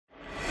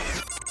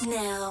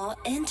Now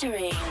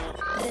entering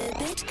the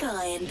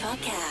Bitcoin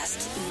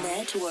Podcast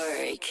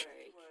Network.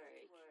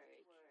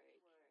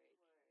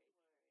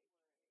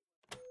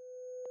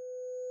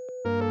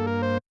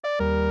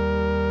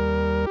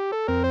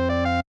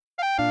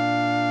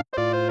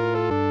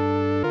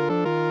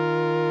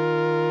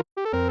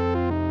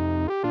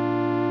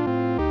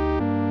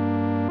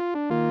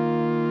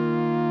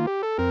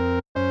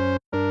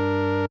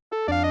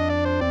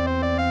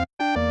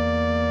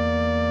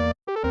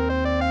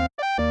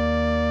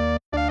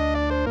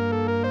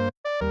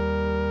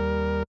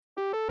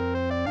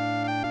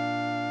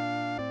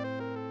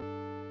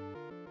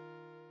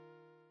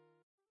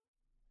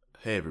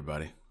 Hey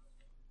everybody,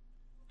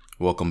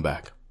 welcome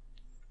back.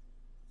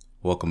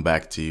 Welcome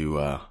back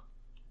to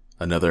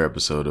another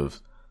episode of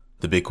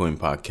the Bitcoin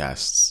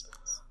Podcast's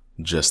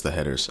Just the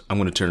Headers. I'm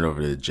going to turn it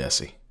over to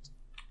Jesse.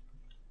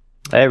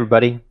 Hey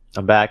everybody,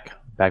 I'm back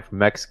from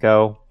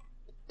Mexico.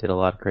 Did a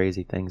lot of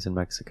crazy things in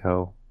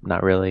Mexico.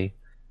 Not really,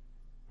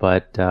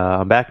 but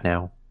I'm back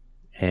now,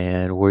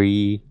 and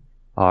we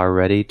are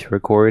ready to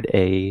record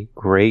a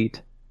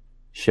great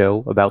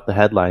show about the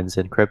headlines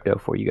in crypto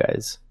for you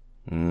guys.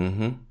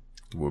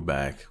 We're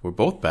back. We're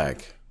both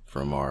back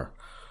from our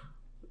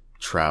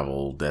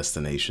travel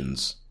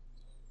destinations,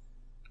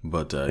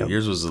 but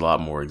yours was a lot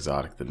more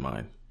exotic than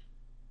mine.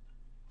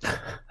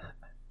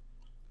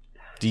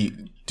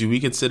 Do we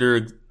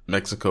consider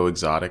Mexico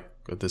exotic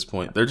at this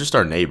point? They're just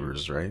our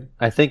neighbors, right?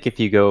 I think if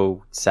you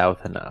go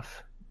south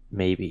enough,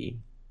 maybe.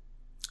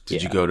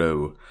 Did you go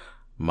to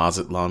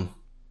Mazatlan?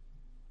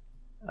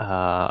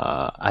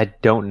 I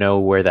don't know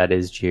where that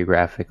is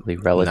geographically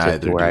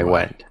relative to where I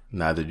went.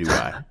 Neither do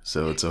I.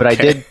 So it's okay. But I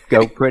did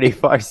go pretty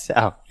far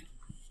south.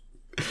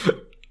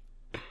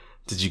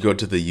 Did you go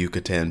to the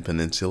Yucatan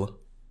Peninsula?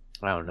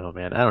 I don't know,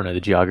 man. I don't know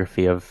the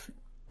geography of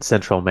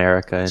Central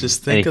America and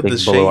just think of the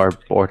below shape. Our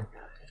border.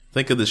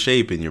 Think of the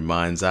shape in your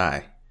mind's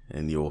eye,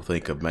 and you'll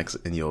think of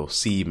and you'll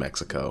see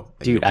Mexico.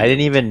 Dude, I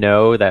didn't even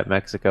know that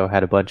Mexico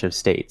had a bunch of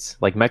states.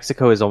 Like,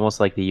 Mexico is almost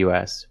like the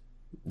U.S.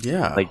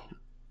 Yeah. Like,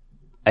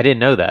 I didn't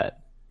know that.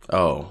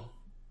 Oh.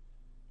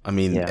 I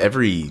mean,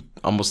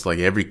 almost like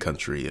every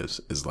country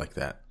is like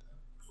that.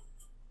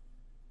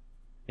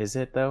 Is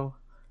it, though?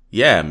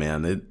 Yeah,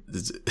 man.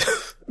 Is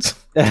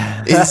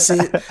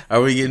it?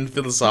 Are we getting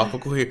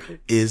philosophical here?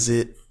 Is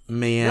it,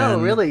 man? No,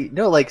 really.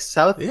 No, like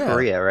South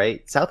Korea,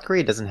 right? South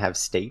Korea doesn't have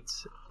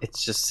states.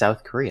 It's just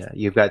South Korea.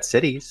 You've got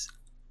cities,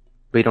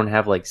 but you don't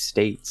have, like,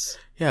 states.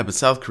 Yeah, but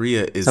South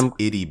Korea is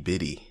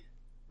itty-bitty.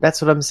 That's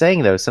what I'm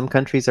saying, though. Some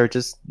countries are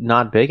just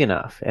not big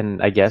enough,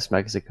 and I guess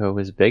Mexico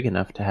is big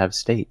enough to have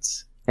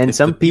states. And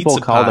some people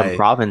call them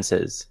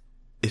provinces.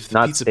 If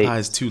the pizza pie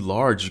is too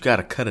large, you got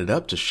to cut it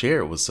up to share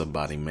it with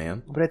somebody,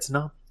 man. But it's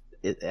not.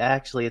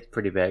 Actually, it's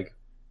pretty big.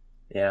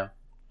 Yeah.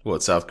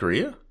 What, South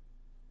Korea?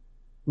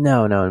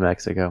 No, in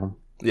Mexico.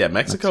 Yeah,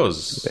 Mexico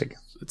is big.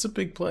 It's a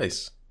big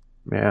place.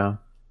 Yeah.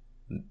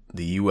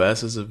 The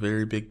U.S. is a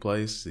very big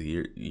place.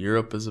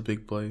 Europe is a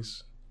big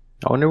place.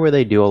 I wonder where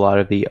they do a lot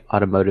of the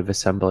automotive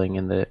assembling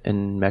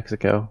in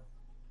Mexico.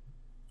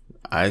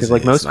 Because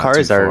like most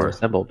cars are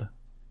assembled.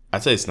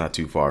 I'd say it's not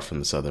too far from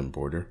the southern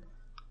border.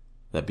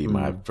 That'd be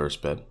my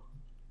first bet.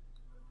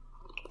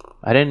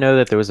 I didn't know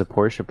that there was a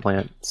Porsche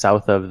plant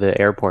south of the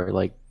airport,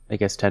 like, I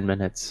guess 10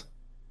 minutes.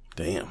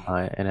 Damn.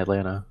 In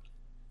Atlanta.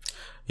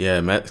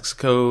 Yeah,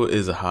 Mexico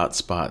is a hot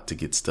spot to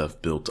get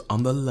stuff built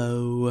on the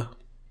low.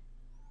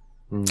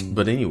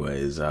 But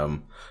anyways,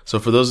 so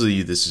for those of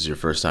you, this is your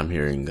first time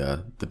hearing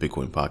the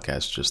Bitcoin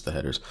Podcast, Just the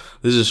Headers.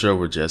 This is a show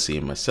where Jesse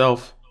and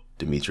myself,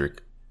 Dimitrik,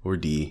 or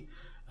D,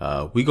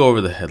 we go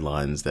over the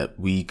headlines that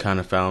we kind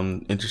of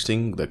found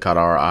interesting, that caught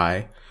our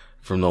eye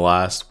from the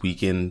last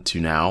weekend to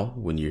now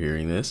when you're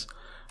hearing this,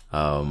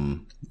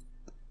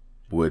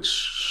 which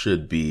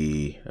should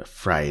be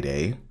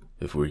Friday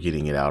if we're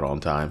getting it out on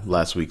time.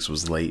 Last week's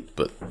was late,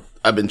 but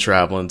I've been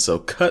traveling, so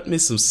cut me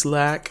some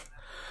slack.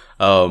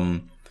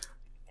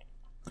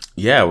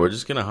 Yeah, we're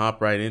just gonna hop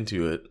right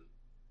into it.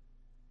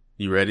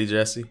 You ready,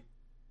 Jesse?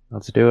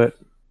 Let's do it.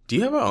 Do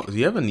you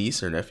have a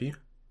niece or nephew?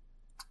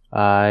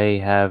 I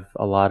have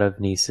a lot of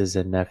nieces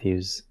and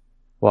nephews.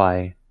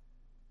 Why?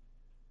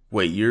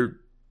 Wait, you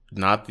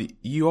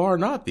are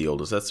not the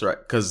oldest. That's right,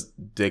 because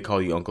they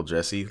call you Uncle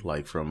Jesse,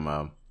 like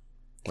from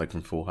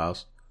Full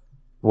House.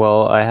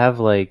 Well, I have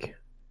like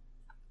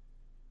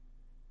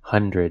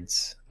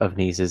hundreds of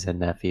nieces and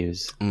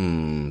nephews.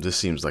 This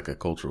seems like a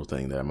cultural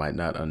thing that I might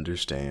not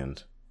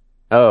understand.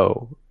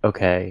 Oh,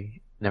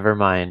 okay. Never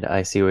mind.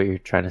 I see what you're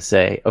trying to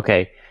say.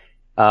 Okay.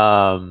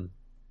 Because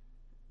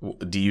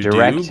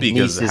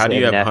how do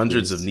you have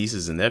hundreds of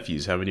nieces and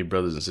nephews? How many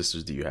brothers and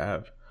sisters do you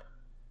have?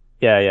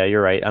 Yeah,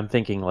 you're right. I'm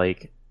thinking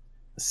like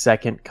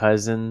second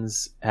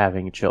cousins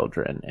having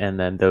children, and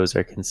then those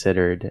are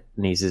considered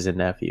nieces and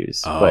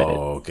nephews.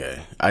 Oh,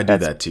 okay. I do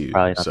that too.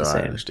 Probably not the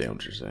same. I understand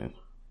what you're saying.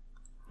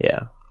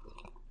 Yeah.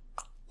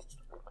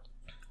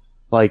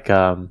 Like,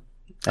 I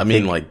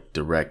mean, like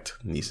direct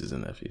nieces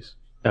and nephews.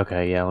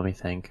 Okay, yeah, let me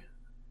think.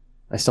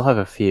 I still have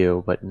a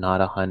few, but not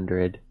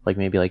 100. Like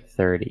maybe like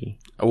 30.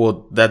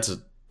 Well, that's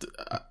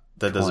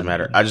That doesn't 20.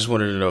 matter. I just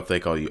wanted to know if they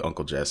call you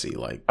Uncle Jesse.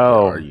 Like,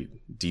 do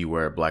you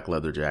wear black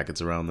leather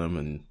jackets around them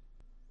and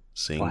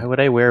sing? Why would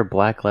I wear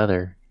black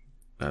leather?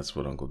 That's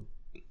what Uncle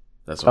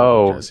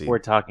Jesse. We're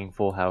talking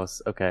Full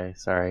House. Okay,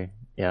 sorry.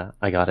 Yeah,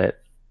 I got it.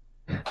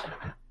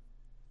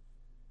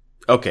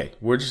 Okay,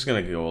 we're just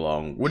gonna go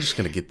along. We're just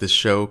gonna get this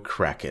show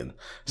cracking.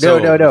 So,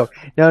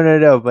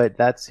 No. But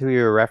that's who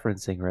you're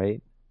referencing,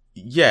 right?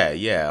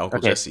 Yeah, Uncle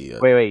Okay. Jesse.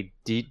 Wait.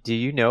 Do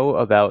you know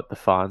about the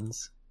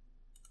Fonz?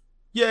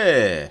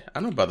 Yeah, I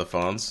know about the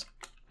Fonz.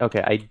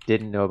 Okay, I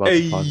didn't know about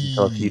the Fonz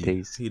until a few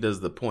days. He does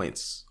the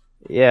points.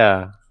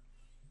 Yeah,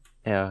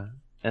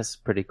 that's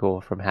pretty cool.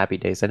 From Happy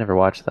Days, I never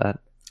watched that.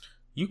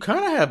 You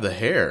kind of have the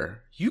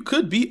hair. You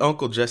could be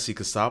Uncle Jesse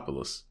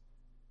Kasopoulos.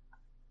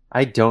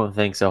 I don't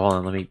think so. Hold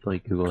on, let me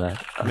Google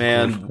that.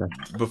 Man,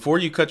 before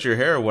you cut your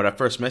hair, when I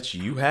first met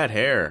you, you had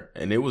hair,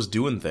 and it was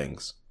doing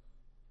things.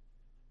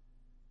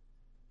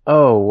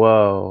 Oh,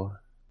 whoa.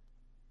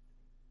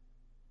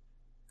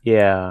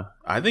 Yeah.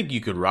 I think you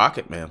could rock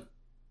it, man.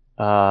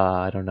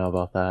 I don't know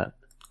about that.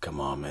 Come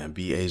on, man.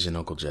 Be Asian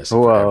Uncle Jesse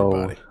for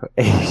everybody.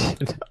 Asian.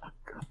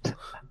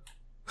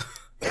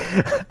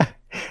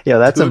 Yeah,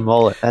 that's Dude, a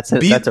mullet. That's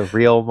a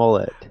real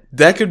mullet.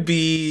 That could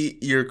be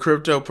your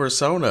crypto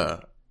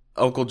persona,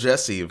 Uncle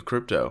Jesse of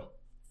crypto.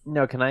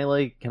 No, can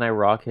I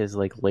rock his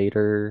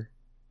later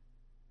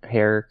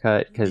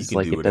haircut because You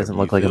can do it doesn't whatever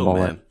look you like a feel,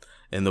 mullet. man.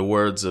 In the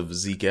words of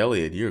Zeke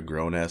Elliott, you're a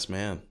grown ass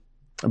man.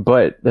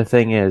 But the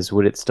thing is,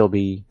 would it still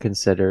be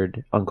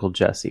considered Uncle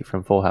Jesse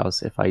from Full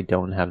House if I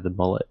don't have the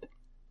mullet?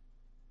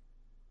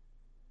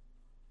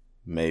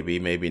 Maybe,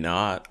 maybe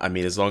not. I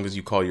mean, as long as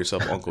you call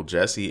yourself Uncle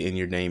Jesse and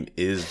your name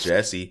is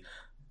Jesse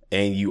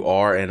and you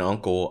are an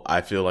uncle,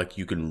 I feel like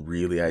you can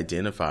really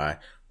identify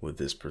with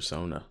this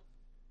persona.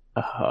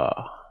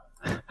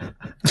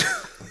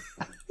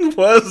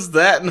 What's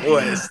that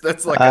noise?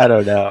 That's like I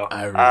don't know.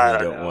 I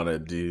really don't want to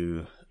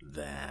do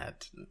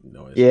that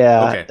noise.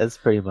 Yeah, Okay. that's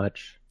pretty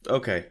much.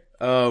 Okay.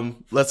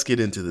 Let's get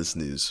into this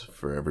news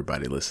for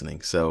everybody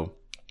listening. So,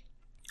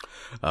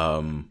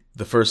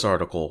 the first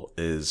article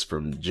is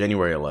from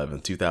January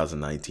 11th,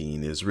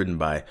 2019. It's written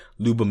by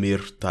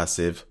Lubomir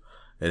Tasev.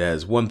 It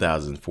has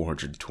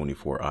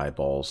 1,424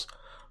 eyeballs.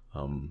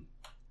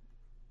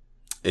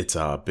 It's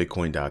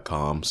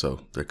Bitcoin.com,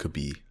 so there could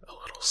be a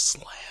little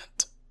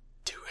slant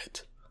to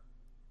it.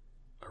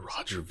 A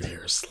Roger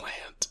Ver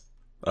slant.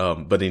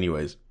 But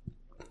anyways,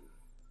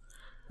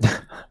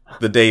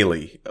 the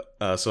daily.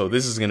 So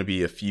this is going to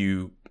be a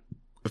few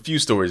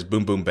stories.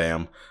 Boom, boom,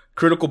 bam.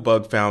 Critical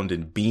bug found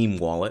in Beam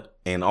wallet,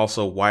 and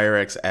also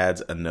WireX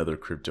adds another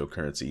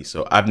cryptocurrency.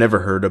 So I've never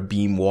heard of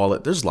Beam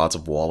wallet. There's lots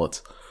of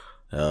wallets.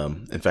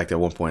 In fact, at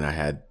one point I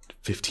had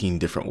 15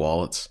 different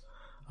wallets.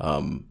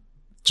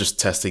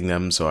 Just testing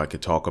them so I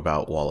could talk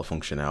about wallet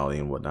functionality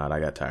and whatnot. I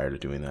got tired of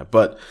doing that.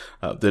 But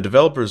the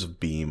developers of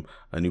Beam,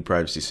 a new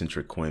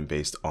privacy-centric coin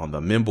based on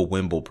the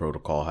Mimblewimble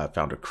protocol, have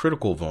found a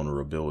critical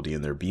vulnerability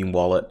in their Beam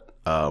wallet.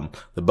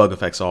 The bug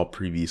affects all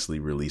previously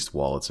released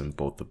wallets in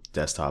both the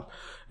desktop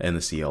and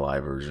the CLI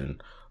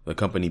version. The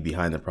company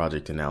behind the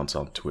project announced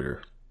on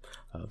Twitter.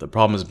 The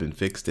problem has been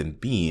fixed, and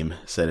Beam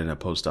said in a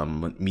post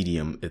on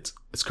Medium it's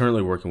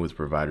currently working with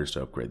providers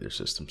to upgrade their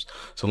systems.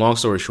 So long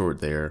story short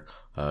there,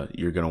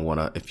 you're going to want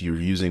to, if you're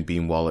using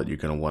Beam Wallet, you're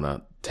going to want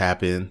to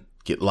tap in,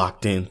 get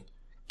locked in,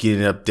 get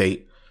an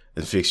update,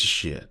 and fix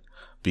your shit.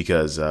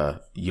 Because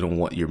you don't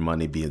want your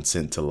money being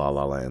sent to La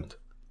La Land.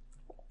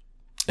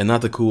 And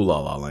not the cool La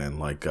La Land,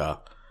 like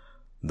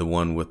the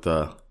one with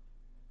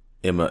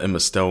Emma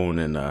Stone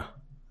and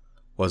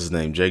what's his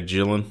name, Jake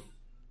Gyllenhaal.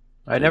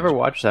 I never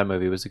watched that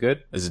movie. Was it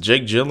good? Is it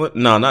Jake Gyllenhaal?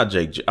 No, not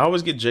Jake. I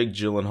always get Jake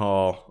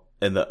Gyllenhaal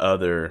and the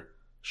other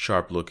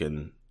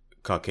sharp-looking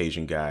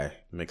Caucasian guy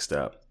mixed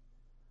up.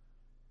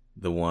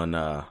 The one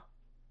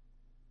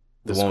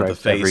with the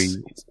face. Every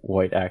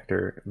white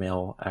actor,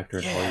 male actor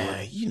in Hollywood.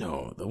 Yeah, you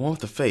know, the one with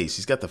the face.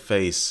 He's got the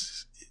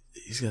face.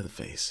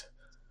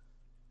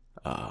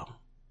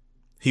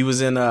 He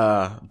was in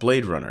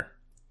Blade Runner.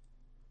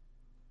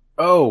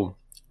 Oh,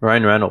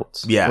 Ryan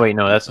Reynolds. Yeah. Wait,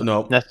 no, that's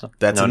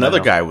another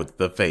guy with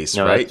the face,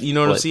 No, right? that's You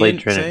know what I'm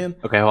saying?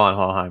 Okay,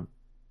 hold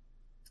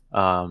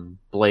on.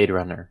 Blade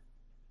Runner.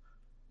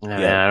 Yeah,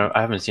 man,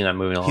 I haven't seen that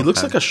movie in a long time. He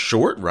looks like a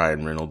short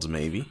Ryan Reynolds,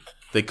 maybe.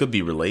 They could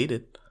be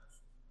related.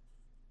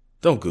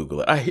 Don't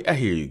Google it. I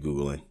hear you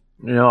Googling.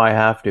 No, I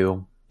have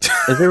to.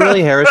 Is it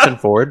really Harrison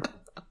Ford?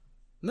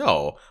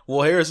 No.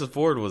 Well, Harrison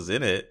Ford was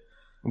in it.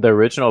 The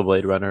original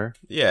Blade Runner.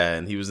 Yeah,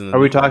 and he was in the Are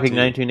we new one, talking too.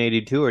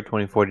 1982 or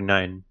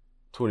 2049?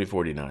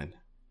 2049.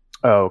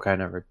 Oh, okay. I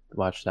never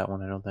watched that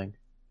one, I don't think.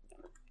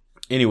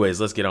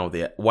 Anyways, let's get on with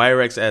it.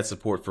 WireX adds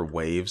support for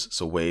Waves.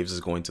 So Waves is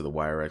going to the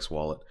WireX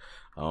wallet.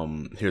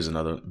 Here's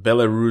another.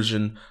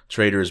 Belarusian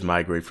traders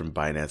migrate from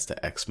Binance to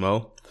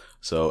Exmo.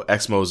 So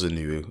Exmo is a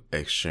new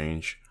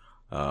exchange.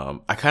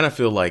 I kind of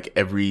feel like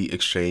every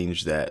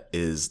exchange that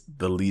is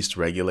the least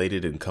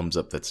regulated and comes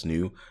up that's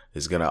new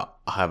is going to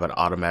have an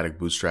automatic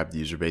bootstrapped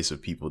user base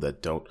of people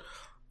that don't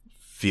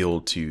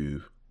feel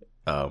to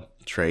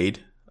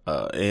trade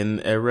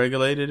in a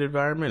regulated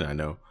environment. I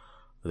know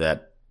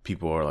that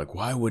people are like,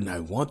 why wouldn't I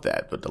want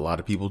that? But a lot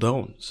of people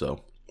don't.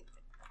 So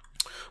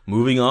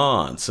moving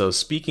on. So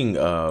speaking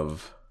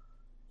of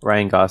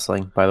Ryan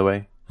Gosling, by the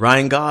way.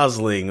 Ryan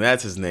Gosling,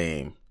 that's his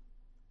name.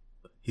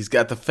 He's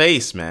got the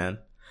face, man.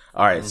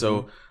 All right,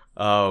 so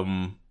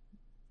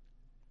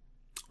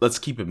let's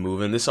keep it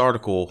moving. This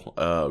article,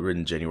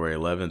 written January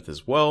 11th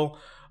as well.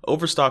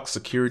 Overstock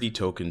security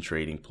token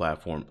trading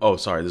platform. Oh,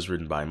 sorry, this is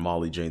written by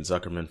Molly Jane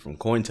Zuckerman from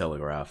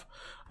Cointelegraph.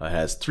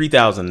 Has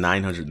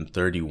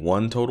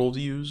 3,931 total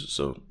views,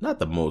 so not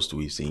the most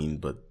we've seen,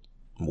 but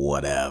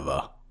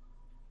whatever.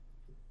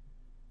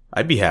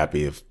 I'd be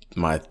happy if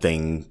my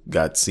thing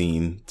got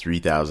seen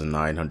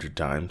 3,900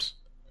 times.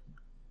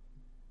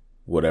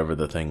 Whatever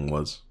the thing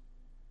was.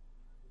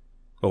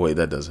 Oh wait,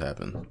 that does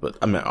happen. But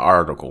I mean,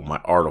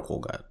 my article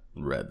got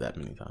read that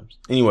many times.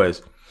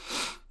 Anyways,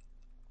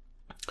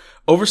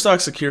 Overstock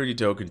security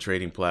token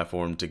trading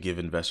platform to give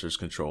investors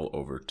control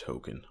over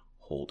token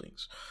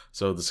holdings.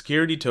 So the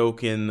security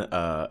token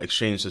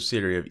exchange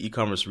subsidiary of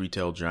e-commerce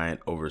retail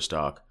giant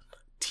Overstock,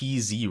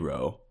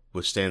 T0,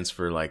 which stands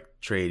for like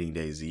trading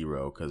day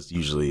zero, because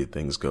usually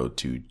things go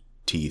to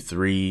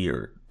T3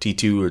 or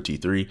T2 or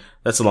T3.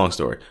 That's a long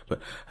story,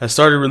 but has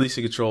started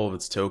releasing control of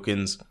its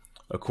tokens,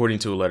 according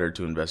to a letter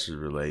to investors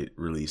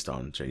released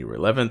on January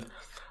 11th.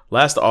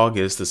 Last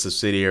August, the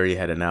subsidiary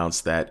had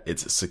announced that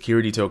its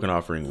security token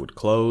offering would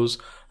close,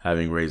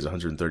 having raised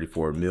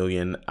 $134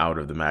 million out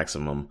of the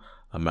maximum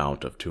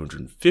amount of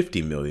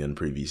 $250 million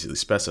previously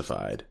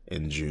specified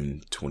in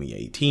June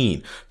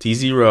 2018.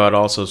 T0 had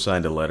also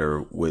signed a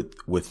letter with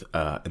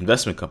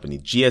investment company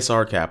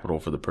GSR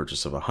Capital for the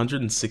purchase of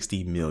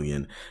 $160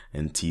 million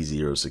in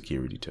T0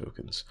 security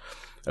tokens.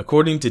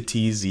 According to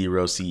T0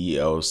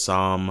 CEO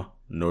Sam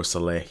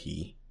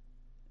Norsalehi,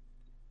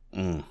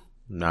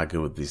 not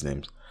good with these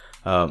names.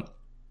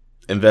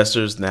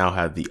 Investors now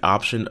have the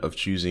option of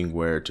choosing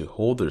where to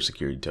hold their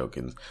security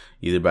tokens,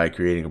 either by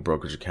creating a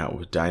brokerage account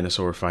with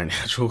Dinosaur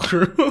Financial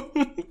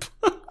Group.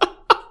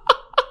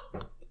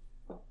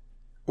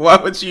 Why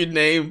would you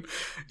name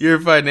your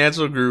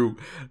financial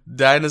group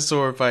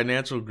Dinosaur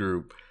Financial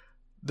Group?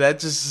 That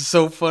just is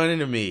so funny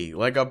to me.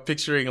 Like, I'm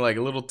picturing like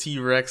little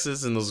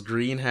T-Rexes in those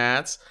green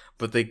hats,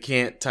 but they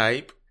can't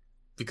type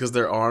because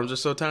their arms are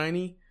so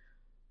tiny.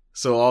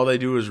 So all they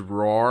do is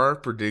roar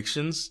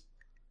predictions.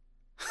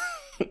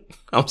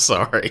 I'm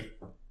sorry.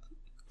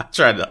 I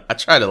tried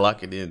to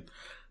lock it in,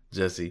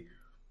 Jesse.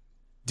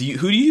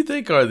 Who do you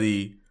think are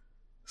the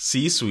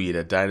C-suite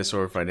at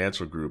Dinosaur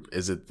Financial Group?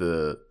 Is it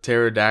the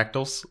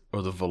pterodactyls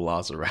or the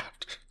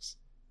velociraptors?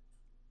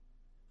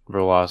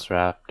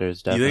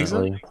 Velociraptors, definitely. You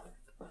think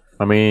so?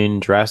 I mean,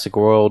 Jurassic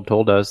World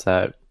told us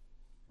that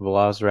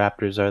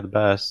velociraptors are the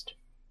best.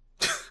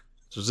 If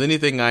there's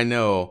anything I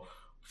know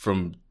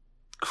from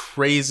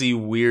crazy,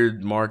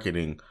 weird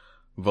marketing,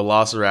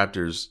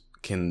 velociraptors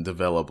can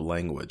develop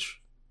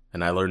language.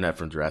 And I learned that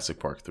from Jurassic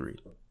Park 3.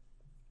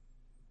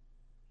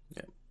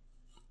 Yeah.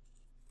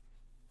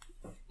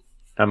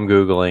 I'm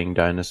Googling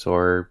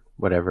dinosaur,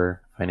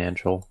 whatever,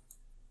 financial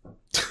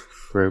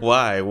group.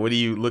 Why? What are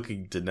you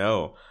looking to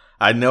know?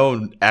 I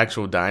know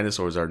actual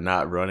dinosaurs are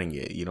not running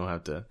it. You don't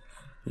have to.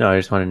 No, I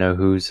just want to know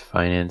who's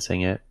financing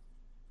it.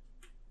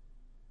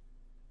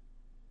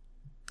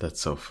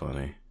 That's so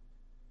funny.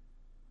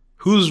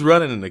 Who's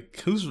running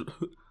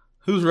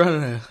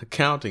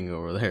accounting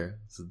over there?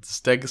 Is it the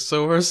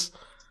Stegosaurus?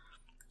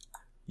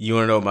 You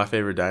want to know what my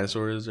favorite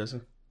dinosaur is,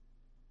 Jesse?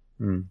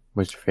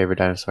 What's your favorite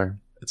dinosaur?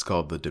 It's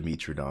called the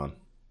Dimetrodon.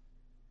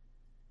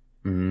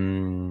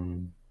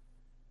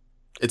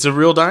 It's a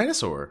real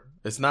dinosaur.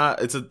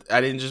 I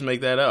didn't just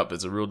make that up.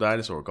 It's a real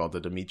dinosaur called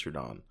the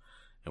Dimetrodon.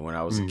 And when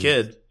I was a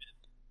kid,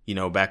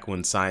 back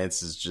when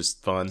science is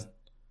just fun,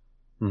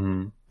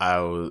 I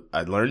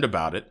learned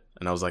about it.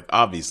 And I was like,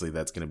 obviously,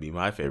 that's going to be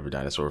my favorite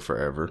dinosaur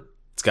forever.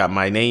 It's got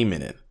my name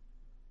in it.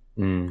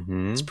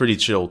 It's pretty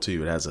chill,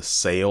 too. It has a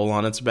sail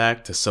on its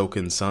back to soak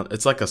in sun.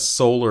 It's like a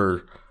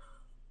solar-powered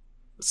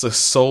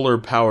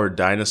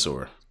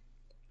dinosaur.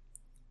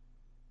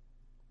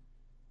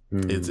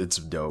 It's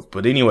dope.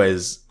 But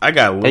anyways, I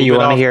got a little bit. Hey, you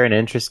want to hear an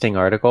interesting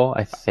article?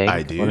 I think.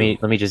 I do.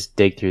 Let me just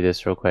dig through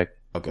this real quick.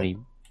 Okay.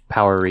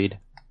 Power read.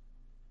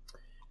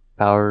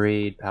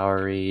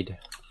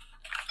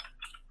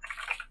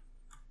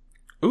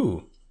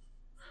 Ooh,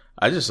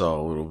 I just saw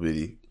a little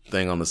bitty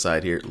thing on the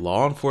side here.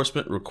 Law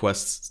enforcement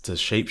requests to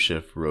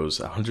shapeshift rose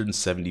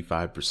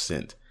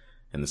 175%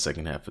 in the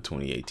second half of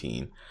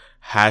 2018.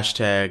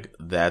 Hashtag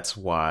that's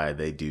why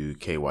they do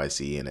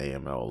KYC and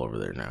AML over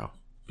there now.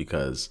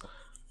 Because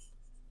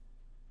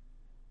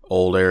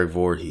old Eric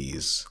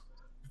Voorhees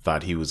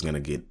thought he was going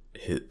to get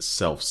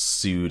himself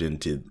sued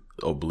into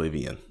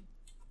oblivion.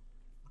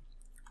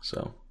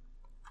 So.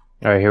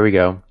 All right, here we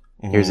go.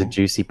 Here's a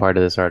juicy part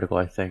of this article,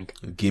 I think.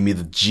 Give me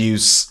the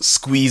juice.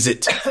 Squeeze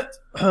it.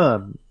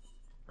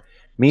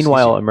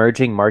 Meanwhile,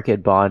 emerging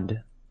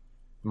bond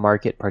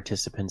market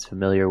participants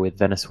familiar with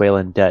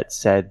Venezuelan debt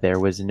said there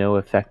was no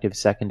effective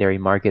secondary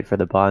market for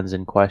the bonds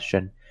in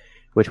question,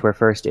 which were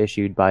first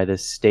issued by the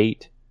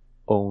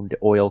state-owned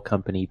oil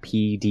company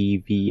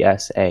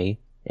PDVSA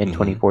in Mhm.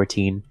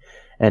 2014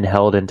 and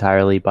held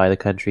entirely by the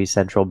country's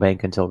central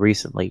bank until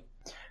recently.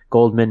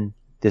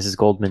 This is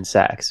Goldman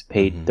Sachs,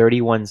 paid Mhm.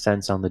 31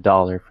 cents on the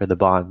dollar for the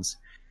bonds,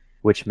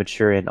 which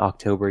mature in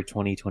October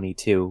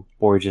 2022,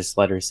 Borges'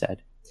 letter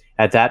said.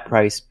 At that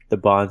price, the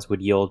bonds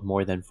would yield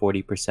more than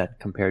 40%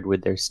 compared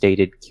with their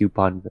stated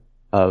coupon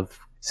of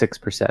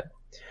 6%.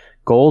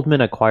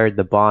 Goldman acquired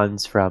the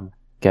bonds from,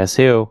 guess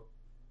who?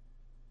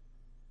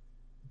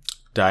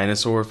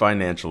 Dinosaur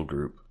Financial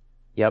Group.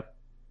 Yep.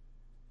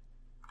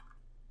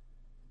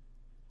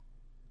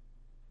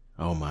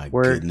 Oh my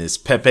We're- goodness.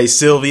 Pepe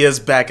Sylvia's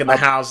back in the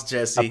house, A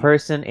Jesse.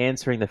 person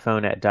answering the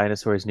phone at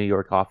Dinosaur's New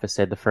York office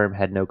said the firm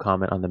had no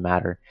comment on the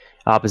matter.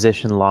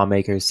 Opposition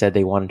lawmakers said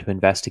they wanted to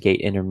investigate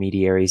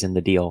intermediaries in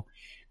the deal.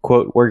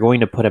 Quote, "We're going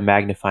to put a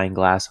magnifying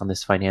glass on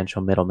this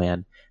financial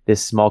middleman,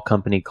 this small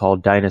company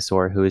called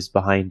Dinosaur who is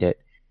behind it.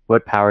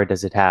 What power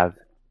does it have?"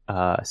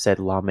 Said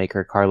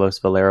lawmaker Carlos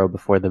Valero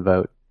before the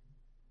vote.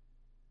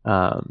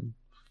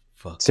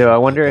 So I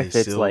wonder Pepe if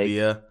it's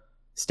Sylvia.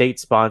 state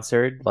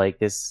sponsored, like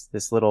this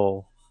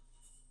little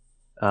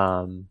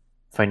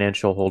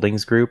financial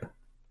holdings group,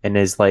 and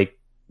is like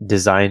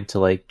designed to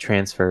like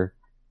transfer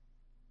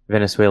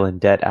Venezuelan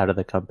debt out of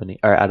the company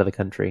or out of the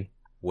country.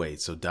 Wait,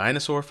 so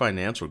Dinosaur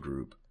Financial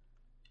Group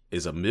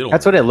is a middleman.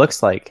 That's what it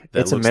looks like.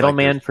 That It's a looks like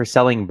middleman there's- for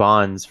selling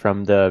bonds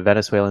from the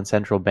Venezuelan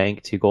central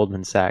bank to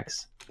Goldman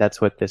Sachs. That's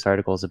what this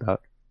article is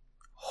about.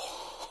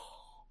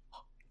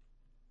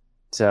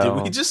 So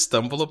Did we just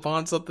stumble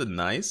upon something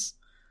nice?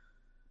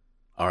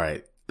 All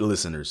right,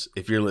 listeners,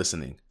 if you're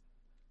listening,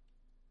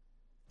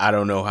 I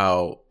don't know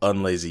how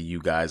unlazy you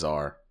guys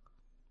are,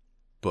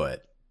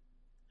 but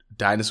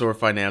Dinosaur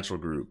Financial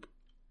Group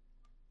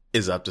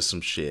is up to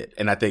some shit.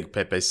 And I think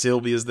Pepe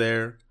Sylvia's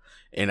there.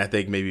 And I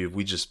think maybe if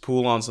we just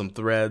pull on some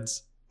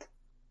threads,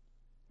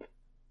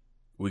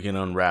 we can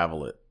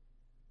unravel it.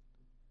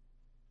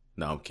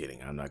 No, I'm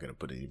kidding. I'm not going to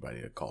put anybody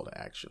a call to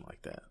action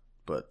like that.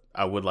 But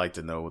I would like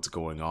to know what's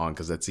going on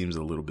because that seems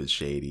a little bit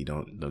shady.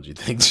 Don't you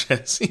think,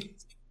 Jesse?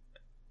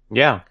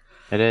 yeah,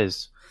 it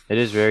is. It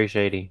is very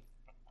shady.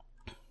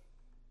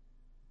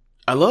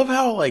 I love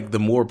how like the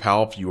more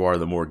powerful you are,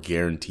 the more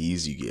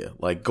guarantees you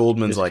get. Like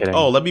Goldman's Just like, kidding.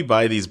 oh, let me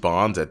buy these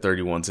bonds at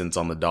 31 cents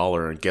on the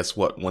dollar, and guess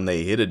what? When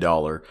they hit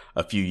 $1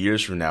 a few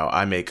years from now,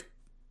 I make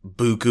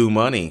buku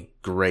money.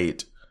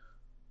 Great.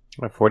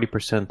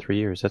 40% in 3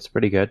 years. That's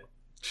pretty good.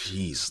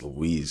 Jeez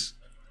Louise.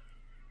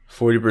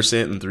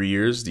 40% in 3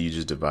 years? Do you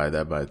just divide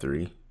that by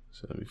 3?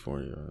 So that'd be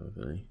 40,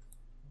 3.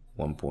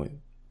 1 point.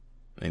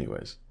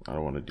 Anyways, I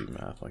don't want to do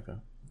math like that.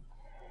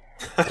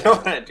 I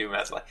don't want to do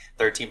math like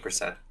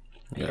 13%.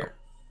 Yeah.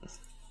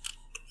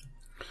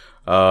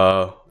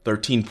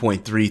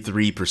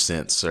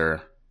 13.33%,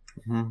 sir.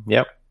 Mm-hmm.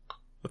 Yep.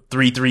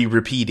 3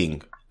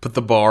 repeating. Put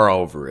the bar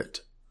over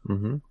it.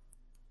 Mm-hmm.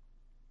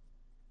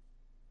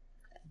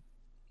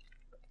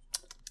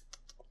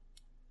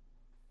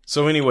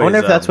 So anyways, I wonder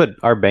if that's what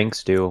our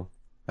banks do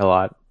a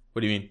lot.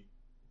 What do you mean?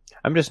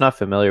 I'm just not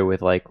familiar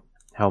with like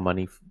how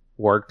money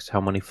works,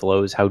 how money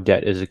flows, how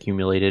debt is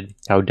accumulated,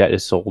 how debt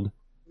is sold,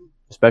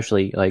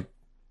 especially like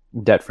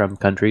debt from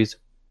countries.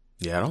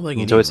 Yeah, I don't think.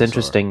 And so it's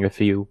interesting if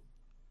we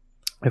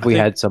think-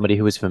 had somebody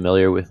who was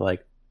familiar with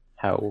like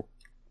how,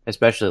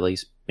 especially like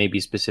maybe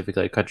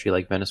specifically a country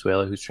like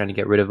Venezuela who's trying to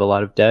get rid of a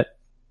lot of debt.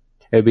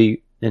 It'd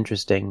be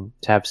interesting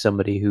to have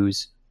somebody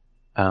who's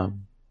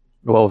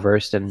well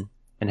versed in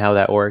how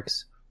that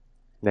works,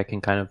 that can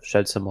kind of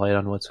shed some light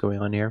on what's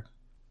going on here.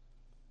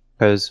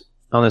 Because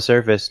on the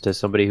surface, to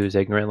somebody who's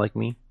ignorant like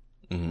me,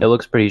 Mhm. it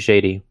looks pretty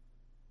shady.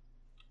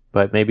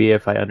 But maybe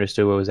if I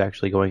understood what was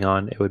actually going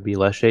on, it would be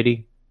less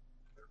shady.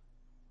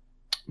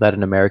 That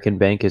an American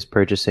bank is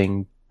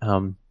purchasing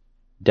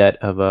debt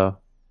of a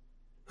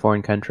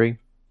foreign country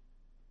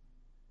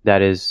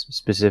that is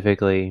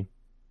specifically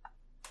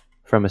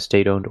from a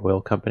state-owned oil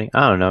company.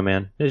 I don't know,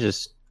 man. It's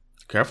just...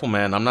 Careful,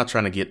 man. I'm not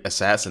trying to get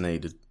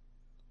assassinated.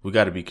 We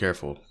got to be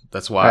careful.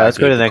 That's why All right, I let's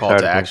go gave to the the next call to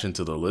article. action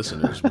to the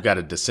listeners. We got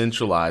to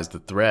decentralize the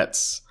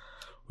threats.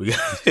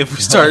 If we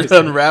start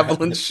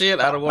unraveling shit,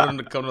 I don't want them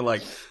to come to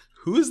like,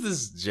 who is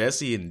this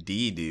Jesse and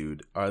D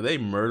dude? Are they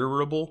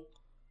murderable?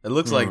 It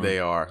looks like they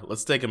are.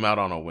 Let's take them out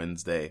on a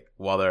Wednesday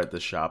while they're at the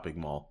shopping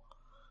mall.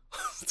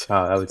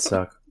 Oh, that would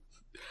suck.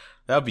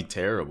 That would be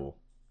terrible.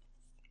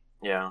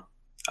 Yeah.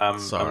 I'm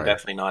Sorry.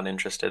 definitely not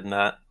interested in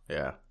that.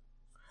 Yeah.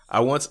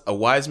 A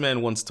wise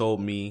man once told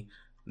me,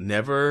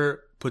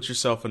 never put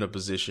yourself in a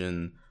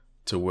position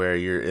to where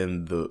you're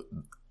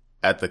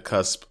at the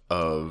cusp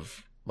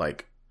of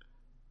like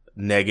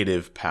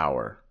negative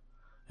power.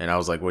 And I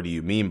was like, what do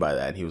you mean by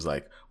that? And he was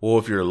like, well,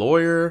 if you're a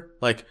lawyer,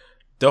 like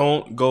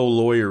don't go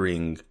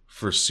lawyering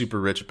for super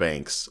rich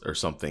banks or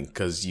something.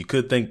 Cause you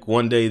could think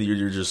one day that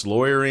you're just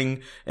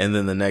lawyering and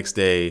then the next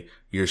day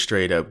you're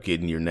straight up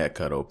getting your neck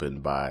cut open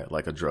by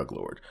like a drug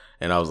lord.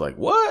 And I was like,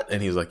 what?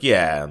 And he was like,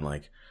 yeah. And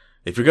like,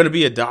 if you're going to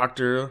be a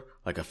doctor,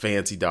 like a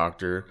fancy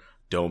doctor,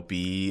 don't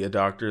be a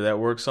doctor that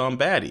works on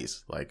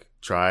baddies. Like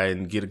try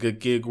and get a good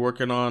gig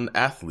working on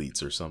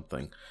athletes or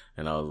something.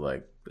 And I was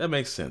like, that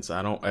makes sense.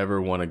 I don't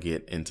ever want to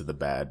get into the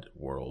bad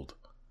world.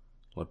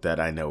 Like that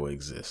I know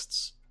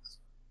exists.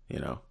 You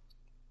know?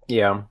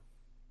 Yeah.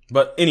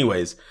 But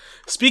anyways,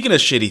 speaking of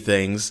shitty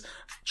things,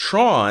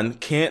 Tron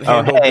can't Oh,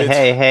 handle bits.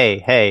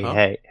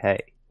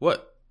 hey.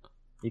 What?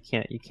 You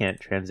can't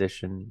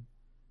transition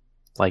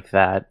like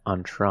that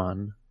on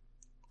Tron.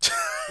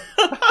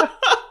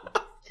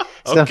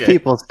 Some Okay.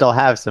 people still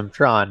have some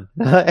Tron.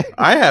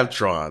 I have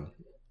Tron.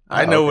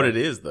 I Oh, know what okay.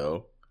 it is,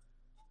 though.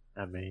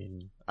 I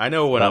mean, I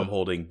know when Well- I'm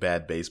holding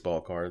bad baseball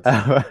cards,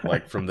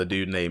 like from the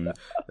dude named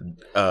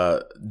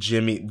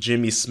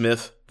Jimmy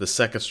Smith, the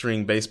second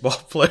string baseball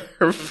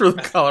player for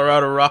the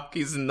Colorado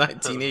Rockies in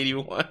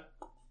 1981.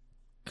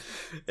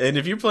 And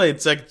if you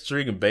played second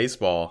string in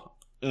baseball,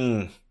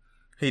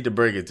 hate to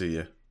break it to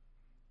you.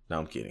 No,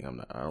 I'm kidding. I'm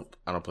not.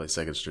 I don't play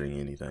second string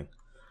anything.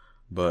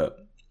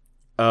 But,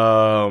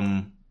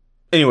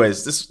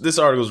 anyways, this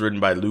article is written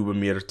by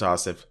Lubomir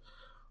Tasev.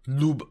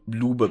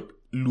 Lubomir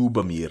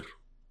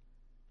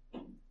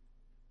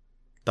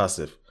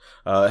Tasev.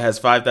 It has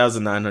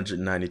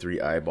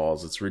 5,993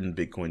 eyeballs. It's written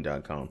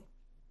Bitcoin.com.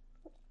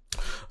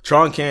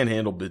 Tron can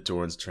handle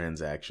BitTorrent's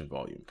transaction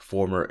volume.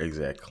 Former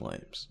exec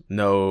claims.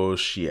 No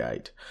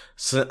Shiite.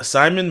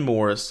 Simon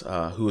Morris,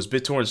 who was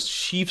BitTorrent's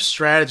chief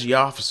strategy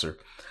officer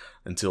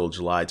until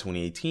July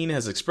 2018,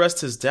 has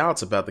expressed his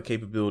doubts about the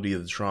capability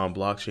of the Tron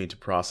blockchain to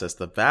process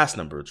the vast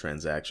number of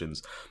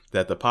transactions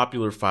that the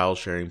popular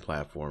file-sharing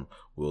platform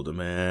will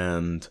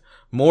demand.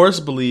 Morris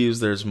believes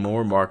there's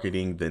more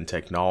marketing than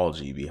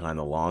technology behind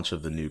the launch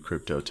of the new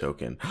crypto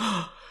token.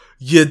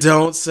 You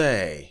don't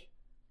say.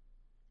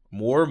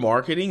 More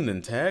marketing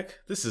than tech?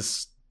 This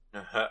is...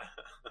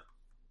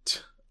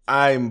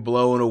 I'm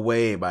blown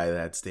away by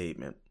that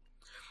statement.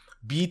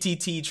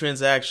 BTT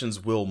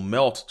transactions will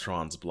melt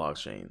Tron's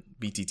blockchain.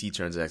 BTT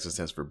transaction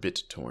stands for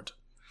BitTorrent.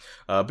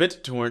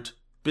 BitTorrent,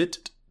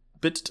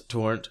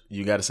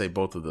 you gotta say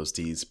both of those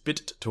T's.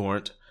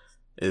 BitTorrent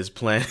is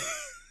planning...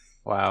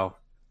 wow,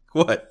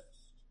 What?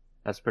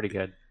 that's pretty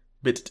good.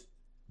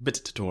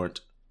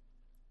 BitTorrent.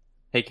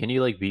 Hey, can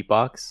you like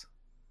beatbox?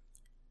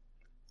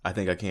 I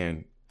think I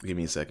can. Give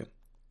me a second.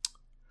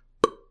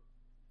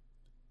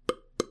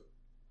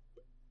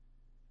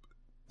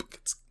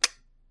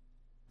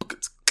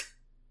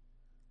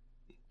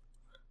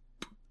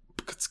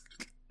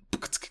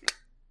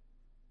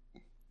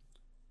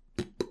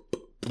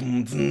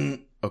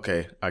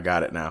 Okay, I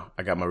got it now.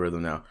 I got my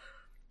rhythm now.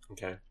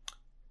 Okay.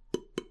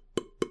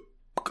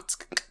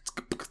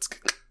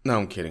 No,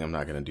 I'm kidding. I'm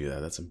not gonna do that.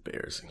 That's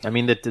embarrassing. I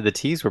mean, the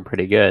T's were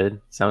pretty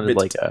good. Sounded Bit-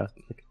 like a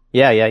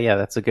yeah.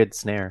 That's a good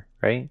snare,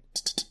 right?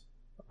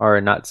 Or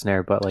not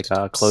snare, but like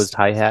a closed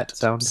hi hat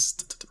sound.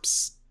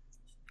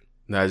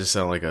 No, I just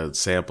sound like a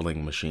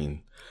sampling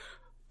machine.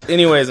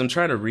 Anyways, I'm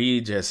trying to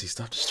read, Jesse.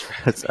 Stop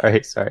distracting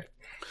me. Sorry.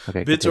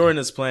 Okay. continue. BitTorrent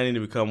is planning to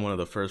become one of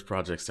the first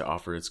projects to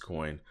offer its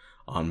coin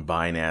on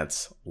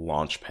Binance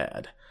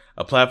Launchpad,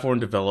 a platform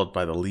developed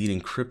by the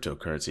leading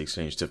cryptocurrency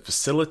exchange to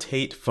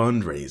facilitate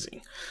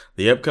fundraising.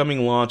 The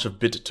upcoming launch of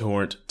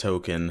BitTorrent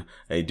token,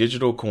 a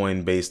digital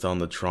coin based on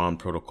the Tron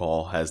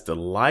protocol, has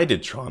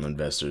delighted Tron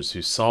investors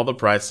who saw the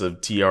price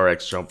of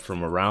TRX jump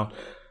from around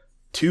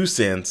 2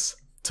 cents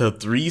to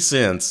 3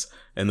 cents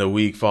in the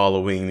week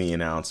following the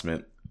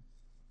announcement.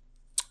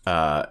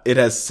 It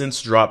has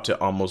since dropped to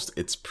almost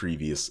its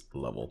previous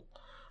level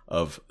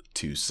of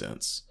 2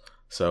 cents.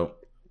 So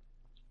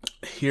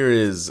here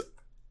is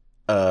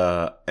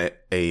a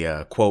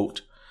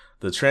quote.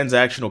 The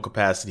transactional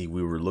capacity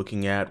we were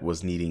looking at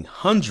was needing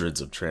hundreds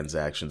of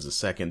transactions a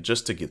second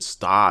just to get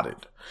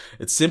started.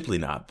 It's simply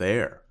not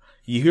there.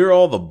 You hear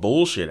all the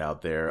bullshit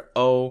out there.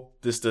 Oh,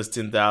 this does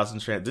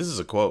 10,000 this is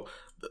a quote.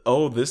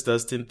 Oh, this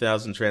does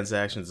 10,000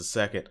 transactions a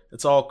second.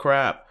 It's all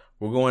crap.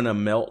 We're going to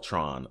melt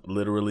Tron,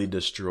 literally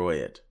destroy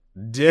it.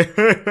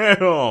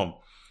 Damn.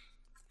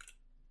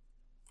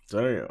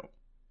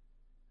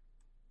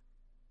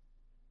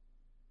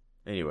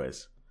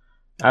 Anyways.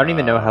 I don't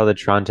even know how the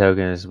Tron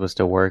token is supposed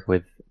to work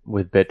with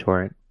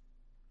BitTorrent.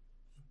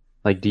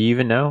 Like, do you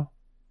even know?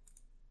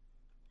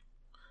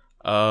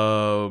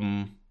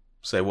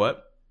 Say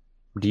what?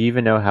 Do you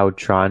even know how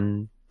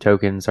Tron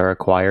tokens are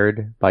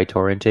acquired by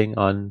torrenting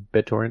on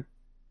BitTorrent?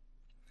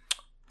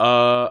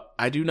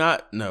 I do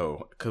not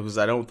know, because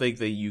I don't think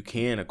that you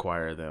can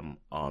acquire them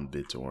on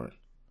BitTorrent.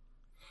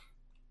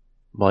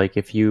 Like,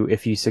 if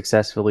you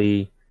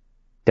successfully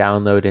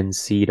download and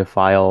seed a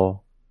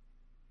file,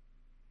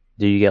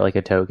 do you get like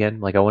a token?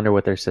 Like, I wonder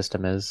what their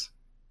system is,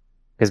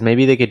 because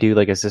maybe they could do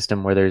like a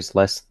system where there's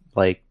less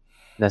like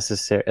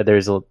necessary.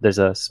 There's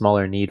a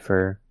smaller need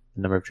for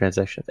the number of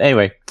transactions.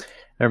 Anyway,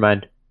 never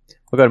mind.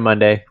 We'll go to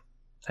Monday.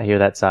 I hear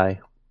that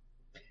sigh.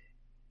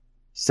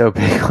 So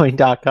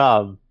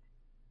Bitcoin.com.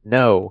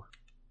 No,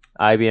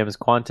 IBM's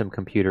quantum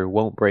computer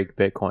won't break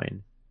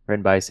Bitcoin.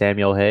 Written by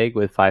Samuel Hague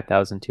with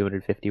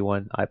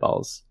 5,251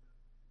 eyeballs.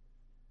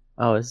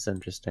 Oh, this is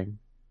interesting.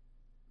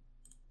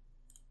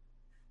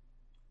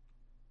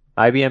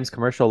 IBM's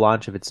commercial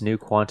launch of its new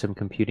quantum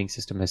computing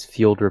system has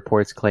fueled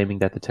reports claiming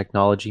that the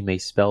technology may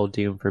spell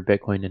doom for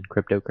Bitcoin and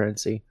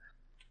cryptocurrency.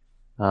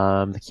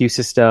 The Q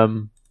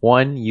system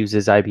One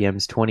uses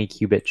IBM's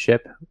 20-qubit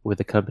chip, with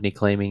the company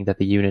claiming that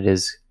the unit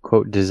is,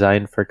 quote,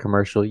 designed for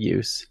commercial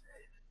use.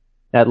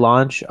 At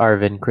launch,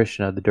 Arvind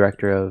Krishna, the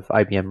director of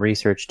IBM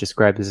Research,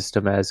 described the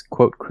system as,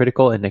 quote,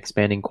 critical in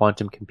expanding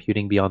quantum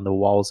computing beyond the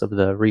walls of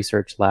the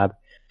research lab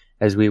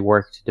as we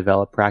work to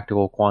develop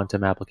practical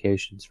quantum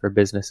applications for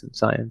business and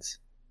science.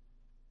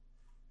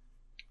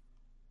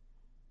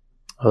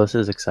 Oh, this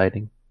is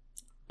exciting.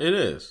 It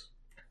is.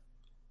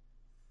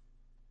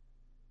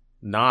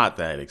 Not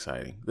that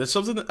exciting. There's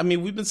something that, I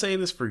mean, we've been saying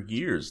this for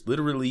years,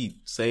 literally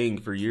saying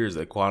for years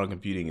that quantum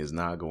computing is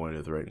not going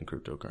to threaten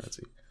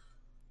cryptocurrency.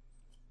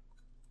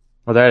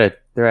 Well,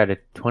 they're at a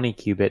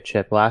 20-qubit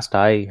chip. Last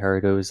I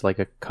heard, it was like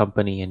a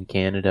company in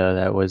Canada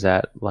that was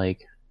at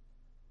like,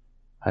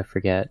 I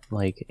forget,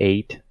 like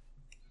 8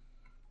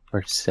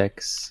 or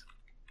 6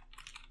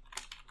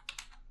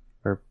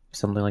 or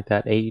something like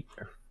that, 8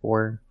 or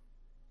 4.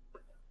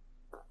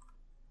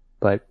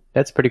 But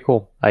that's pretty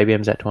cool.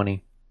 IBM's at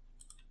 20.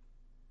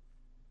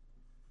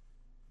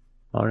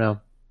 I don't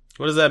know.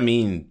 What does that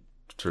mean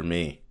for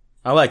me?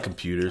 I like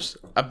computers.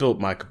 I built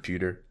my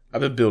computer.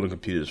 I've been building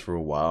computers for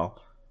a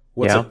while.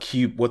 What's a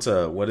cube? What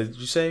did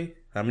you say?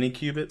 How many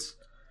qubits?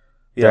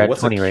 Yeah,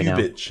 what's a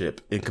qubit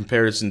chip in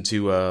comparison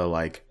to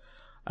like,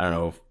 I don't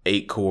know,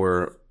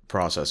 8-core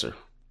processor?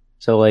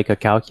 So like a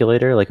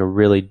calculator, like a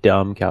really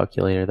dumb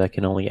calculator that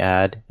can only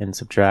add and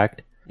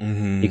subtract.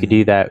 Mm-hmm. You could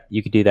do that.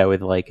 You could do that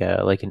with like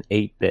an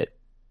 8-bit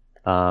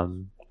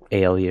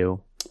ALU.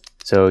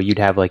 So you'd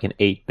have like an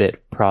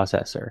 8-bit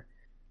processor,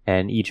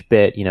 and each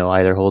bit,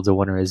 either holds a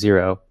 1 or a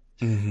 0.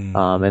 Mm-hmm.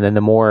 And then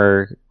the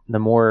more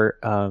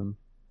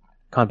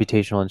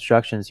computational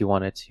instructions you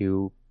want it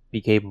to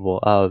be capable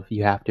of,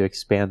 you have to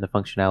expand the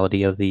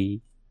functionality of the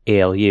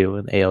ALU,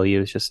 and the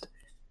ALU is just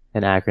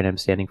an acronym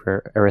standing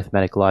for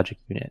Arithmetic Logic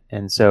Unit.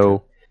 And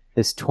so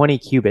this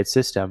 20-qubit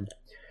system,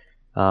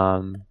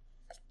 1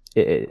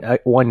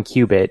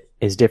 qubit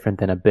is different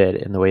than a bit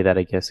in the way that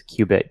I guess a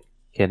qubit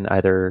can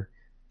either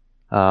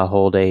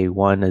hold a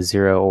 1, a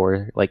 0,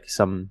 or like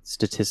some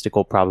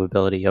statistical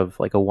probability of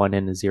like a 1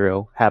 and a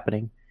 0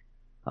 happening.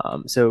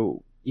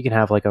 So you can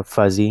have like a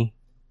fuzzy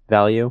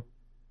value.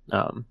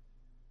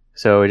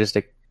 So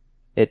it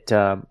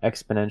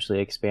exponentially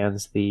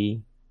expands the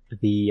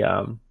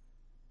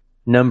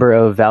number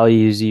of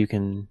values you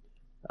can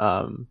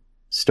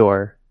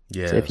store.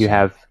 Yeah. So if you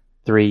have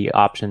 3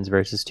 options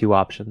versus 2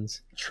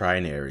 options.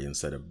 Trinary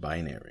instead of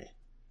binary.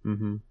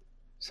 Mm-hmm.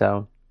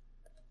 So,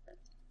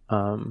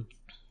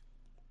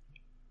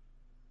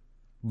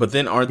 but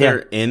then aren't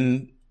there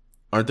an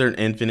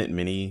infinite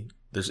many?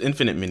 There's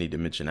infinite many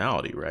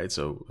dimensionality, right?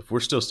 So if we're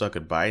still stuck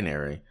at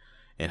binary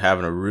and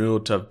having a real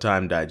tough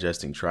time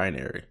digesting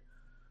trinary,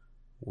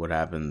 what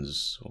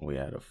happens when we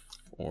add a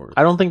fourth?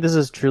 I don't think this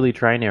is truly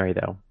trinary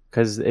though,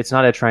 because it's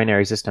not a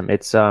trinary system.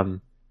 It's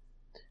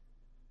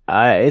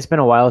it's been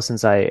a while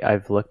since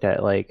I've looked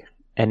at like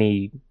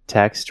any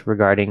text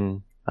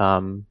regarding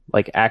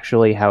like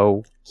actually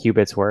how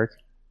qubits work.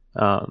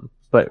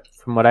 But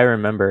from what I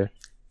remember,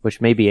 which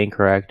may be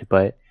incorrect,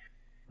 but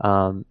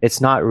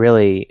it's not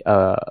really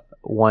a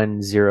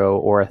 1, 0,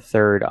 or a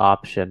third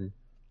option.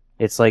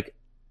 It's like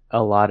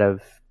a lot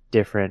of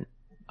different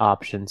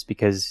options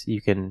because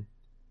you can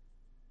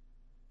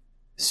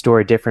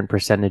store different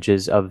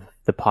percentages of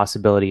the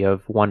possibility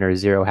of 1 or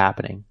 0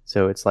 happening.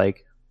 So it's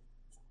like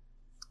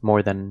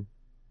more than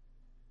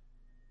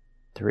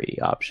 3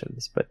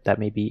 options, but that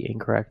may be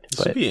incorrect.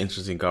 This would be an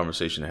interesting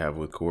conversation to have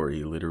with Corey.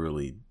 He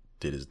literally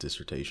did his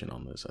dissertation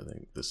on this, I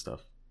think, this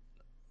stuff.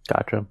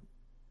 Gotcha.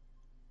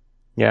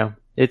 Yeah,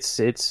 it's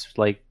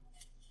like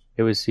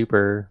it was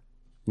super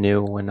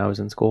new when I was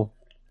in school.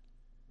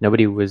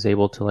 Nobody was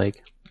able to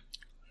like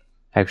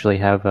actually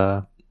have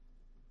a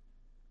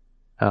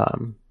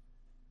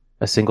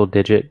single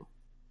digit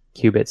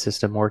qubit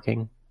system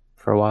working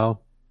for a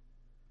while.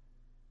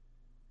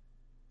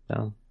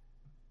 So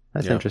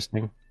that's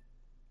interesting.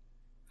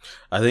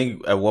 I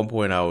think at one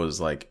point I was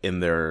like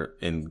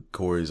in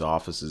Corey's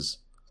offices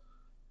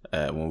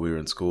when we were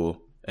in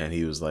school, and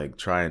he was like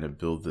trying to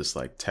build this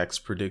like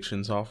text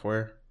prediction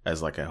software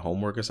as like a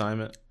homework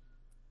assignment.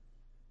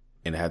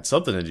 And it had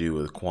something to do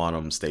with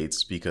quantum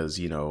states because,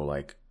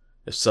 like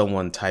if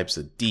someone types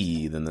a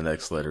D, then the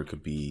next letter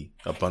could be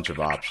a bunch of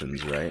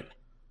options, right?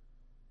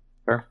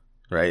 Sure.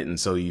 Right. And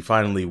so you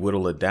finally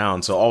whittle it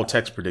down. So all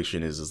text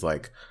prediction is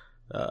like,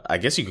 I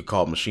guess you could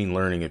call it machine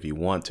learning if you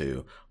want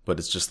to, but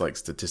it's just like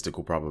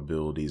statistical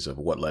probabilities of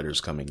what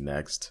letter's coming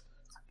next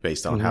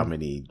based on how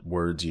many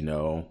words you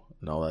know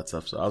and all that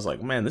stuff. So I was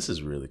like, man, this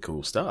is really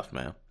cool stuff,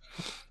 man.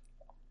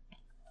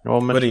 Well,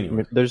 but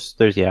anyway. there's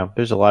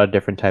a lot of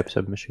different types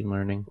of machine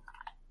learning.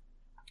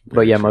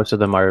 But yeah, most of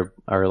them are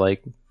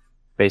like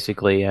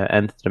basically an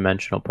nth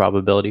dimensional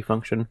probability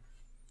function.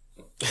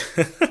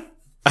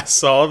 I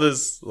saw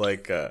this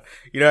like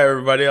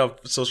everybody on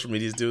social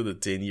medias do the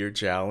 10-year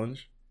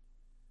challenge.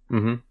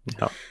 Mm-hmm.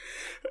 Yeah.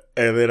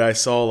 And then I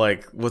saw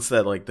like what's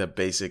that like that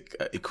basic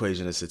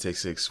equation of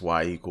statistics,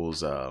 y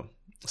equals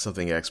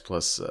something x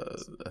plus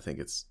I think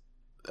it's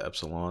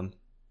epsilon.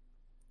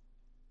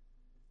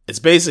 It's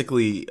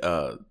basically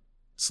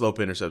slope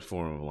intercept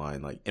form of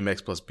line, like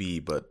mx plus b,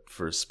 but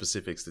for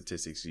specific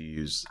statistics you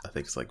use, I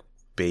think it's like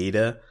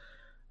beta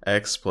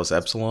x plus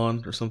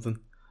epsilon or something.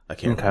 I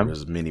can't remember. It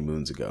was many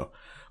moons ago.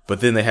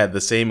 But then they had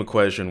the same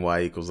equation,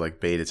 y equals like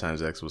beta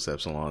times x plus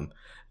epsilon.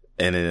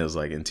 And then it was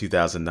like in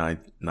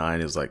 2009,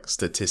 it was like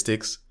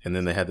statistics. And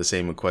then they had the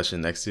same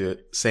equation next to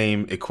it,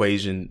 same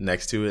equation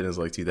next to it. And it was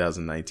like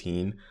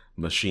 2019,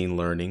 machine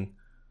learning.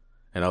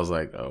 And I was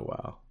like, oh,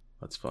 wow,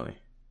 that's funny.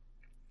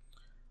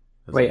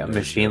 Wait, a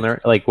machine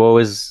learning? Like, what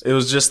was... It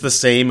was just the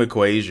same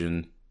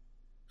equation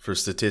for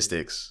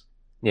statistics.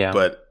 Yeah.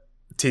 But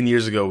 10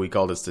 years ago, we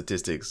called it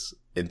statistics.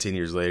 And 10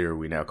 years later,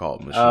 we now call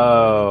it machine learning.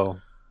 Oh.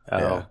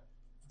 Yeah.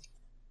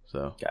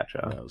 So,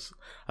 gotcha.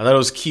 I thought it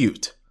was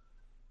cute.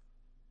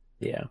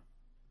 Yeah.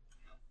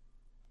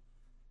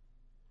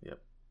 Yep.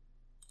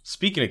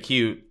 Speaking of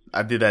cute,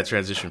 I did that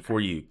transition for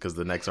you because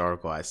the next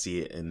article I see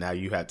it, and now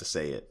you had to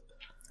say it.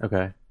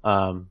 Okay.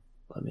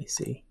 Let me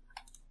see.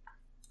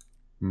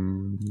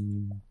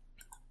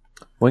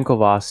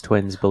 Winklevoss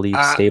twins believe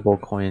stable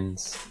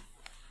coins.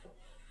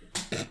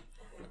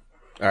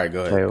 All right,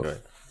 go ahead. Go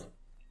ahead.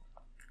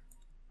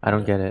 I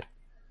don't get it.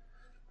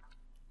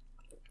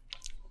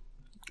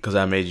 Because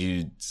I made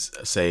you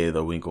say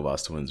the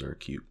Winklevoss twins are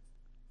cute.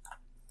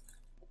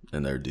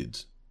 And they're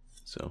dudes.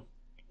 So.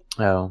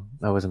 Oh,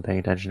 I wasn't paying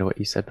attention to what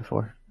you said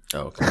before.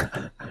 Oh,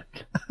 okay.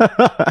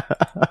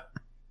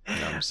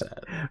 I'm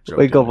sad.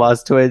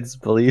 Winklevoss twins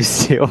believe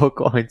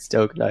stablecoins,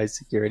 tokenized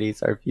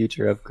securities are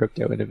future of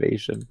crypto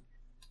innovation.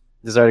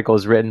 This article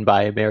is written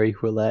by Mary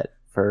Houellette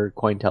for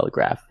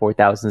Cointelegraph.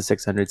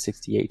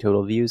 4,668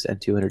 total views and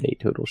 208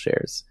 total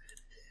shares.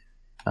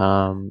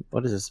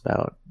 What is this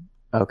about?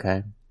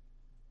 Okay.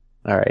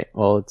 All right.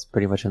 Well, it's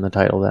pretty much in the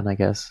title then, I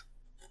guess.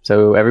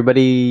 So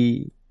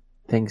everybody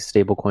thinks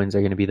stablecoins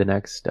are going to be the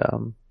next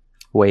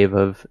wave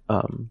of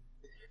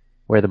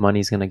where the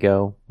money's going to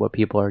go, what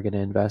people are going to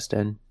invest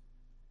in.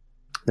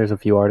 There's a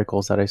few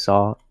articles that I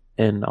saw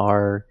in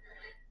our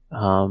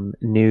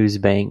news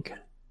bank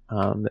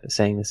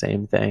saying the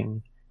same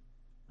thing.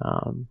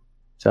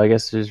 So I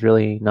guess there's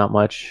really not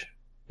much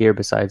here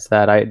besides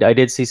that. I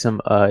did see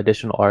some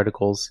additional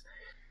articles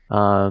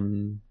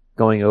going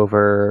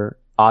over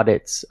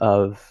audits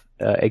of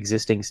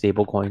existing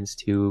stablecoins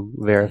to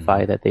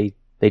verify that they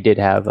did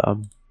have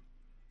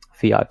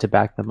fiat to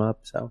back them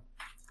up. So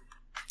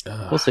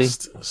we'll see.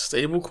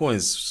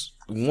 Stablecoins,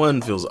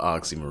 one, feels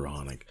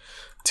oxymoronic.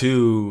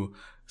 Two,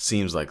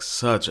 seems like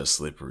such a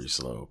slippery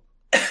slope.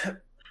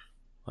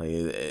 Like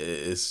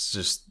it's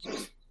just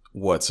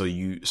what? So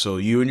you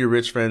and your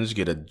rich friends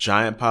get a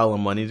giant pile of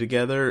money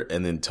together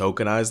and then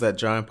tokenize that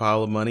giant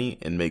pile of money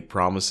and make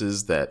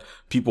promises that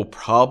people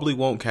probably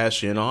won't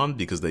cash in on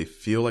because they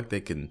feel like they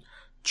can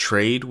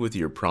trade with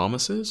your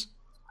promises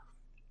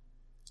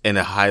in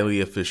a highly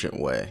efficient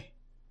way.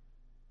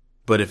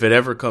 But if it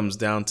ever comes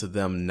down to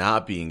them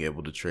not being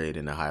able to trade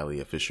in a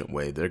highly efficient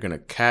way, they're going to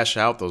cash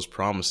out those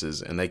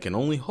promises, and they can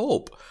only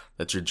hope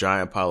that your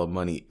giant pile of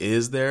money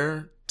is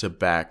there to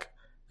back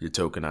your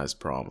tokenized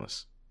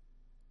promise.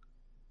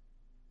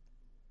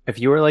 If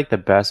you were like the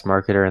best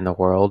marketer in the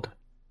world,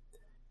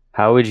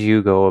 how would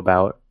you go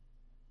about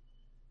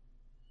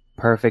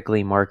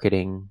perfectly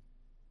marketing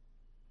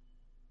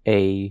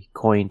a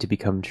coin to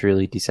become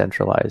truly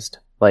decentralized?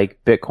 Like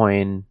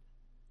Bitcoin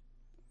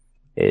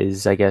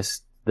is, I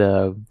guess,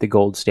 the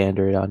gold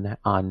standard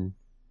on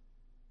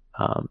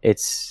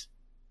its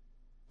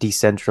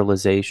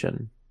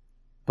decentralization.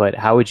 Like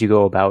how would you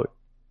go about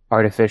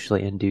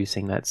artificially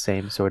inducing that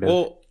same sort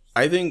of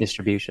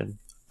distribution?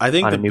 I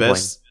think the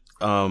best,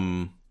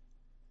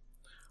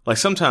 like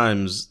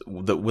sometimes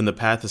when the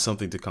path is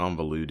something too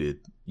convoluted,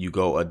 you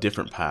go a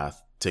different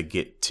path to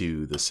get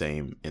to the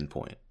same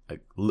endpoint.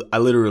 Like I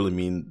literally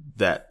mean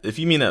that. If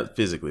you mean that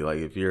physically, like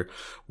if you're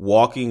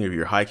walking or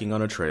you're hiking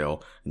on a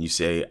trail and you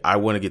say, I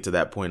want to get to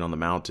that point on the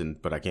mountain,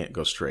 but I can't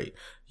go straight.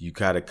 You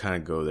gotta kind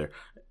of go there.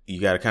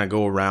 You gotta kind of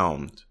go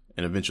around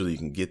and eventually you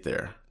can get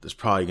there. There's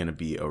probably going to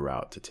be a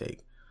route to take.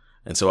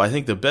 And so I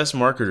think the best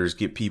marketers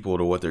get people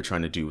to what they're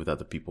trying to do without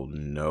the people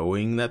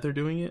knowing that they're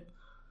doing it.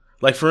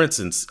 Like for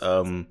instance,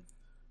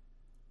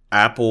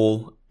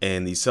 Apple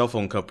and these cell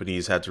phone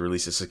companies had to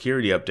release the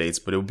security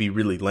updates, but it would be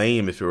really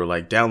lame if you were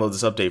like, download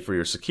this update for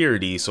your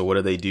security. So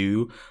what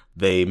do?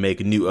 They make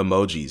new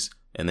emojis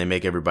and they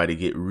make everybody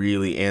get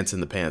really ants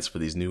in the pants for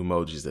these new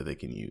emojis that they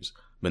can use.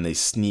 When they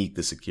sneak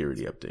the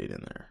security update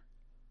in there.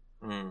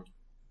 Mm.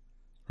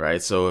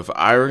 Right? So if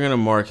I were going to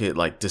market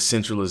like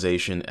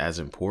decentralization as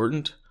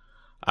important,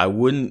 I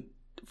wouldn't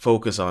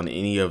focus on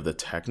any of the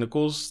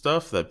technical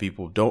stuff that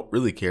people don't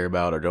really care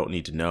about or don't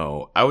need to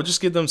know. I would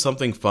just give them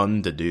something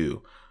fun to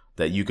do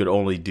that you could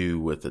only do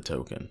with the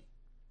token.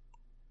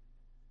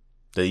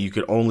 That you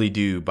could only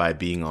do by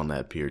being on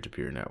that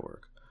peer-to-peer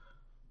network.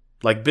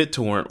 Like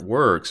BitTorrent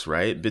works,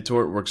 right?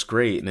 BitTorrent works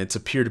great and it's a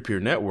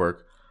peer-to-peer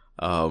network.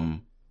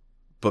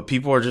 But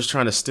people are just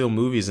trying to steal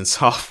movies and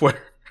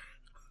software.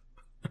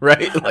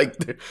 Right?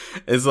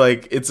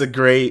 It's a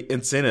great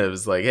incentive.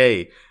 It's like,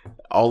 hey,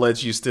 I'll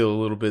let you steal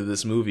a little bit of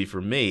this movie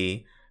for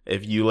me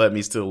if you let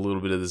me steal a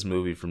little bit of this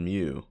movie from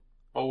you.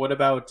 Well, what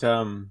about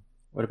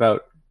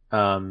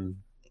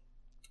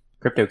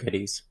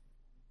CryptoKitties?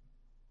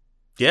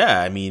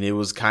 Yeah, I mean, it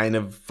was kind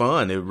of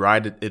fun. It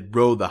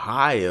rode the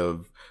high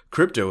of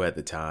crypto at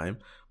the time,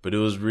 but it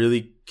was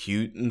really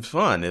cute and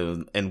fun.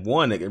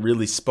 It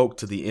really spoke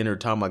to the inner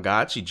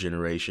Tamagotchi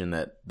generation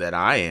that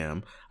I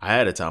am. I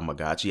had a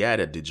Tamagotchi, I had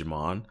a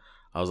Digimon.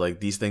 I was like,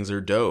 these things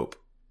are dope.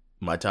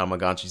 My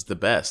Tamagotchi's the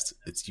best.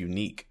 It's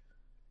unique.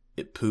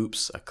 It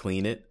poops. I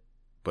clean it,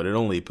 but it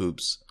only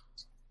poops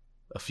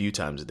a few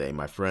times a day.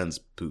 My friends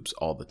poops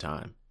all the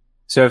time.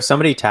 So if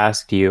somebody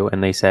tasked you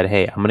and they said,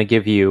 "Hey, I'm going to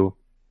give you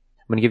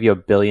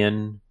 $1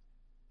 billion.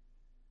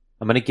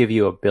 I'm going to give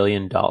you $1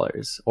 billion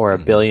or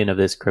 $1 billion of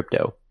this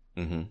crypto,"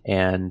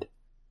 and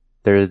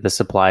the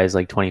supply is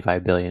like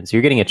 25 billion. So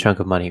you're getting a chunk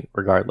of money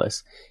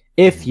regardless.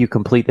 If you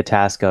complete the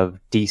task of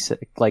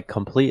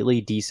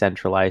completely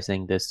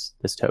decentralizing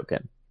this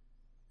token,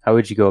 how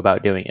would you go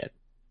about doing it?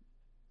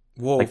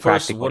 Well, Like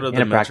first, what are in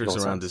the a metrics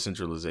practical around sense.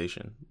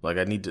 decentralization? Like,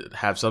 I need to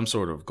have some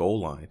sort of goal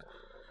line.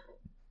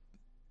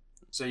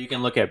 So you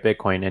can look at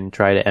Bitcoin and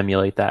try to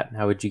emulate that.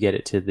 How would you get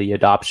it to the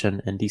adoption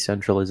and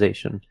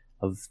decentralization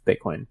of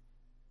Bitcoin?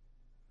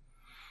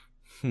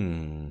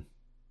 I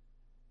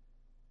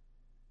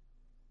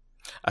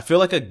feel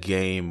like a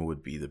game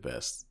would be the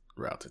best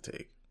route to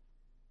take.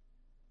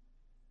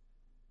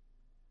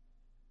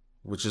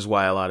 Which is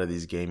why a lot of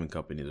these gaming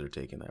companies are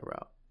taking that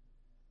route.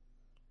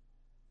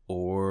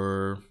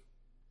 Or,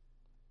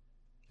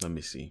 let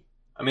me see.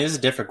 I mean, this is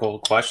a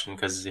difficult question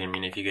because, I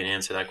mean, if you can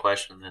answer that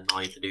question, then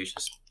all you have to do is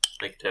just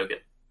make a token.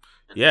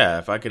 Yeah,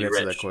 if I could Be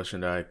answer rich. that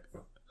question, I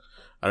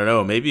don't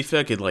know. Maybe if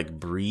I could like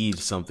breed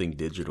something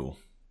digital.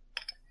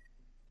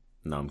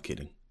 No, I'm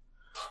kidding.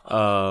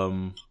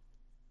 I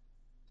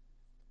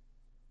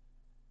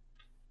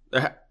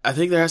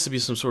think there has to be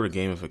some sort of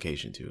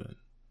gamification to it.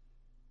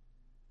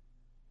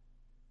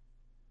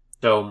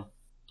 So,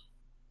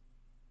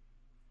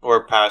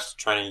 or past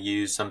trying to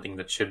use something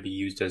that should be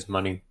used as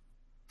money.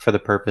 For the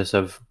purpose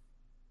of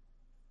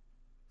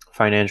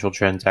financial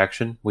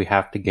transaction, we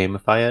have to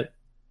gamify it.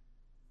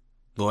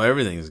 Well,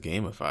 everything is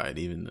gamified.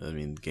 Even, I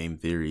mean, game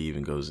theory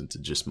even goes into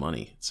just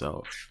money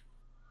itself.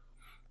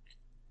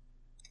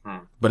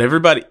 But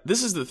everybody,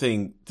 this is the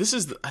thing.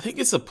 I think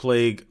it's a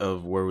plague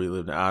of where we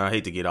live now. I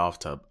hate to get off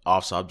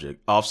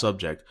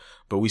subject,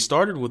 but we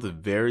started with a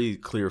very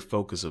clear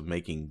focus of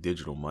making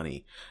digital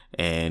money,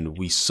 and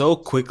we so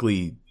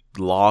quickly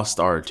lost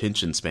our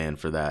attention span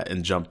for that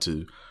and jumped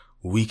to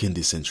we can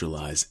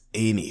decentralize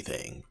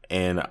anything.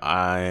 And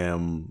I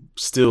am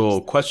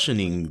still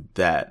questioning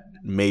that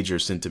major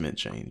sentiment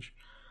change.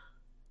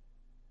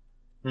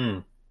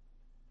 I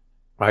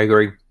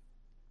agree.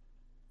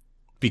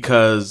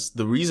 Because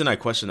the reason I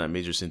question that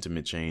major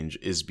sentiment change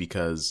is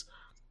because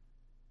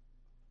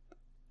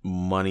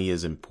money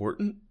is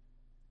important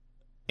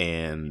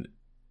and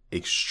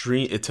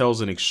it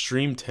tells an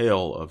extreme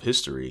tale of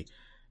history.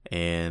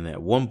 And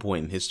at one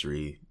point in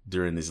history,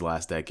 during this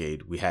last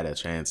decade, we had a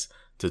chance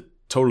to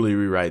totally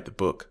rewrite the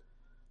book.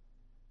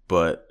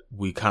 But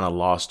we kind of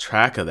lost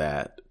track of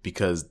that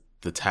because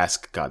the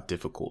task got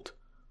difficult.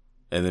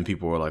 And then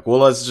people were like, well,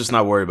 let's just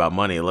not worry about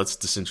money. Let's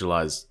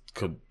decentralize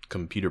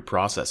computer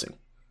processing.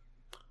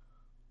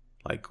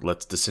 Like,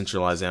 let's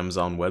decentralize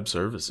Amazon Web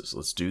Services.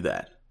 Let's do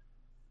that.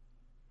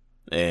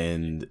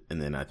 And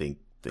then I think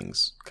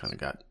things kind of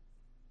got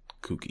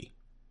kooky.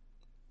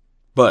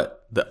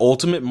 But the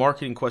ultimate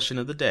marketing question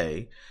of the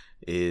day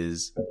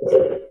is,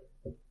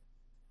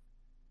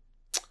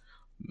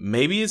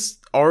 maybe it's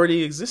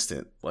already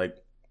existent. Like,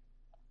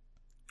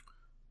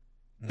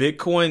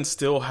 Bitcoin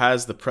still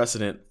has the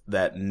precedent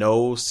that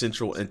no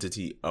central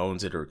entity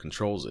owns it or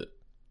controls it.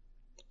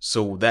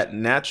 So that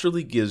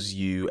naturally gives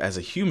you, as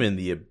a human,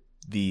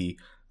 the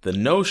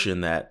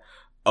notion that,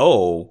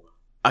 oh,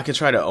 I can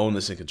try to own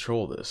this and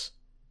control this.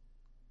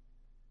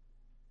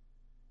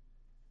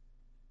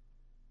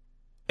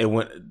 And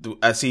when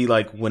I see,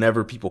 like,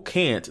 whenever people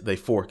can't, they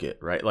fork it,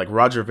 right? Like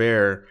Roger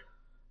Ver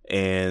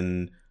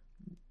and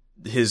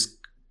his,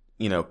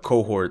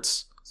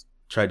 cohorts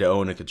tried to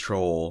own and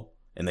control,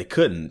 and they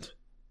couldn't.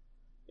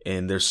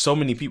 And there's so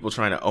many people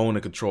trying to own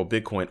and control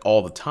Bitcoin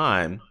all the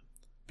time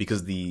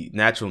because the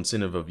natural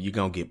incentive of you're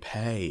going to get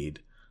paid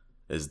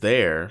is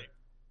there.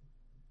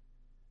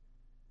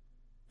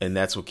 And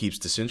that's what keeps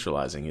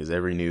decentralizing, is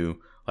every new,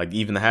 like,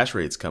 even the hash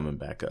rate's coming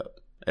back up.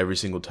 Every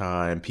single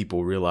time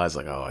people realize,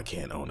 like, oh, I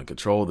can't own and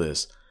control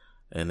this,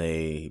 and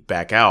they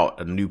back out,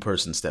 a new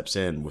person steps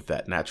in with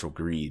that natural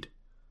greed.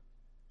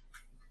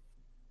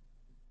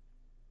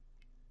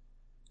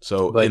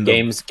 So, but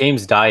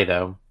games die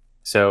though.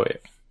 So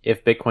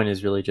if Bitcoin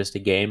is really just a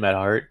game at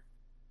heart,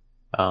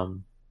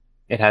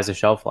 it has a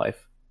shelf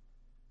life,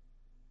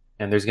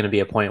 and there's going to be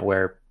a point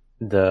where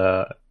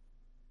the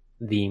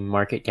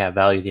market cap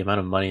value, the amount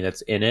of money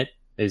that's in it,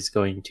 is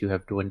going to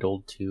have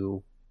dwindled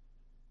to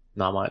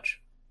not much.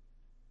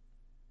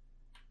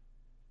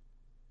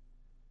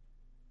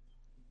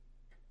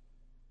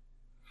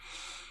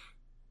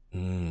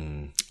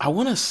 I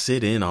want to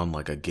sit in on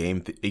like a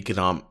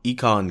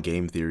econ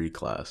game theory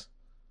class.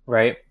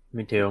 Right.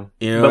 Me too.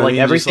 You know but what I like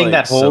mean? everything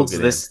Just, that holds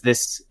soak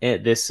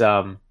it this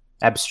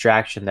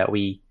abstraction that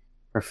we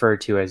refer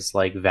to as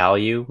like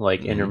value,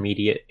 like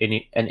Mhm.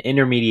 an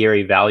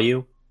intermediary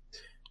value.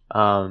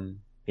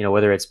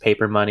 Whether it's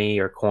paper money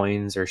or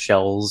coins or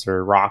shells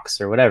or rocks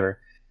or whatever,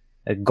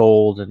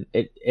 gold, and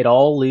it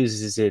all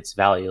loses its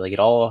value. Like it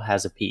all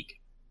has a peak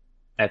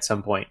at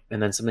some point,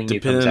 and then something new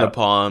comes Dependent out.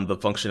 upon the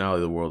functionality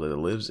of the world that it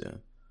lives in.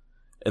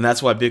 And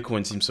that's why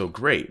Bitcoin seems so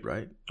great,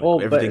 right? Like Well,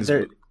 but everything's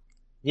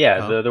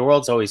Huh? the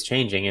world's always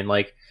changing, and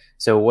like,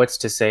 so what's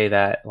to say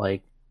that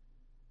like,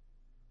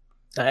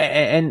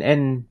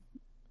 and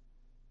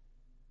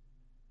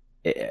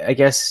I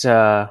guess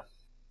I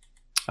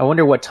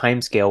wonder what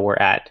time scale we're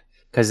at,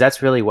 because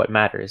that's really what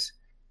matters.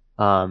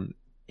 Um,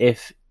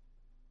 if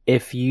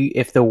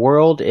if the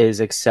world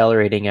is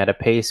accelerating at a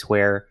pace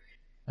where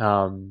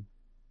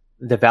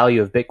the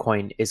value of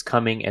Bitcoin is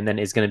coming and then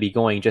is going to be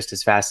going just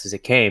as fast as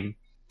it came,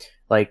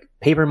 like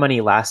paper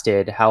money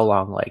lasted how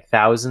long? Like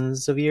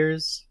thousands of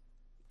years,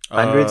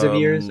 hundreds of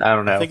years? I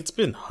don't know. I think it's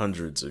been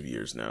hundreds of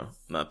years now,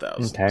 not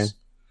thousands.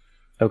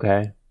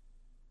 Okay.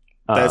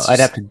 That's I'd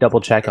just- have to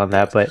double check on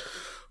that, but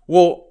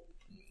Well,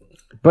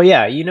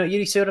 yeah,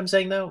 you see what I'm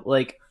saying though?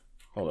 Like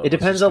hold on, it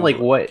depends let's on just like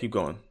Google it. what Keep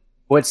going.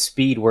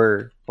 speed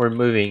we're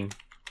moving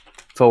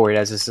forward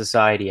as a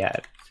society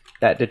at.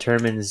 That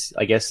determines,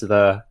 I guess,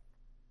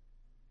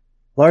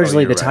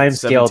 largely the time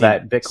scale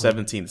that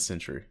Bitcoin 17th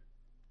century.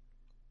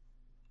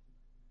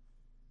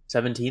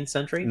 17th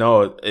century.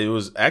 No, it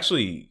was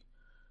actually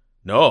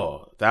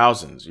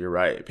thousands. You're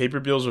right. Paper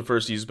bills were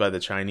first used by the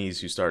Chinese,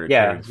 who started Yeah,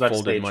 I carrying was about to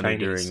say folded money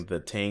Chinese. during the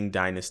Tang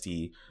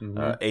Dynasty,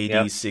 Mhm. AD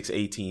Yep.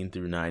 618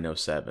 through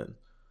 907.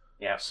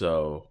 Yeah.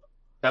 So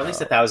At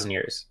least 1,000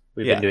 years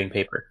we've yeah. been doing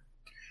paper.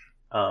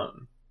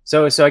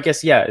 So I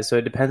guess so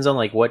it depends on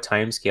like what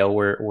time scale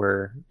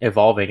we're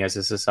evolving as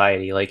a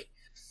society. Like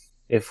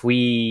if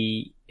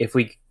we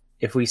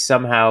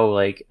somehow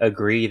like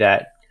agree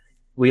that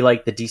we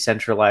like the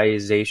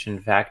decentralization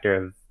factor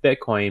of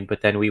Bitcoin,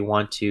 but then we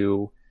want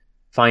to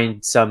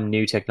find some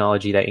new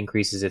technology that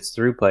increases its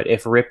throughput.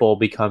 If Ripple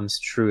becomes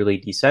truly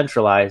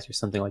decentralized or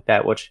something like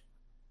that, which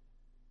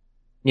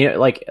if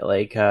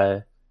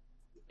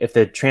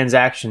the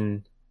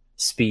transaction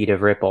speed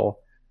of Ripple,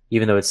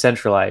 even though it's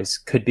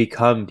centralized, could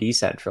become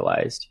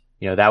decentralized,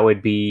 that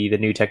would be the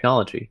new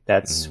technology.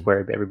 That's where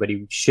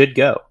everybody should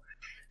go.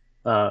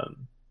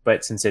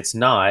 But since it's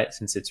not,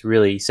 since it's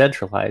really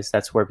centralized,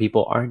 that's where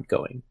people aren't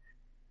going.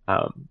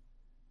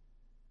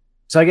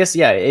 So I guess,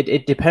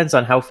 it depends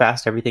on how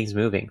fast everything's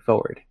moving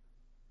forward.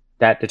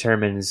 That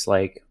determines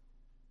like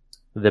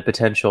the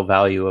potential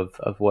value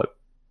of what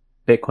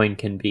Bitcoin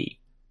can be,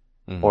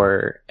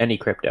 or any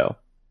crypto,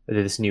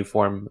 this new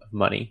form of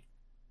money.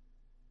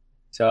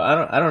 So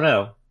I don't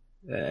know.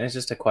 It's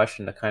just a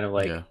question to kind of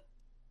like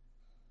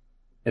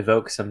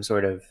evoke some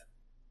sort of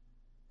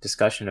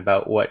discussion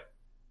about what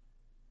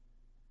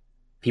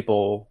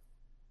people's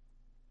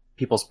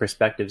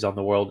perspectives on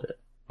the world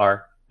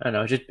are. I don't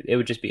know. It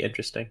would just be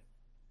interesting.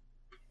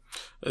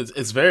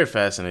 It's very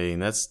fascinating.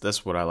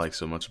 That's what I like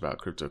so much about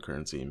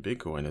cryptocurrency and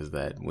Bitcoin, is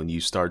that when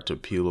you start to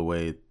peel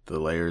away the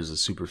layers of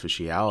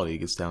superficiality, it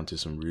gets down to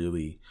some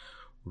really,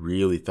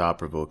 really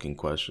thought-provoking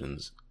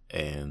questions.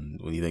 And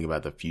when you think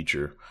about the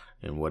future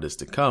and what is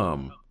to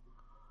come,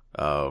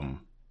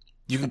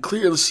 you can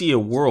clearly see a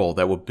world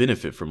that will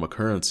benefit from a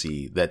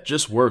currency that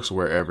just works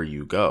wherever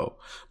you go.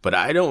 But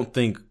I don't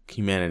think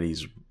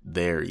humanity's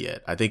there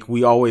yet. I think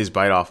we always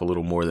bite off a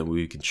little more than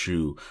we can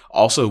chew.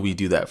 Also, we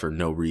do that for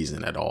no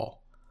reason at all.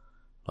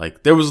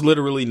 Like, there was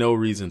literally no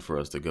reason for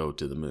us to go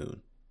to the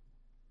moon.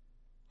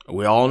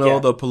 We all know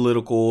the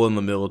political and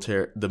the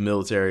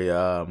military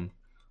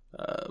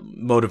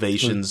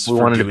motivations. We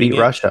wanted to beat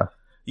Russia.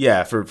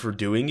 Yeah, for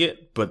doing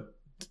it, but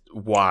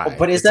why?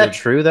 But is that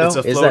true though? It's a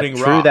Is that floating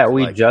true rock. that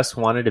we Like, just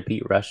wanted to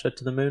beat Russia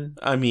to the moon?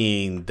 I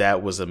mean,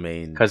 that was a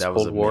main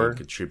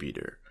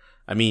contributor.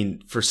 I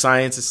mean, for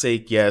science's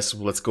sake, yes,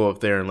 let's go up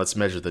there and let's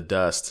measure the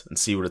dust and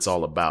see what it's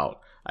all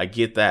about. I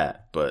get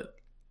that, but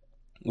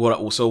what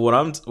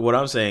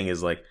I'm saying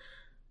is, like,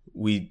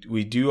 we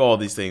do all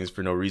these things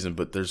for no reason,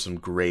 but there's some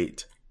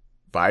great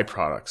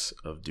byproducts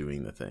of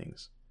doing the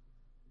things.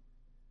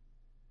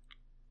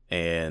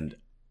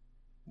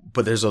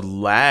 But there's a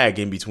lag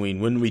in between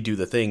when we do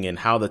the thing and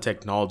how the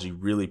technology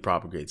really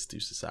propagates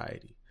through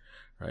society,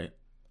 right?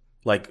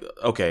 Like,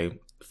 okay,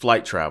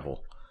 flight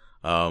travel,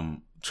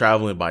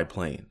 traveling by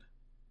plane.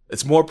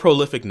 It's more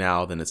prolific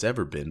now than it's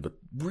ever been, but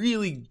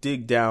really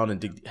dig down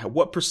and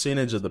what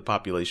percentage of the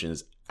population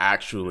is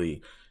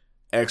actually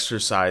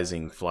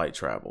exercising flight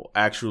travel,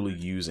 actually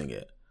using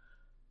it?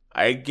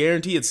 I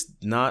guarantee it's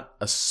not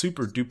a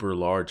super duper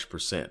large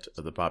percent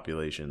of the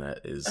population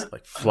that is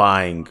like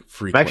flying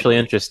frequently. I'm actually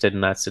interested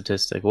in that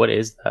statistic. What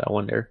is that? I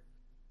wonder.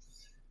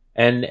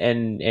 And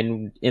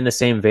in the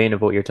same vein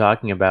of what you're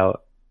talking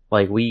about,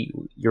 like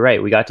you're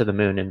right. We got to the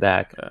moon and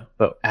back,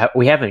 but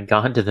we haven't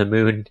gone to the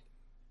moon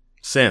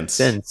since.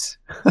 So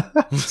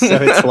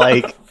it's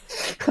like,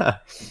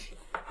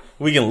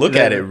 We can look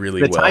at it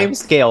really the well.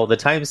 The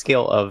time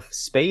scale of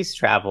space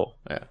travel,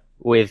 Yeah.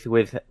 with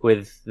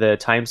the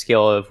time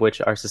scale of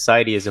which our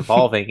society is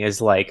evolving is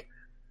like,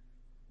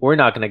 we're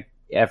not going to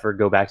ever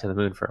go back to the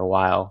moon for a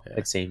while. Yeah.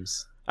 It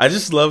seems. I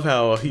just love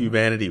how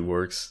humanity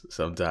works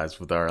sometimes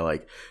with our,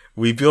 like,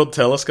 we build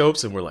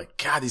telescopes and we're like,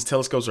 God, these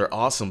telescopes are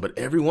awesome, but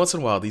every once in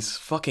a while these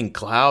fucking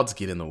clouds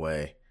get in the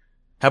way.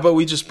 How about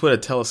we just put a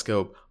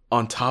telescope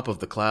on top of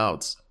the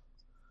clouds?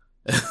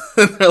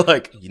 They're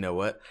like, you know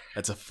what?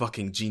 That's a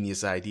fucking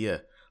genius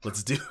idea.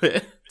 Let's do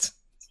it.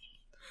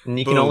 And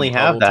you Boom, can only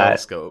have Hubble that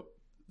telescope.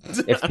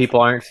 if people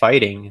aren't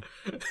fighting,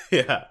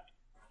 Yeah.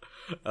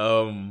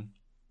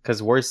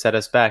 because wars set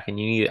us back, and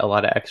you need a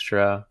lot of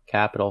extra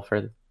capital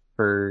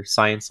for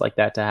science like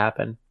that to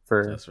happen.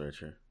 That's very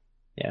true.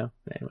 Yeah.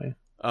 Anyway.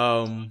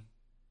 I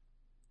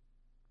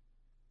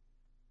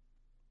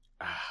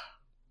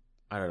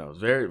don't know.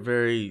 Very,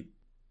 very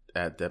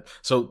at depth.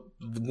 So,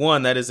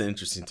 one, that is an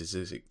interesting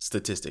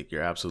statistic.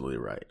 You're absolutely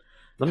right.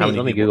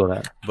 Let me Google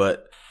that.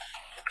 But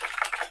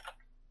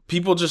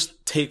people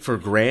just take for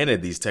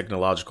granted these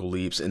technological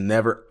leaps and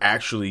never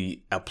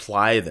actually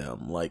apply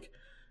them. Like,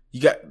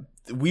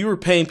 we were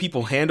paying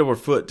people hand over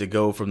foot to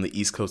go from the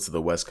East Coast to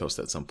the West Coast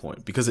at some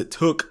point because it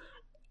took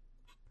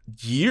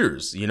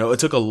years. You know, it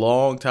took a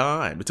long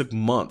time. It took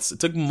months.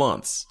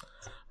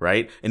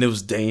 Right? And it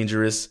was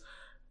dangerous.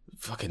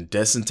 Fucking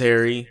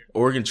dysentery.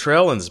 Oregon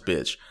Trail and this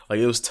bitch. Like,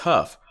 it was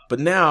tough. But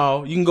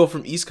now you can go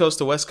from East Coast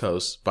to West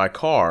Coast by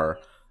car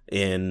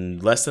in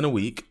less than a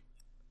week,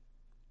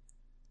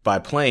 by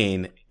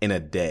plane in a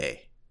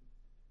day.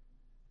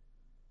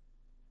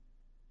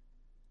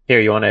 Here,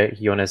 you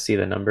wanna see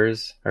the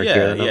numbers or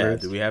hear the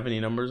numbers? Do we have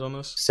any numbers on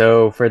this?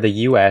 So for the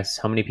U.S.,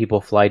 how many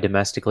people fly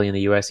domestically in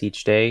the U.S.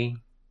 each day?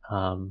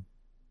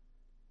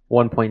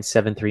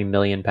 1.73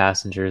 million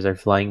passengers are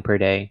flying per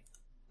day.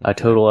 A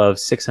total of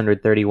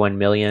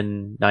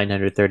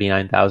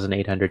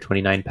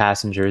 631,939,829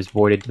 passengers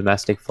boarded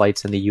domestic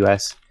flights in the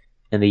U.S.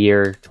 in the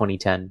year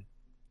 2010.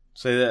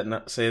 Say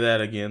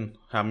that again.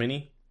 How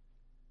many?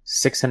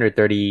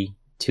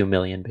 632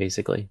 million,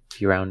 basically,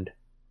 if you round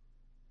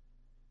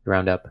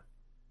up.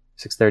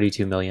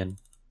 632 million.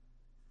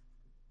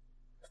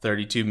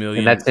 32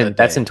 million. And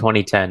that's in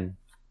 2010.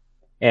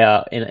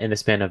 In the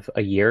span of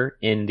a year,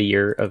 in the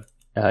year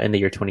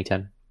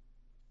 2010.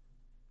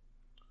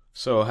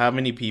 So how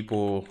many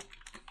people?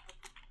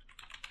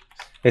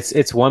 It's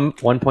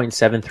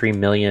 1.73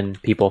 million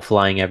people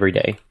flying every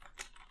day.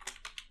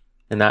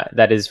 And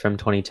that is from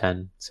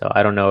 2010. So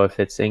I don't know if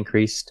it's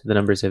increased. The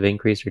numbers have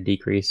increased or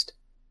decreased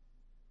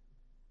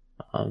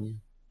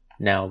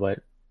now, but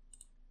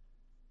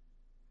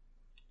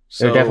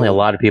there are definitely a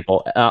lot of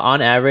people.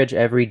 On average,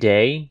 every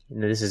day,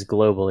 and this is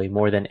globally,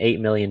 more than 8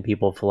 million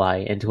people fly.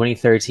 In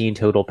 2013,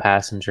 total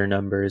passenger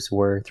numbers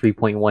were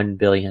 3.1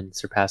 billion,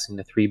 surpassing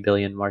the 3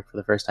 billion mark for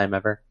the first time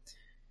ever.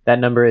 That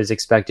number is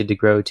expected to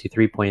grow to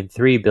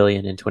 3.3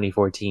 billion in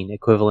 2014,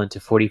 equivalent to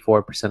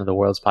 44% of the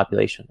world's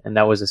population. And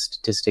that was a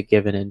statistic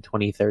given in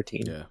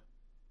 2013. Yeah.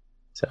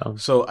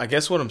 So I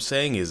guess what I'm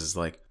saying is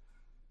like,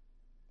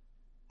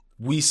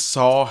 we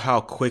saw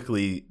how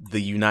quickly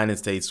the United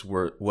States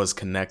was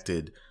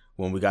connected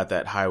when we got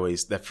that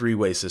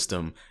freeway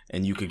system,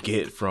 and you could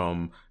get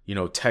from,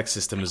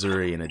 Texas to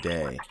Missouri in a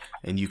day.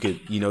 And you could,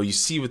 you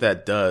see what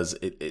that does.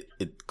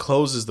 It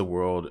closes the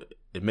world.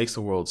 It makes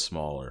the world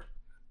smaller.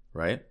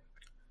 Right?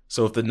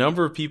 So if the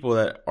number of people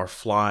that are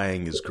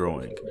flying is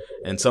growing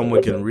and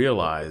someone can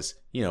realize,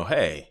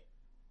 hey.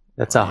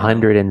 That's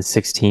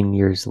 116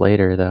 years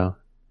later, though,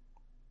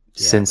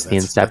 since the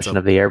inception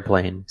of the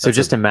airplane. So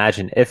just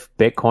imagine if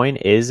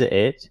Bitcoin is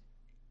it,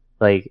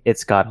 like,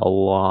 it's got a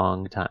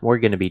long time. We're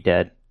going to be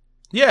dead.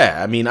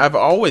 Yeah. I mean, I've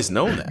always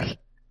known that.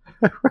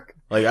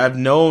 Like, I've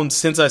known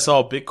since I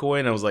saw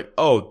Bitcoin, I was like,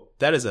 oh,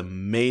 that is a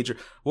major,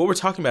 what we're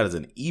talking about is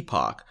an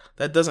epoch.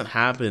 That doesn't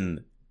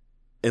happen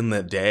in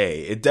the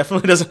day. It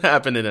definitely doesn't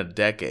happen in a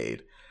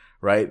decade,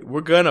 right?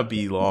 We're gonna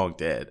be long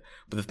dead.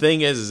 But the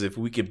thing is if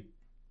we could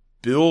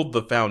build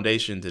the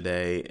foundation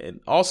today, and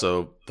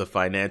also the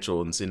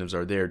financial incentives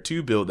are there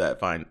to build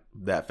that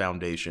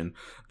foundation,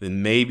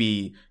 then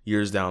maybe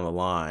years down the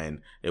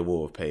line it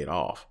will have paid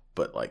off.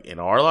 But like in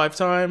our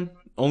lifetime,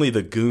 only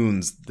the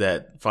goons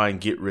that find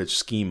get rich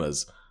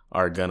schemas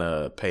are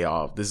gonna pay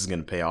off. This is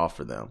gonna pay off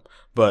for them.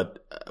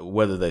 But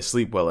whether they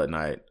sleep well at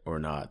night or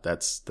not,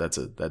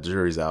 that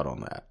jury's out on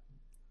that.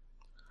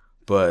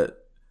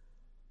 But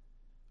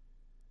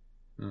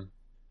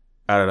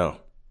I don't know.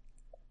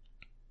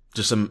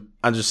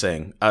 I'm just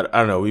saying. I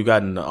don't know. We've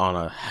gotten on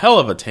a hell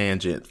of a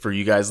tangent for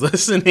you guys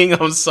listening.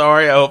 I'm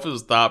sorry. I hope it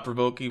was thought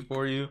provoking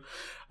for you.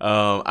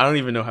 I don't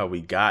even know how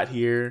we got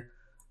here.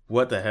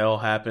 What the hell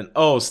happened?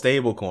 Oh,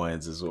 stable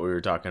coins is what we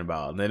were talking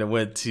about. And then it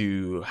went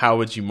to how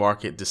would you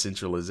market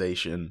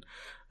decentralization.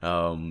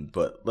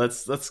 But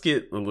let's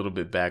get a little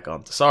bit back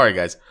on. Sorry,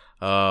 guys.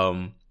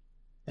 If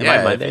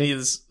any of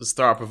this is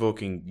thought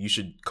provoking, you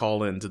should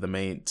call in to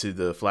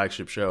the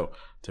flagship show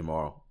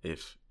tomorrow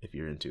if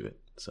you're into it.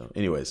 So,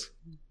 anyways,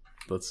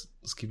 let's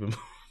keep it.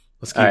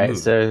 Let's keep All right,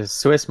 moving. so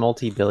Swiss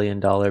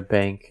multi-billion-dollar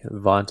bank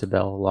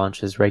Vontobel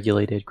launches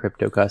regulated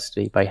crypto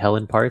custody. By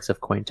Helen Parts of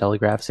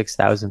Cointelegraph,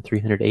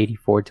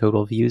 6,384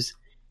 total views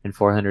and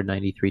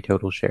 493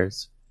 total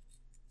shares.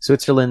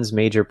 Switzerland's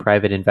major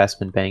private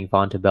investment bank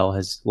Vontobel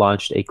has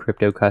launched a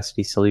crypto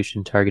custody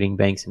solution targeting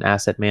banks and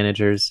asset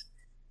managers.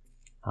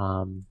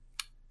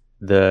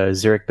 The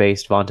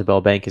Zurich-based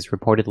Vontobel Bank is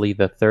reportedly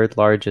the third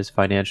largest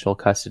financial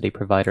custody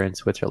provider in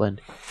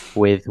Switzerland,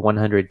 with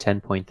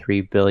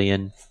 110.3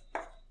 billion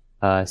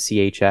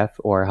CHF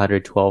or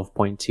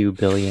 112.2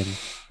 billion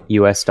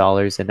US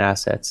dollars in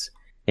assets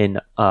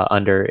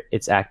under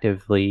its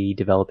actively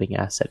developing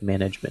asset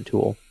management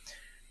tool,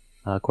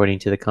 according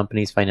to the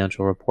company's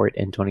financial report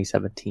in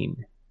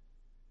 2017.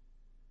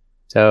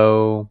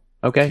 So,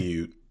 okay.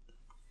 Cute.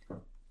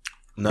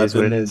 Is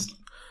what it is.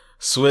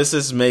 Swiss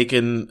is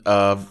making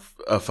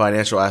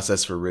financial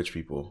assets for rich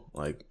people.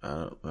 Like, I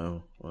don't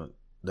know what.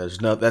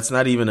 That's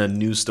not even a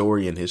new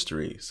story in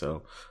history.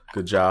 So,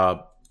 good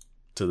job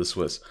to the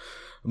Swiss.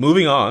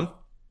 Moving on,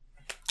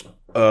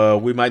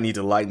 we might need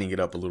to lighten it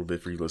up a little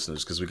bit for you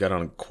listeners because we got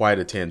on quite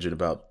a tangent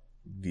about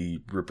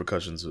the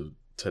repercussions of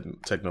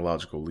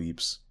technological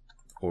leaps,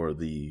 or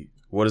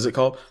what is it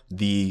called?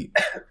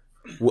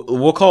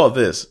 We'll call it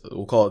this.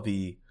 We'll call it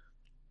the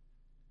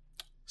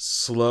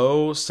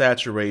slow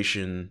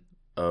saturation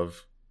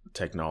of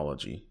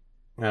technology.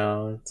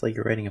 No, it's like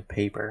you're writing a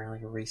paper,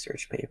 like a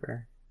research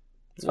paper.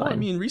 It's Well, fine. I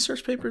mean,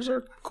 research papers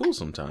are cool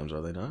sometimes,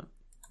 are they not?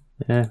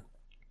 Yeah.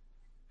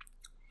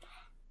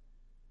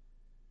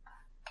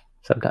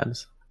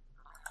 Sometimes.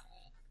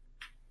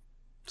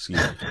 Excuse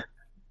me.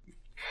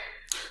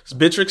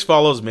 Bittrex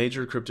follows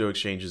major crypto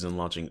exchanges in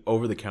launching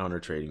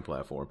over-the-counter trading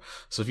platform.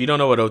 So if you don't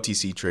know what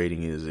OTC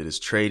trading is, it is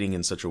trading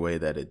in such a way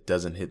that it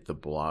doesn't hit the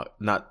block,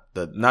 not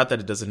that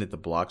it doesn't hit the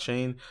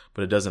blockchain,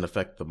 but it doesn't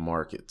affect the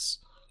markets,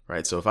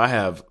 right? So if I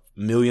have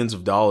millions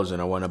of dollars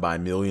and I want to buy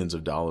millions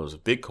of dollars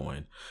of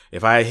Bitcoin,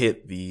 if I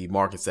hit the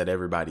markets that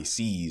everybody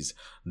sees,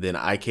 then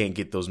I can't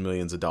get those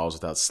millions of dollars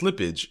without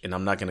slippage, and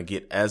I'm not going to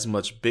get as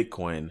much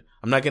Bitcoin.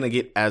 I'm not going to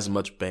get as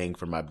much bang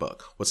for my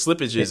buck. What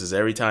slippage is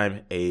every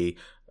time a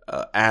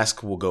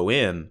ask will go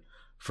in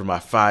for my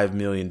 $5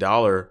 million,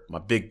 my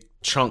big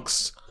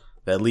chunks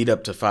that lead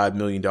up to $5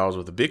 million worth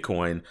of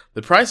Bitcoin,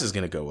 the price is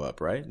going to go up,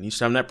 right? And each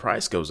time that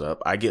price goes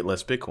up, I get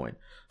less Bitcoin.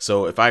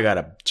 So if I got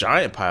a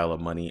giant pile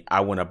of money, I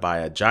want to buy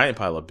a giant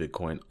pile of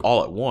Bitcoin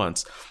all at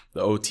once.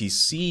 The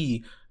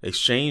OTC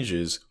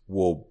exchanges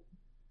will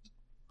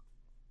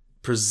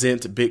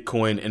present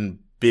Bitcoin in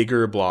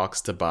bigger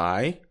blocks to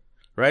buy,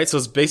 right? So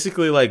it's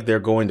basically like they're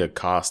going to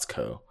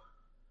Costco.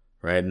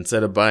 Right?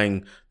 Instead of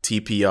buying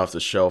TP off the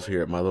shelf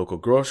here at my local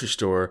grocery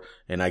store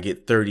and I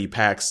get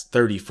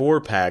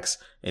 34 packs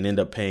and end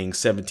up paying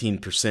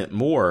 17%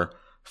 more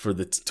for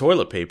the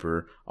toilet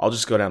paper, I'll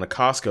just go down to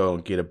Costco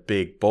and get a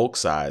big bulk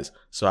size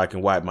so I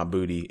can wipe my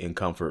booty in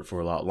comfort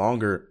for a lot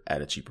longer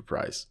at a cheaper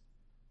price.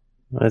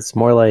 It's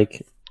more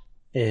like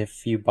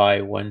if you buy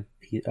one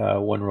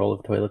roll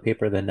of toilet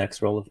paper, the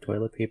next roll of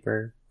toilet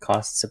paper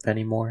costs a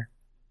penny more.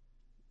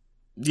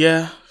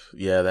 Yeah,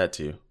 that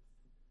too.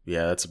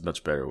 Yeah, that's a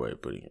much better way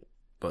of putting it.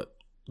 But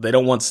they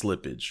don't want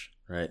slippage,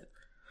 right?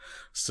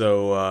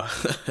 So,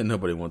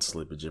 nobody wants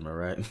slippage, am I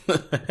right?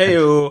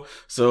 Hey-o!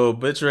 So,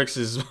 Bittrex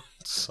is...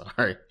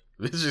 Sorry.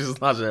 Bittrex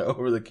is launching an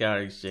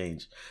over-the-counter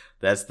exchange.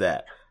 That's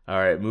that. All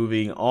right,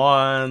 moving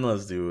on.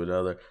 Let's do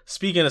another.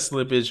 Speaking of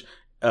slippage,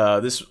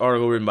 this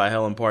article written by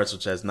Helen Parts,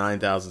 which has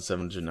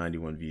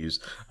 9,791 views.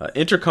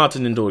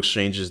 Intercontinental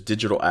Exchange's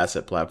digital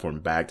asset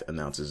platform Bakkt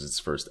announces its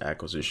first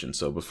acquisition.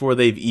 So before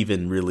they've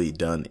even really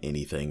done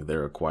anything,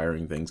 they're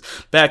acquiring things.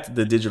 Bakkt,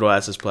 the digital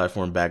assets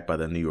platform backed by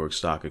the New York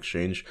Stock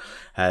Exchange,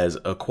 has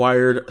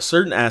acquired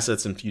certain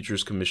assets in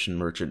futures commission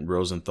merchant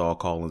Rosenthal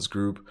Collins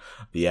Group.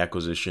 The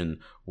acquisition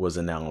was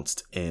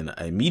announced in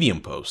a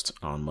Medium post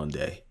on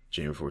Monday,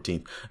 January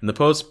 14th. In the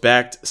post,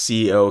 Bakkt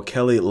CEO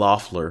Kelly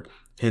Loeffler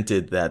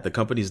hinted that the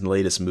company's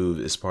latest move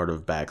is part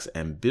of Bakkt's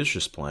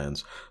ambitious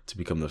plans to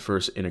become the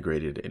first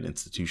integrated and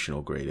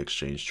institutional-grade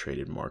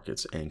exchange-traded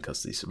markets and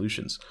custody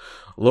solutions.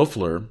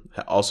 Loeffler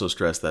also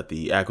stressed that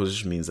the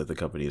acquisition means that the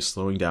company is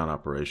slowing down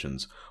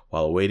operations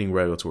while awaiting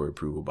regulatory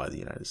approval by the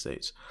United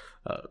States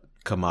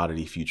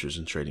Commodity Futures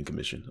and Trading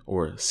Commission,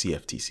 or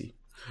CFTC,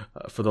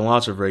 for the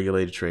launch of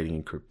regulated trading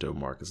in crypto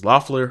markets.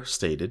 Loeffler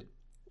stated,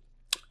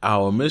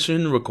 "Our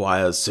mission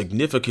requires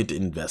significant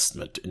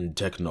investment in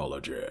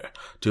technology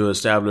to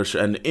establish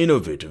an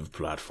innovative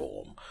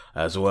platform,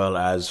 as well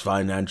as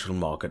financial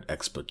market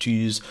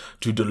expertise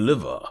to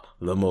deliver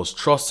the most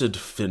trusted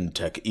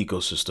fintech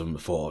ecosystem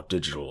for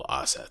digital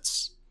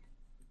assets."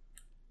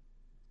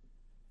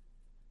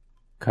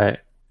 Okay.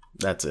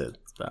 That's it.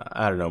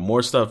 I don't know.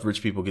 More stuff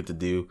rich people get to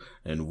do,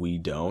 and we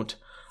don't.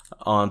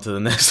 On to the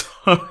next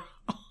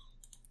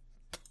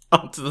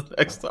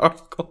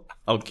article.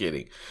 I'm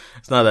kidding.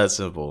 It's not that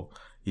simple.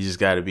 You just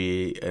got to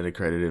be an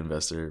accredited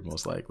investor,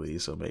 most likely.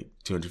 So make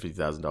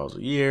 $250,000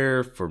 a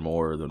year for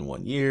more than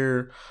 1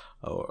 year,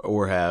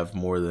 or have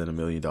more than $1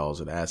 million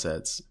in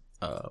assets.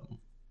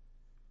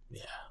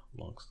 Yeah,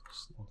 long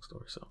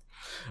story. So,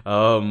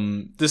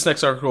 this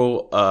next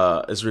article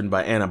is written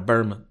by Anna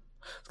Berman.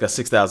 It's got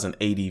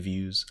 6,080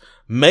 views.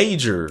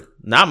 Major,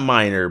 not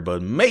minor,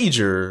 but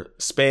major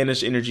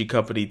Spanish energy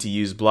company to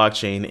use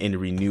blockchain in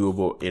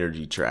renewable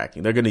energy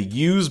tracking. They're going to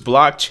use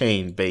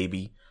blockchain,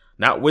 baby.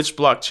 Not which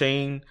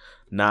blockchain,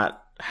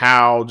 not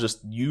how,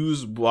 just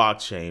use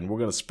blockchain. We're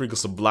going to sprinkle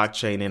some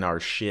blockchain in our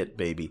shit,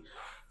 baby.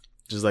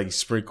 Just like you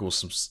sprinkle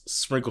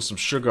some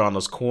sugar on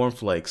those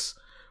cornflakes.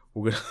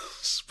 We're going to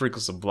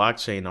sprinkle some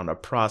blockchain on our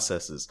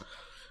processes.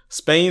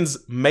 Spain's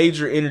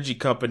major energy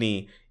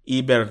company,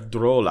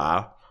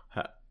 Iberdrola,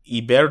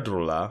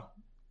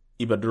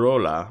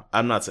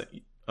 I'm not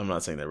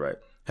saying that right,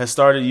 has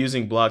started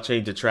using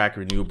blockchain to track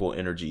renewable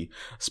energy.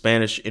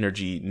 Spanish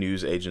energy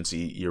news agency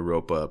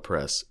Europa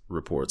Press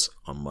reports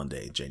on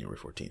Monday, January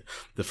 14th.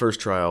 The first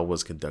trial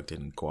was conducted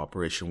in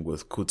cooperation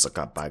with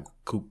Kutxabank,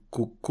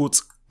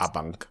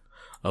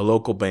 a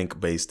local bank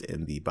based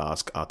in the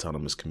Basque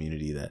Autonomous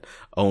Community that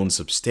owns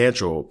a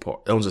substantial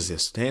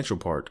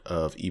part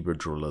of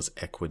Iberdrola's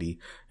equity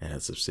and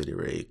its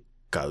subsidiary.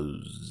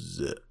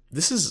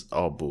 This is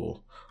all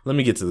bull. Let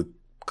me get to the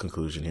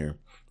conclusion here.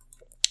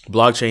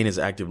 Blockchain is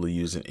actively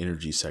used in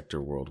energy sector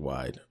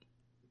worldwide.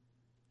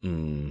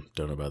 Don't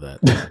know about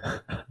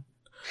that.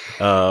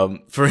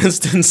 For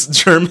instance,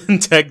 German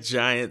tech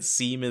giant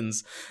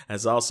Siemens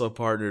has also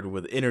partnered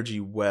with Energy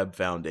Web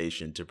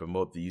Foundation to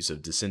promote the use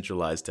of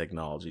decentralized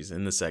technologies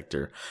in the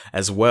sector.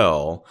 As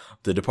well,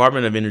 the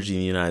Department of Energy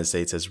in the United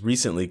States has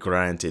recently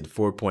granted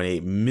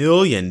 $4.8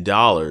 million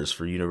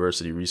for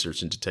university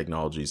research into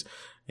technologies,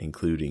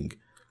 including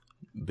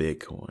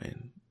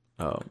Bitcoin.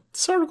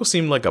 This article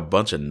seemed like a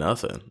bunch of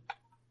nothing.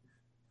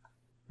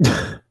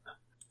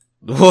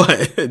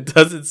 What? It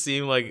doesn't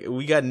seem like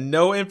we got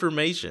no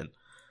information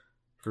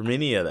from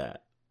any of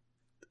that.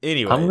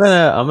 Anyway,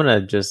 I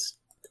just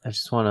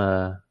want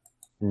to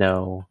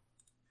know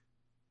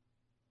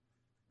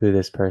who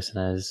this person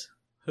is.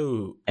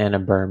 Who? Anna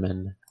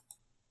Berman.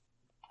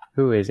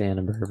 Who is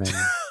Anna Berman?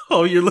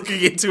 Oh, you're looking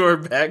into her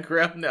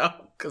background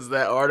now? Because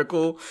that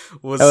article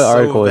was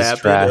so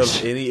vapid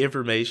of any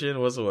information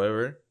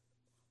whatsoever.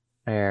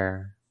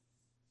 Where?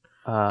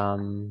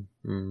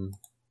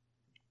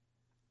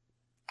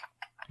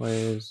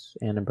 Where's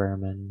Anna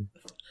Berman?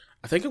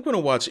 I think I'm going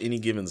to watch Any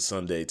Given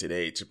Sunday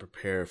today to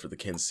prepare for the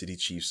Kansas City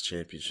Chiefs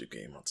championship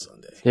game on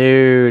Sunday.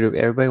 Dude,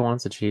 everybody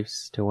wants the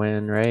Chiefs to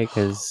win, right?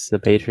 Because the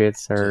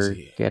Patriots are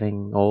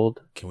getting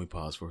old. Can we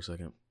pause for a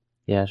second?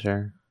 Yeah,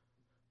 sure.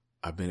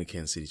 I've been a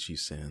Kansas City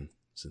Chiefs fan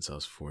since I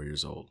was 4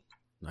 years old.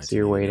 So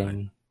you're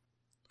waiting.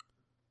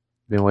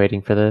 Been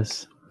waiting for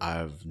this?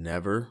 I've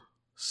never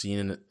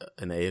seen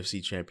an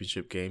AFC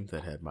championship game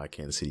that had my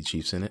Kansas City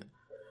Chiefs in it.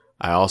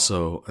 I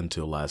also,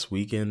 until last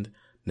weekend,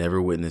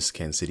 never witnessed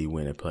Kansas City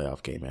win a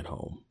playoff game at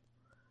home.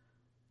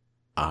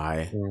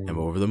 I am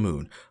over the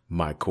moon.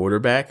 My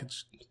quarterback,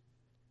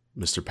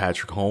 Mr.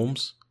 Patrick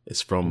Holmes,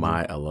 is from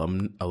my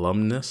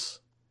alumnus,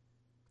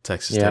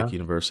 Texas Tech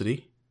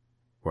University,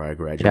 where I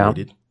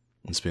graduated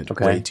and spent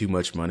way too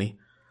much money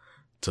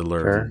to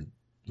learn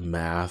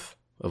math,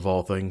 of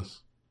all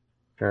things.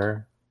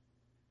 Sure.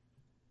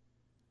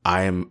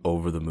 I am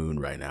over the moon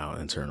right now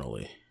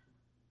internally.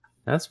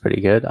 That's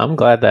pretty good. I'm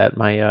glad that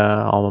my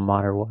alma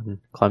mater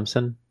won.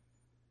 Clemson.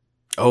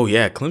 Oh,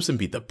 yeah. Clemson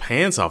beat the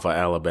pants off of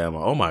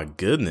Alabama. Oh, my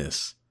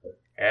goodness.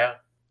 Yeah.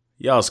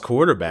 Y'all's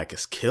quarterback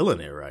is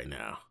killing it right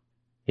now.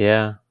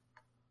 Yeah.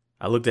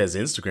 I looked at his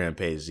Instagram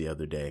page the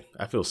other day.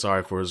 I feel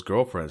sorry for his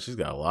girlfriend. She's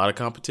got a lot of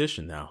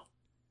competition now.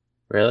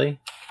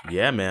 Really?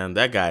 Yeah, man.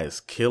 That guy is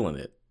killing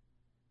it.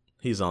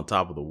 He's on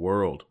top of the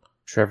world.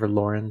 Trevor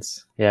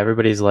Lawrence. Yeah,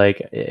 everybody's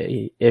like,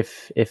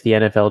 if the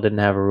NFL didn't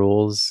have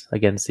rules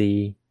against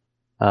the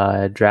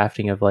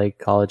drafting of like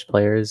college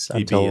players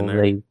until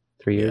 3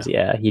 years,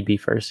 he'd be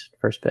first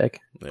pick.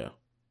 Yeah.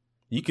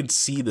 You can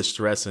see the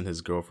stress in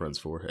his girlfriend's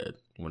forehead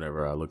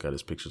whenever I look at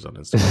his pictures on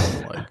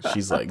Instagram. Like,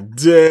 she's like,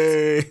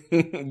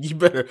 dang, you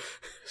better.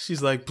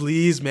 She's like,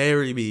 please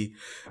marry me.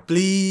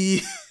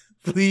 Please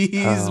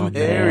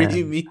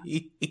marry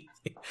me.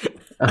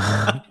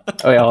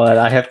 Oh, yeah, well,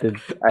 I have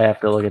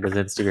to look at his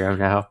Instagram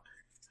now.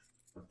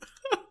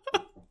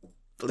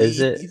 Please.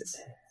 Is it?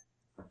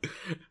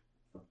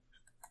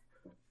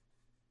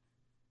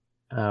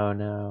 Oh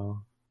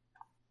no.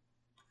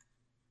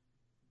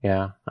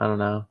 Yeah, I don't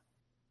know.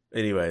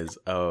 Anyways,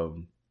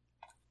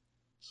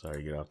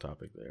 sorry, get off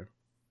topic there.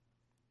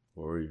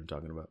 What were we even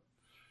talking about?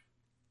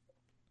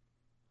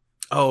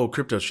 Oh,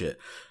 crypto shit.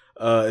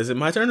 Is it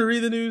my turn to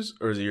read the news,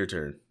 or is it your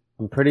turn?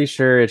 I'm pretty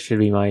sure it should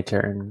be my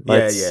turn.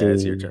 Let's see.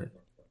 It's your turn.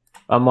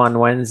 On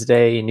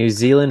Wednesday, New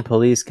Zealand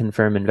police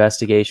confirm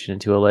investigation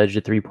into alleged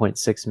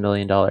 $3.6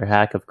 million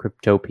hack of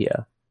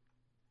Cryptopia.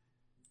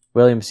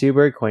 William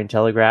Suberg,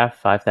 Cointelegraph,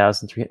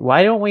 5,300.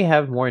 Why don't we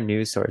have more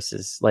news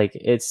sources? Like,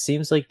 it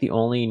seems like the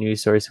only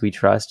news source we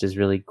trust is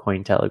really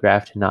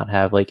Cointelegraph to not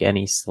have like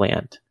any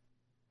slant.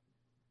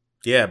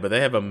 Yeah, but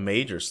they have a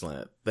major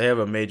slant. They have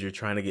a major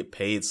trying to get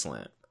paid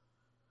slant.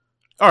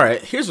 All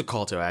right, here's a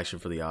call to action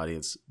for the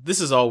audience.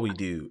 This is all we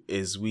do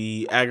is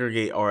we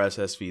aggregate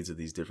RSS feeds of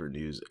these different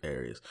news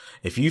areas.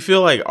 If you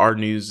feel like our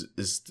news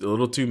is a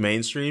little too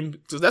mainstream,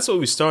 because that's what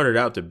we started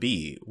out to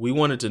be. We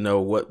wanted to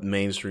know what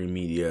mainstream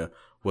media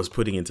was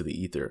putting into the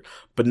ether.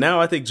 But now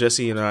I think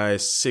Jesse and I,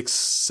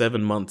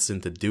 6-7 months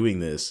into doing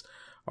this,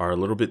 are a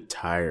little bit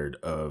tired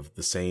of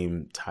the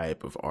same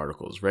type of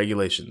articles.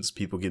 Regulations,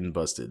 people getting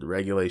busted,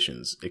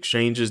 regulations,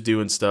 exchanges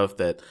doing stuff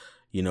that,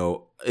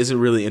 isn't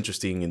really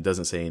interesting and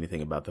doesn't say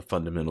anything about the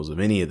fundamentals of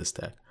any of this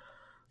tech.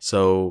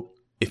 So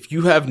if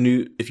you have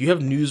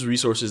news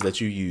resources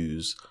that you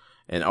use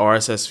and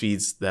RSS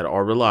feeds that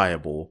are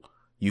reliable,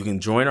 you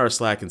can join our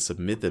Slack and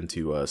submit them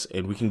to us,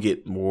 and we can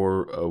get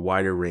a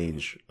wider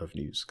range of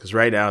news. Because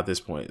right now at this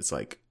point, it's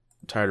like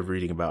I'm tired of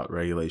reading about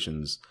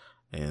regulations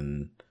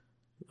and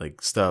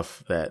like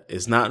stuff that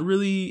is not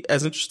really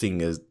as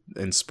interesting as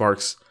and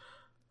sparks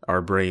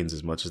our brains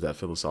as much as that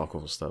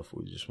philosophical stuff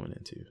we just went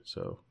into.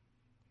 So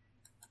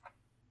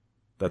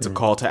that's a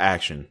call to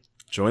action.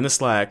 Join the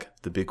Slack,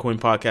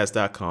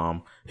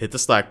 thebitcoinpodcast.com. Hit the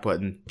Slack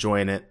button,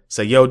 join it.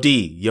 Say, yo,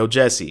 D, yo,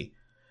 Jesse,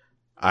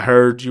 I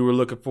heard you were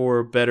looking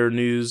for better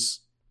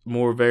news,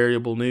 more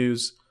variable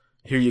news.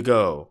 Here you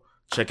go.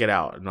 Check it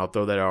out. And I'll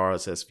throw that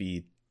RSS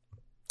feed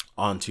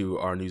onto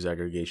our news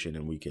aggregation,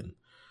 and we can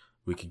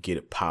get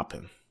it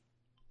popping.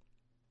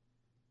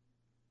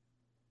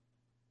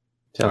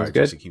 Sounds All right,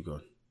 good. Jesse, keep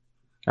going.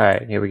 All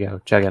right, here we go.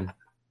 Check in.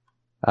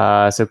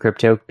 So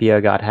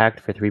Cryptopia got hacked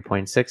for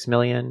 $3.6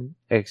 million.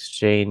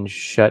 Exchange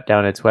shut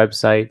down its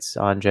websites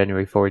on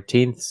January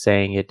 14th,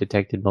 saying it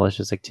detected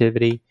malicious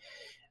activity.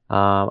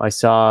 I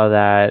saw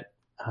that,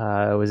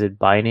 was it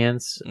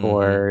Binance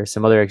or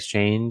some other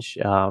exchange,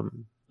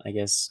 I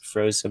guess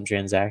froze some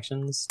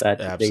transactions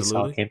that they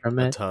saw came from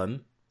it. A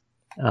ton.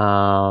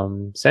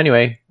 So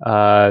anyway,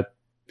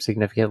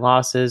 significant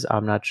losses.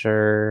 I'm not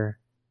sure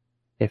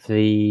if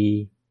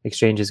the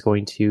exchange is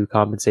going to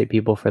compensate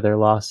people for their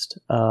lost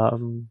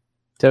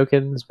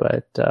tokens,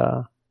 but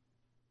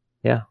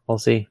yeah, we'll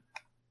see.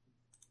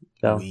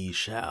 So we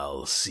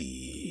shall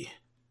see.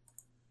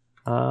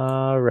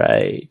 All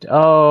right.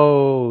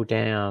 Oh,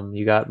 damn.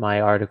 You got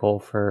my article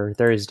for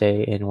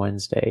Thursday and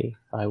Wednesday.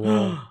 I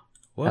will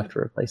have to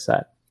replace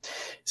that.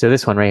 So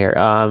this one right here.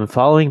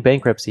 Following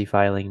bankruptcy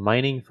filing,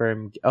 mining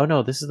firm... Oh,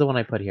 no, this is the one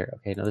I put here.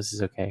 Okay, no, this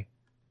is okay.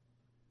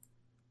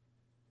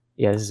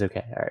 Yeah, this is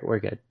okay. All right, we're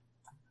good.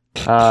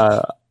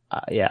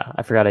 Yeah,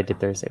 I forgot I did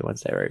Thursday,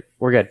 Wednesday. Right,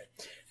 we're good.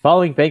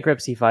 Following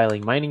bankruptcy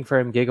filing, mining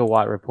firm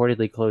Gigawatt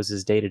reportedly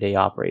closes day-to-day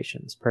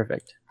operations.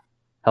 Perfect.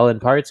 Helen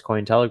Parts,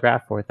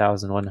 Cointelegraph,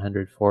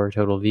 4,104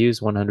 total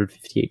views,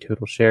 158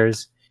 total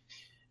shares.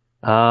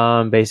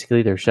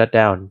 Basically, they're shut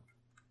down.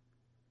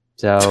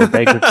 So,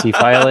 bankruptcy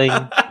filing.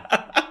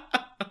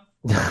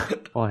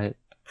 What?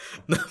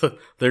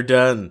 They're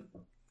done.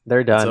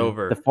 They're done. It's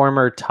over. The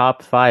former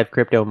top 5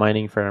 crypto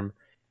mining firm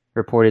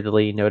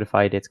reportedly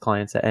notified its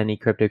clients that any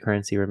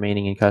cryptocurrency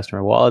remaining in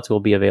customer wallets will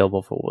be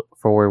available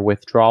for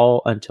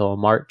withdrawal until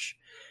March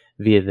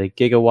via the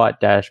Gigawatt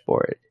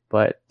dashboard.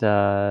 But,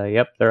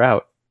 yep, they're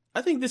out.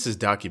 I think this is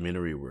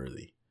documentary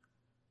worthy.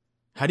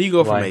 How do you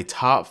go from a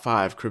top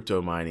 5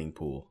 crypto mining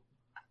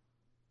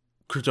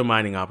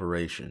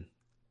operation?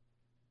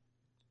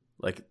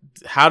 Like,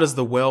 how does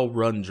the well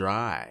run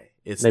dry?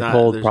 They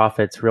pulled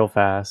profits real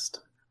fast.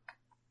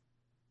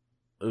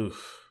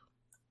 Oof.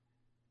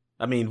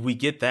 I mean, we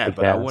get that,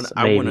 but I want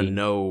to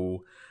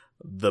know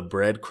the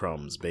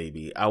breadcrumbs,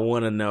 baby. I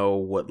want to know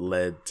what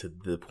led to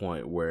the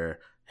point where,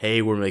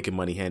 hey, we're making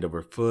money hand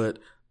over foot.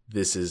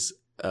 This is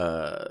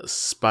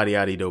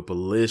spotty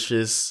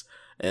dopalicious,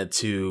 and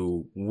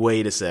to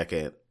wait a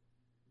second,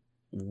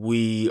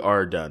 we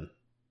are done.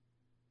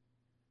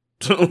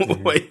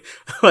 Wait,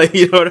 like,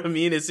 you know what I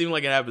mean? It seemed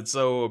like it happened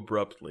so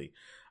abruptly.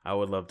 I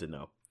would love to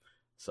know.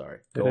 Sorry.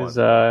 It was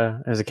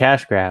a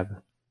cash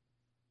grab,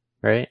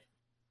 right?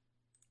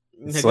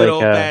 It's a good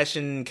old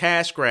fashioned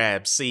cash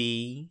grab.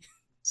 See,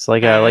 it's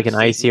like an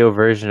ICO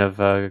version of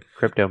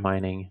crypto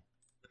mining.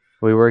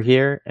 We were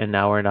here and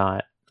now we're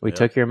not. We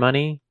took your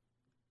money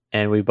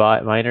and we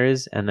bought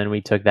miners, and then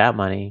we took that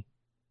money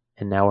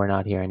and now we're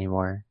not here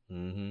anymore.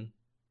 Mm-hmm.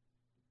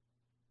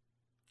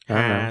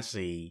 I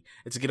see.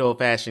 It's a good old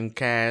fashioned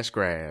cash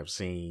grab.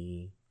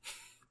 See.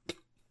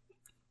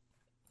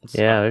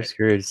 Yeah, they're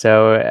screwed.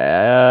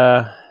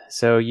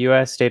 So,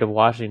 U.S. state of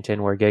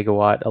Washington, where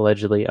Gigawatt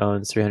allegedly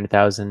owns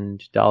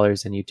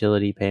 $300,000 in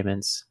utility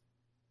payments,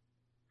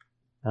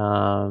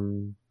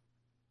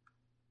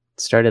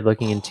 started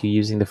looking into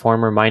using the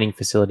former mining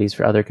facilities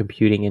for other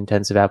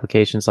computing-intensive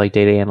applications like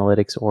data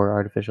analytics or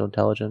artificial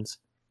intelligence.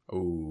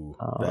 Oh,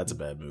 that's a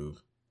bad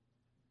move.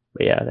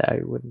 But yeah, I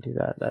wouldn't do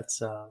that. That's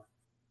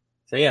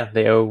so yeah,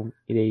 they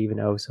even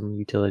owe some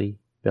utility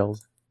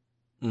bills.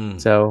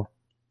 So,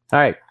 all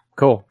right,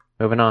 cool.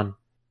 Moving on.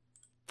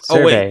 Survey.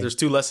 Oh wait, there's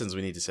 2 lessons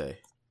we need to say.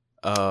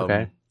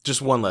 Okay.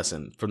 Just one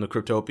lesson from the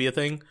Cryptopia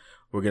thing.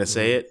 We're gonna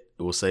say it.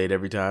 We'll say it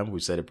every time.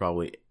 We've said it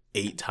probably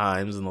 8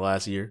 times in the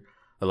last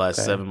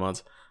 7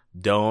 months.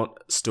 Don't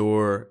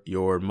store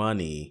your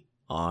money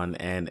on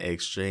an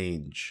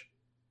exchange.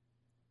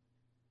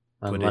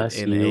 Put Unless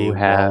it in you a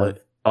have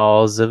wallet.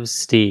 balls of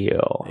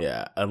steel.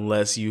 Yeah,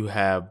 unless you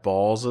have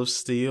balls of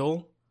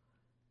steel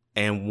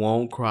and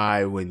won't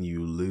cry when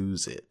you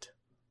lose it.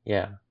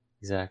 Yeah,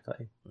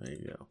 exactly. There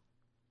you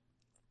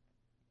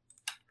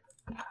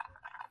go.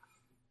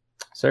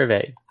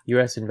 Survey.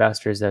 U.S.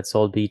 investors that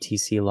sold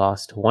BTC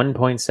lost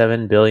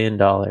 $1.7 billion.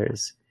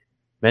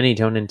 Many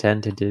don't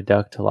intend to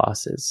deduct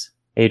losses.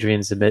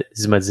 Adrian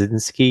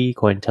Zmazinski,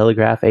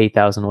 Cointelegraph,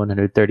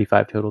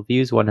 8,135 total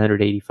views,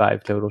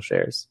 185 total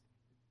shares.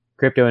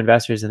 Crypto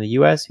investors in the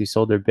U.S. who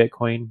sold their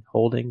Bitcoin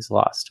holdings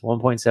lost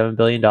 $1.7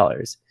 billion,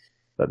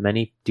 but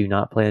many do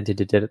not plan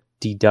to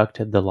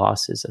deduct the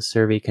losses, a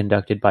survey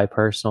conducted by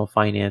personal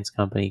finance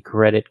company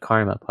Credit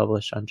Karma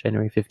published on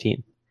January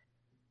 15th.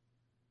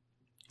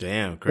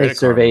 Damn, Credit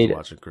Karma was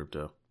watching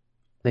crypto.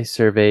 They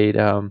surveyed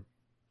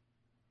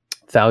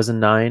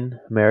 1,009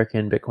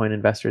 American Bitcoin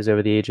investors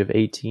over the age of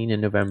 18 in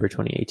November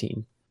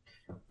 2018.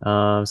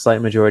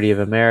 Slight majority of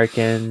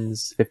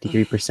Americans,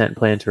 53%,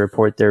 plan to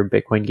report their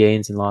Bitcoin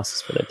gains and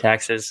losses for their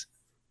taxes.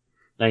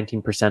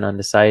 19%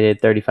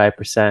 undecided.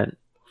 35%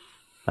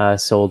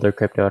 sold their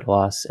crypto at a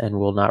loss and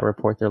will not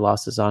report their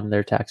losses on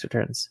their tax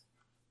returns.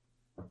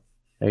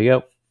 There you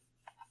go.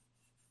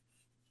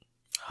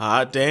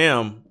 Hot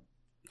damn.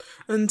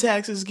 And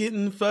taxes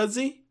getting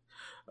fuzzy.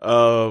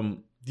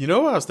 You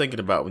know what I was thinking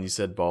about when you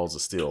said balls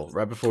of steel?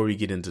 Right before we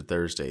get into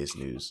Thursday's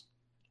news.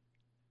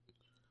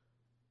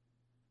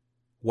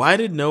 Why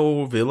did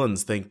no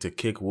villains think to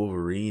kick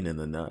Wolverine in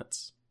the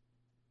nuts?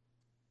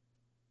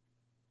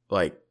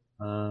 Like,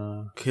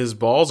 his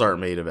balls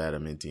aren't made of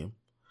adamantium,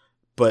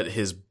 but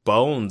his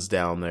bones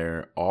down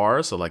there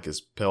are, so like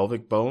his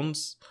pelvic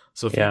bones.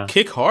 So if you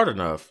kick hard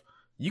enough,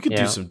 you could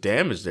do some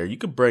damage there. You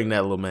could bring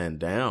that little man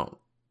down.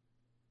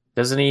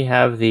 Doesn't he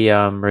have the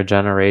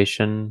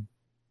regeneration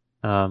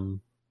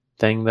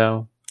thing,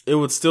 though? It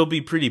would still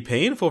be pretty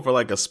painful for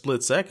like a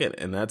split second,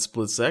 and that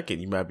split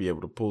second, you might be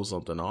able to pull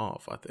something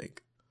off, I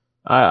think.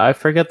 I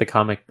forget the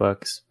comic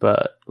books,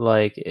 but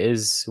like,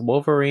 is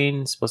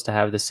Wolverine supposed to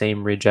have the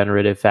same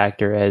regenerative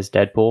factor as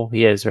Deadpool?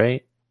 He is,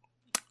 right?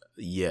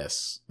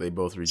 Yes, they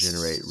both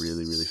regenerate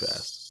really, really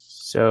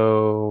fast.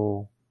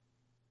 So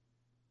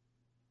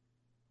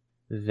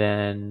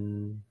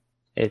then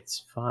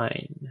it's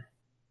fine,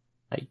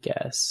 I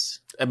guess.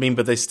 I mean,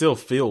 but they still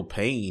feel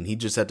pain. He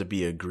just had to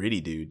be a gritty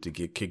dude to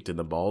get kicked in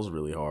the balls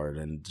really hard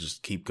and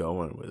just keep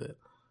going with it.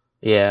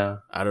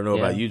 Yeah. I don't know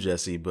about you,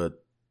 Jesse, but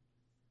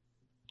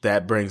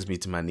that brings me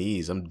to my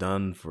knees. I'm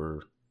done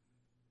for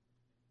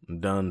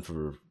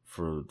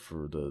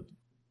the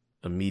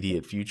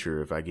immediate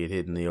future if I get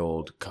hit in the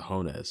old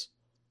cojones.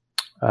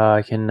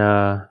 I can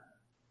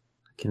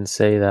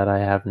say that I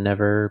have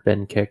never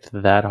been kicked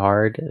that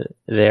hard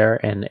there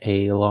in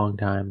a long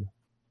time.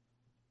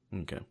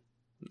 Okay.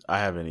 I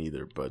haven't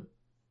either, but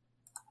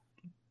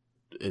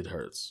it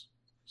hurts.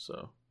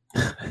 So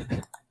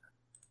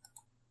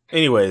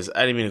anyways,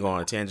 I didn't mean to go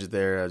on a tangent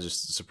there. I was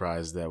just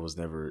surprised that was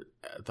never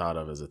thought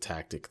of as a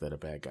tactic that a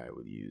bad guy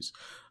would use.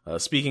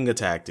 Speaking of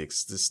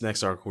tactics, this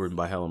next article written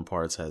by Helen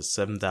Parts has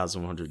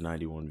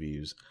 7,191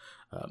 views.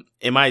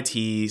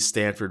 MIT,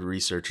 Stanford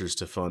researchers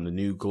to fund a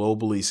new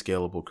globally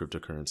scalable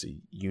cryptocurrency,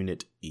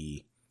 Unit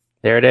E.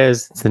 There it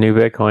is. It's the new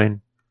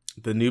Bitcoin.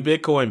 The new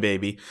Bitcoin,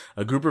 baby.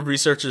 A group of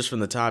researchers from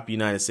the top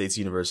United States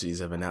universities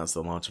have announced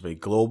the launch of a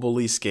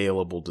globally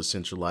scalable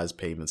decentralized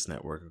payments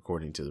network,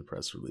 according to the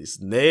press release.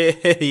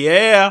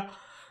 Yeah!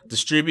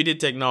 Distributed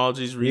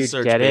Technologies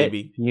Research, you get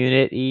baby.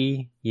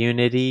 It?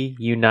 Unity,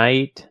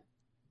 Unite.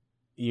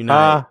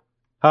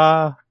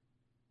 Or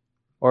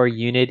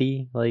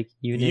Unity, like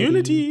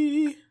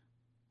Unity.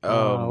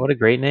 What a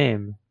great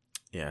name.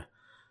 Yeah.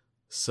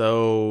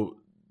 So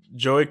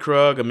Joey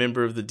Krug, a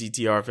member of the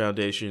DTR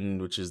Foundation,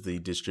 which is the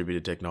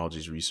Distributed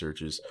Technologies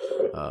Researchers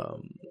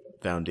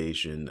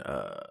Foundation,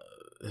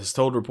 has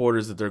told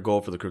reporters that their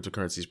goal for the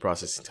cryptocurrency's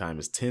processing time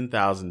is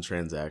 10,000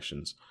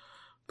 transactions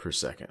per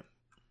second.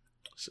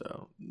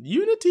 So,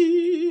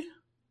 Unity!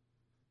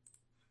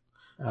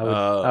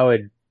 I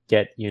would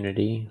get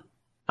Unity.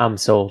 I'm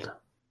sold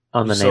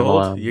on the name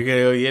alone. You're going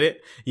to go get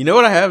it? You know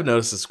what I have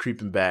noticed is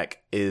creeping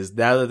back is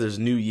now that there's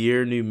new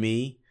year, new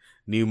me,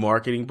 new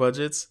marketing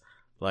budgets,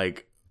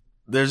 like,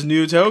 there's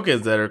new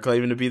tokens that are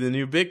claiming to be the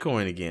new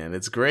Bitcoin again.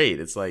 It's great.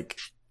 It's like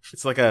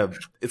Diet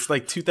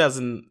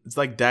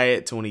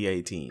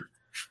 2018.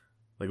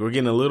 Like, we're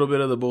getting a little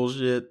bit of the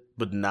bullshit,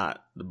 but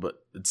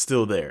it's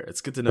still there.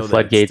 It's good to know the that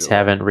floodgates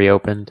haven't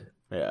reopened.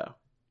 Yeah.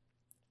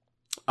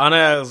 Anna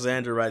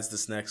Alexander writes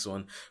this next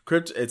one.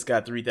 It's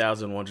got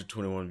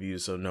 3,121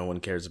 views, so no one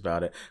cares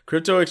about it.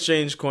 Crypto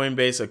exchange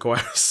Coinbase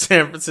acquires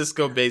San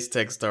Francisco-based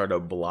tech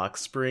startup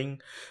Blockspring.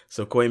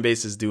 So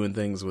Coinbase is doing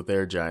things with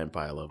their giant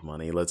pile of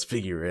money. Let's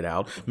figure it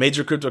out.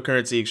 Major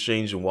cryptocurrency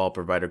exchange and wallet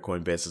provider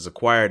Coinbase has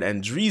acquired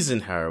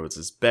Andreessen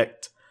Horowitz's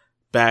backed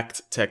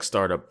tech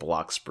startup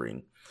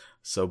Blockspring.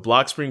 So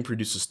Blockspring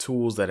produces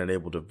tools that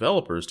enable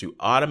developers to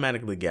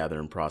automatically gather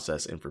and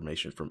process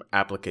information from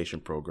application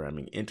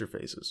programming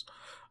interfaces.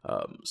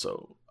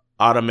 So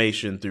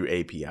automation through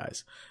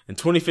APIs. In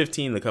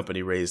 2015, the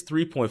company raised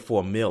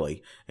 $3.4 million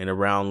in a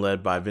round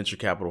led by venture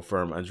capital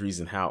firm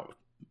Andreessen Horowitz.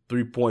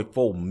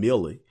 $3.4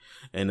 million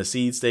and a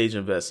seed stage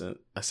investment.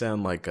 I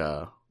sound like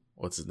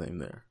what's his name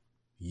there?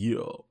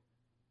 Yo,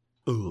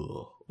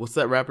 what's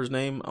that rapper's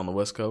name on the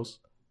West Coast?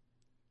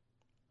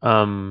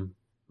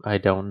 I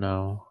don't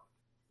know.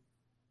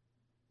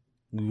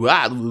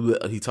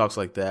 He talks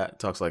like that.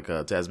 Talks like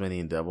a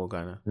Tasmanian devil,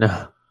 kind of.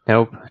 No,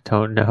 nope. I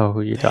don't know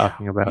who you're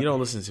talking about. You don't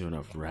listen to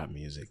enough rap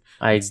music.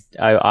 I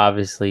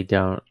obviously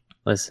don't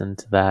listen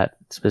to that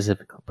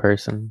specific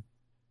person.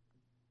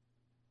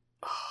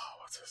 Oh,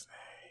 what's his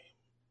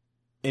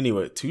name?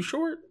 Anyway, Too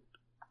Short?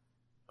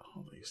 I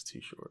don't think it's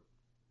Too Short.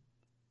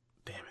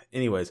 Damn it.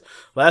 Anyways,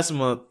 last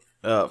month,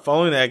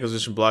 following the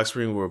acquisition,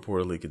 Blockspring will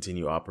reportedly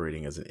continue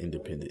operating as an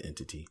independent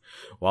entity,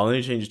 while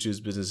any changes to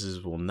its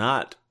businesses will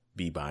not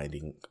be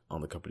binding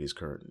on the company's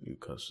current new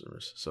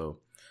customers. So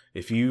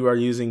if you are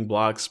using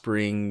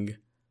Blockspring,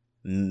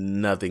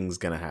 nothing's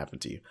going to happen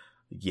to you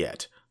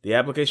yet. The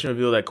application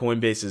revealed that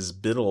Coinbase's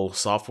BUIDL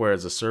software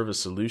as a service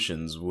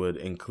solutions would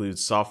include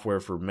software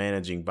for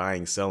managing,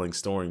 buying, selling,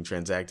 storing,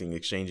 transacting,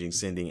 exchanging,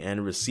 sending,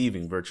 and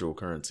receiving virtual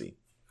currency.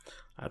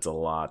 That's a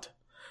lot.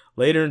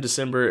 Later in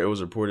December, it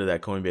was reported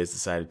that Coinbase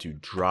decided to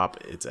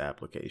drop its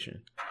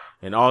application.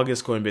 In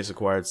August, Coinbase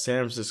acquired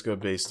San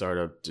Francisco-based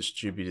startup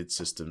Distributed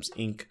Systems,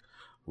 Inc.,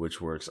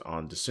 which works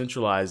on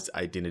decentralized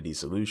identity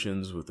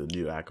solutions. With the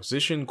new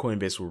acquisition,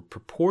 Coinbase will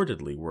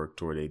purportedly work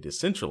toward a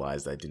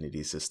decentralized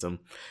identity system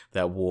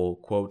that will,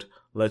 quote,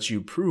 let you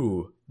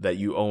prove that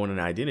you own an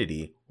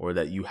identity or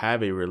that you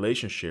have a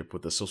relationship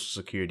with the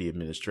Social Security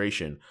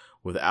Administration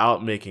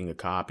without making a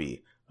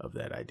copy of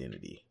that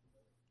identity.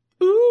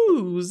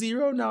 Ooh,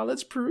 zero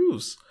knowledge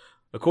proofs.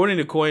 According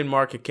to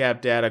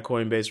CoinMarketCap data,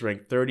 Coinbase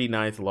ranked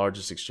 39th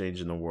largest exchange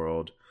in the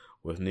world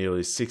with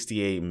nearly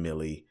 68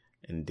 milli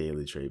in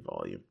daily trade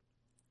volume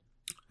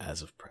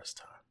as of press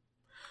time.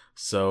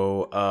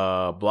 So,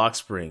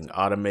 Blockspring,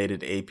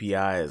 automated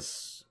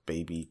APIs,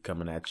 baby,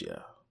 coming at you.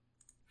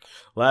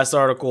 Last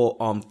article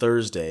on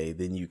Thursday,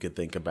 then you could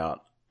think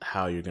about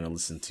how you're going to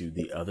listen to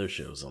the other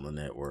shows on the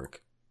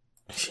network.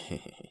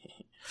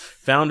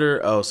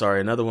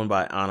 Another one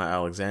by Anna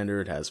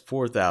Alexander. It has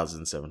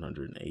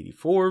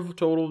 4,784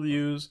 total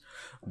views.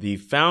 The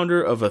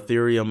founder of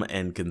Ethereum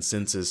and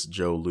Consensus,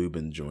 Joe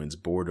Lubin, joins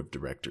board of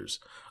directors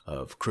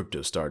of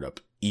crypto startup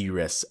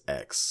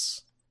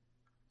ErisX.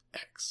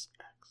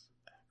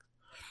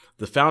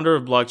 The founder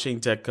of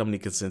blockchain tech company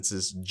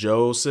Consensus,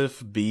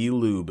 Joseph B.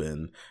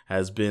 Lubin,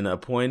 has been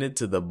appointed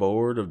to the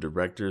board of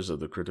directors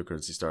of the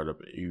cryptocurrency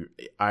startup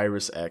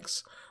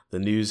ErisX. The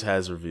news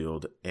has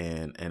revealed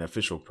in an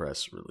official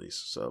press release.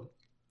 So,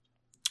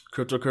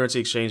 cryptocurrency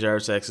exchange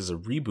ErisX is a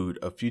reboot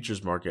of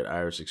futures market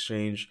Iris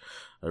Exchange,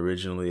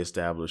 originally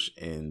established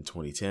in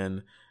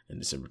 2010 and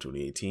December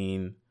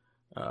 2018.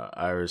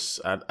 Iris,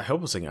 I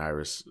hope I'm saying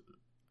Iris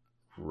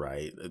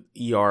right.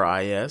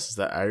 ERIS, is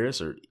that Iris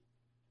or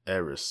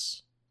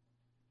Eris?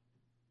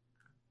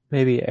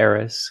 Maybe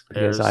Eris,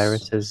 because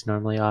Iris is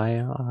normally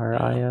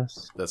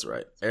IRIS. That's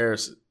right.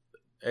 ErisX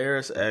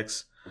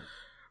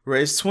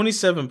raised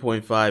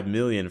 $27.5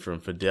 million from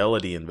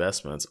Fidelity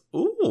Investments.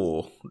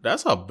 Ooh,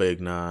 that's a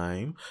big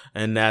name.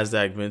 And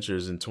Nasdaq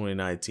Ventures in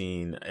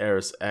 2019.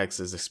 ErisX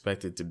is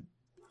expected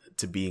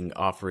to be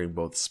offering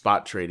both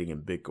spot trading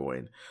in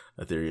Bitcoin,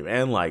 Ethereum,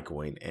 and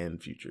Litecoin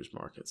and futures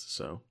markets.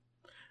 So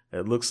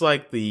it looks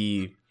like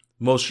the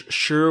most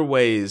assured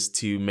way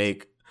to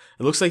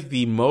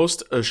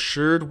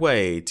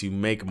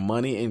make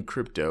money in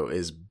crypto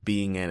is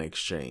being an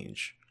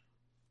exchange.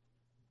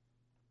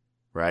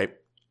 Right?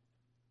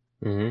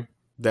 Mm-hmm.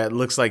 That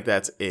looks like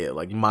that's it.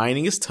 Like,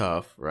 mining is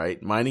tough,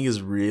 right? Mining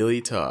is really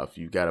tough.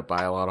 You've got to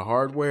buy a lot of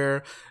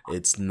hardware.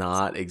 It's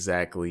not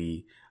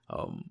exactly,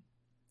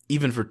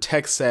 even for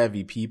tech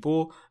savvy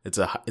people, it's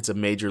a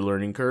major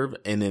learning curve,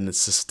 and then the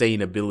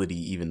sustainability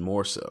even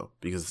more so,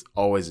 because it's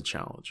always a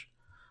challenge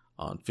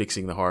on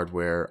fixing the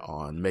hardware,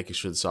 on making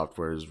sure the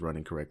software is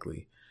running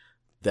correctly.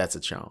 That's a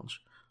challenge.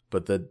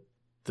 But the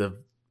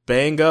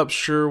bang up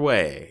sure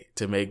way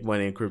to make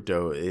money in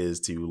crypto is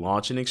to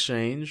launch an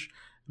exchange,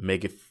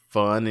 make it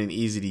fun and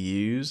easy to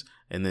use,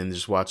 and then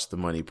just watch the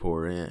money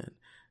pour in.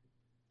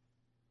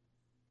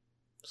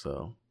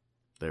 So,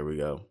 there we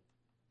go.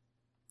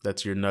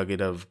 That's your nugget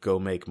of go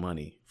make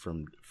money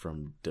from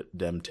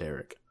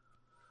Demteric.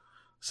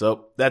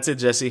 So, that's it,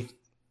 Jesse.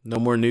 No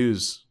more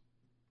news.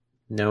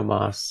 No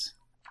moss.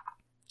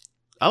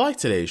 I like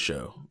today's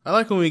show. I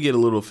like when we get a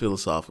little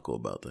philosophical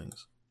about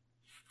things.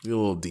 Get a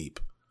little deep.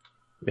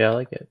 Yeah, I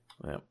like it.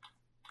 Yeah.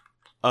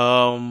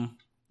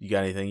 You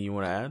got anything you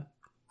want to add?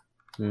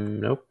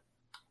 Nope.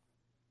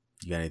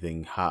 You got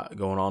anything hot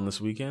going on this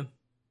weekend?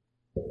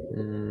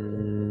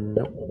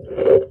 Nope.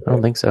 I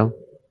don't think so.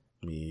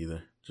 Me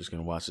either. Just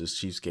gonna watch this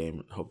Chiefs game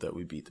and hope that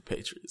we beat the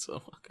Patriots.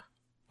 Oh my God.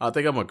 I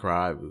think I'm gonna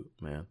cry,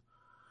 man.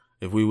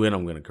 If we win,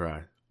 I'm gonna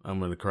cry. I'm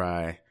gonna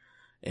cry,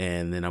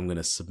 and then I'm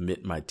gonna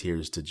submit my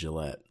tears to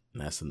Gillette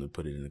and ask them to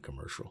put it in a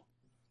commercial.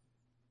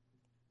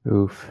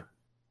 Oof.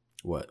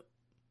 What?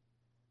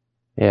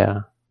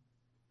 Yeah,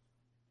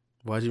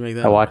 Why'd you make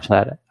that? I watched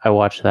that. I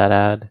watched that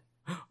ad.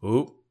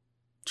 Oop.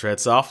 Tread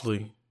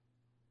softly.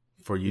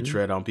 For you Hmm?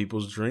 tread on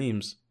people's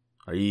dreams.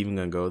 Are you even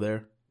gonna go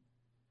there?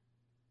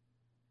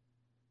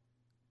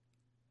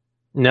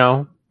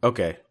 No.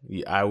 Okay.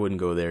 Yeah, I wouldn't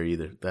go there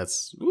either.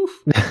 That's oof.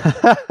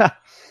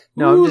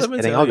 No, Ooh, I'm just let me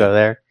kidding. tell I'll go you.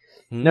 there.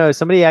 Hmm? No,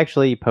 somebody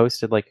actually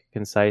posted like a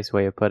concise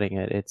way of putting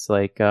it. It's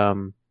like He's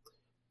going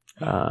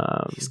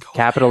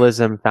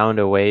capitalism found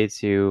a way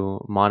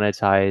to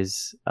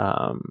monetize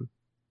I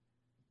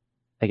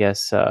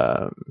guess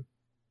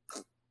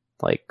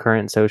like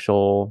current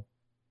social,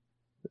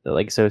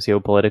 like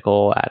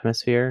socio-political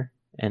atmosphere,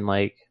 and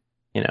like,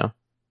 you know,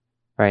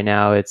 right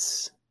now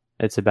it's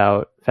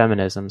about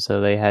feminism,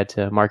 so they had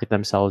to market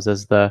themselves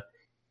as the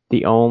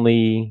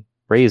only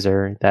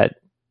razor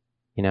that,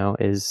 you know,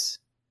 is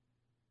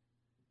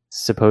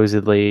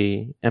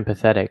supposedly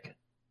empathetic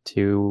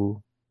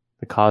to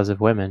the cause of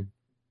women,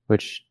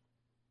 which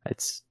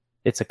it's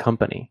a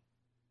company.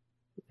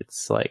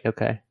 It's like,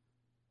 okay,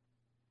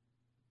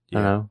 I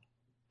don't know,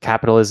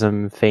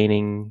 capitalism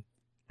feigning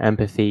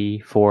empathy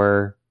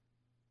for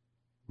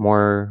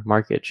more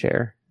market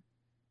share.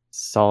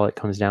 That's all it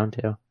comes down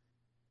to.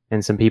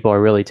 And some people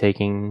are really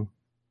taking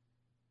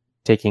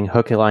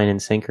hook, line,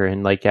 and sinker,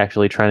 and like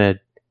actually trying to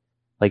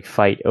like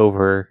fight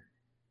over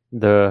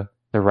the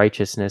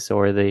righteousness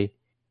or the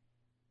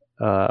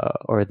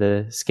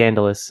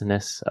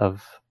scandalousness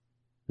of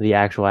the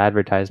actual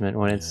advertisement,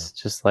 when it's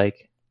just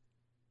like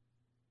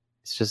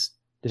it's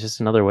just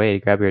another way to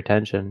grab your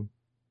attention.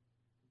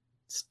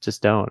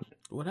 Just don't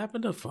What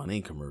happened to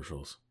funny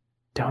commercials?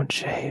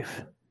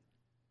 shave.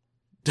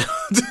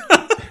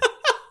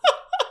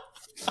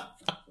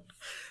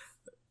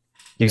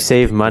 You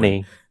save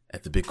money.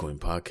 At the Bitcoin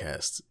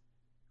Podcast,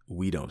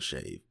 we don't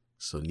shave,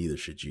 so neither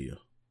should you.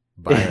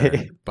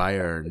 Buy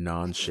our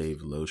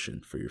non-shave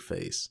lotion for your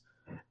face.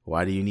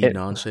 Why do you need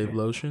non-shave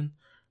lotion?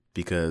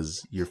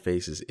 Because your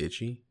face is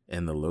itchy,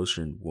 and the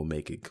lotion will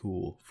make it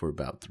cool for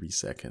about 3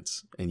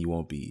 seconds, and you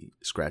won't be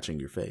scratching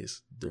your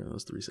face during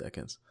those 3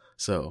 seconds.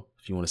 So,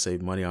 if you want to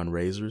save money on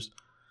razors,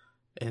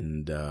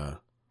 and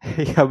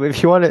Yeah, but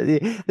if you want to,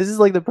 this is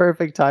like the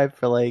perfect time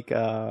for like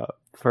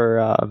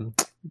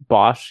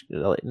Bosch.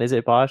 Is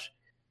it Bosch?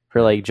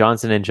 For like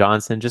Johnson and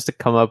Johnson, just to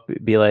come up,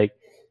 be like,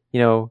 you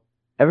know,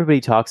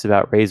 everybody talks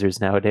about razors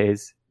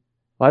nowadays.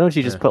 Why don't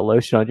you just put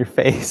lotion on your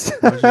face?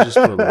 Why don't you just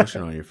put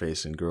lotion on your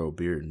face and grow a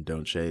beard and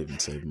don't shave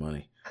and save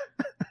money?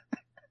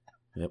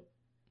 Yep.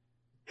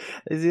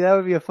 See, that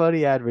would be a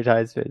funny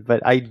advertisement,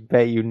 but I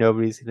bet you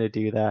nobody's gonna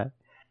do that.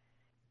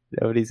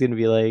 Nobody's gonna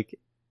be like,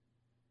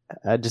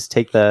 just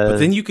take the. But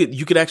then you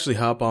could actually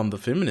hop on the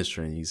feminist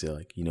train. You say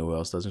like, you know who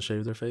else doesn't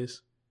shave their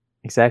face?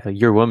 Exactly.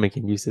 Your woman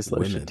can use this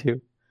lotion Women.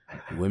 too.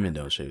 Women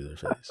don't shave their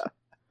face.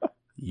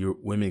 Your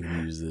women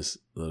can use this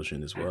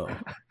lotion as well.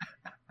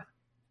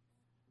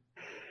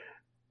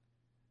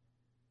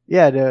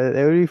 Yeah, no,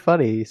 it would be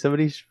funny.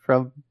 Somebody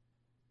from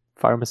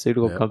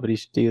pharmaceutical company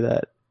should do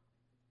that.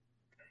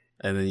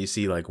 And then you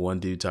see like one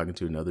dude talking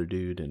to another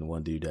dude, and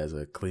one dude has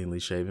a cleanly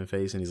shaven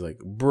face, and he's like,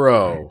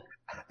 "Bro,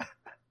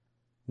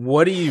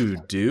 what are you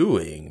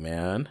doing,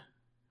 man?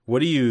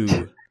 What are you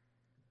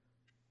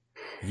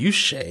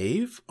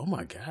shave? Oh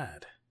my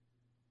god."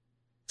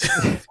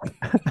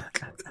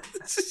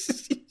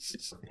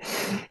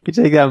 You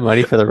take that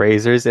money for the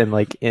razors, and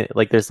like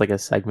there's like a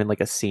segment,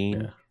 like a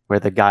scene where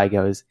the guy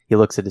goes, he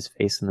looks at his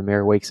face in the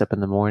mirror, wakes up in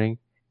the morning,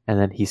 and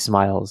then he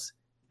smiles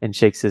and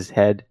shakes his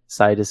head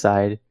side to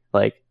side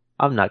like,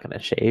 I'm not gonna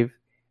shave,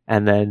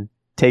 and then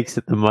takes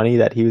the money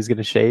that he was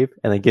gonna shave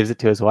and then gives it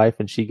to his wife,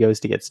 and she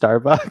goes to get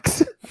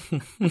Starbucks.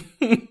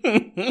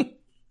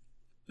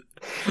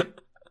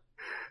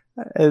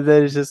 And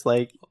then it's just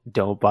like,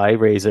 don't buy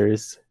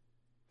razors,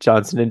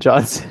 Johnson and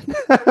Johnson.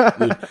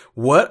 Dude,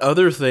 what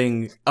other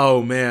thing?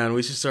 Oh man,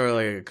 we should start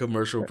like a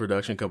commercial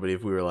production company.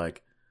 If we were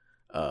like,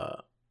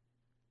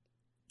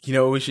 you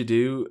know what we should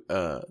do?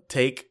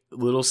 Take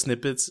little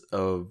snippets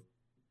of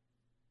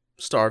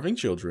starving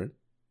children,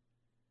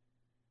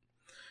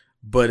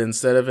 but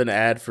instead of an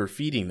ad for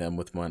feeding them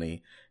with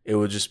money, it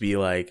would just be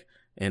like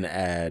an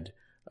ad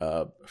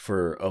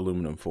for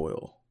aluminum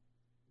foil.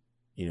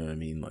 You know what I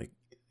mean? Like,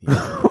 you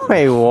know,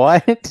 wait,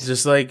 what?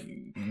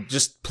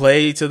 Just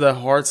play to the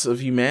hearts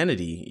of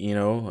humanity. You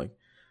know,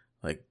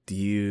 like do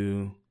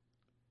you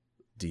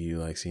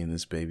like seeing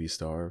this baby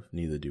starve?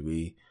 Neither do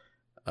we.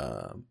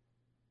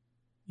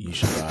 You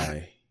should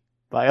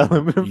buy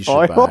aluminum you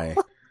foil. should buy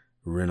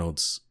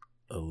Reynolds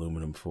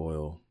aluminum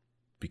foil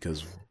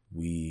because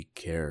we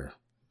care.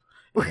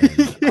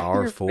 And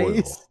our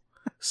foil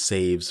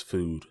saves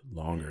food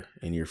longer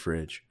in your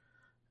fridge.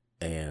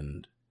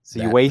 And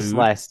so you waste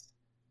less.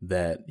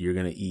 That you're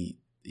going to eat,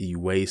 you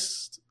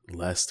waste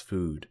less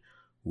food,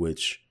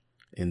 which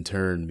in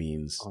turn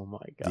means oh my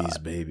God, these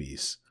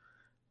babies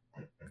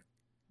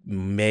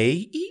may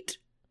eat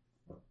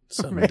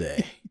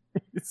someday.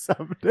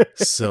 Someday.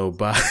 So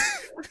buy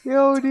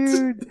Yo,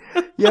 dude.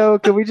 Yo,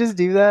 can we just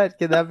do that?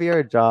 Can that be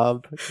our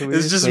job? Can we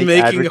It's just make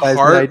making advertisement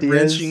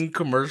heart-wrenching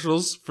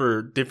commercials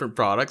for different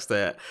products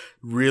that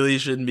really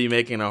shouldn't be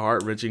making a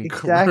heart-wrenching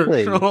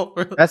Exactly. commercial.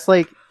 That's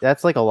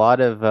like a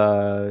lot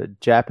of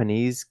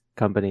Japanese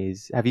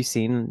companies. Have you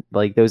seen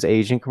like those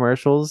Asian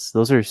commercials?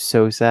 Those are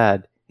so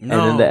sad.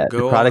 No, And then the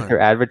go product on. they're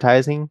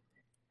advertising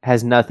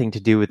has nothing to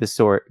do with the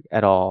store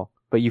at all.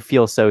 But you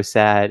feel so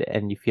sad,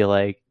 and you feel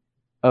like,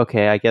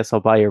 okay, I guess I'll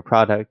buy your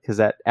product because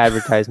that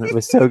advertisement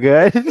was so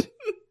good.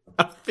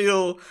 I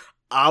feel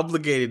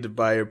obligated to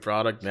buy your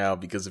product now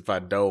because if I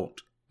don't,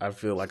 I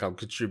feel like I'm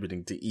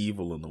contributing to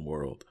evil in the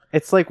world.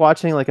 It's like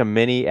watching like a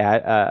mini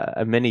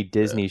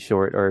Disney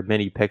short or a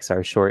mini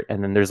Pixar short,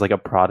 and then there's like a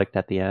product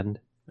at the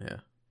end. Yeah.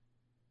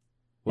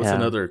 What's Yeah.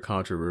 another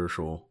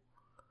controversial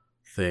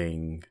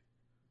thing?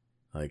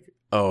 Like,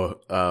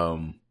 what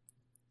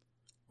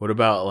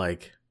about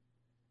like?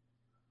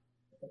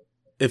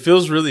 It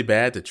feels really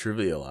bad to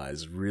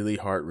trivialize really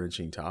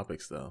heart-wrenching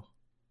topics, though.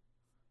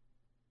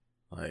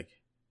 Like,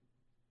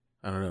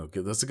 I don't know.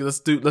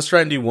 Let's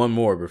try and do one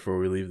more before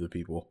we leave the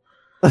people.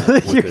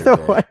 You're their the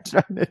day. one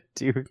trying to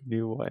do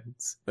new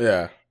ones.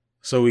 Yeah.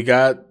 So we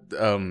got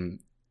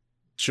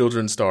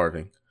children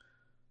starving.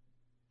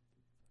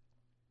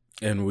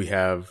 And we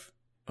have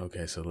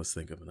so let's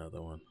think of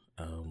another one.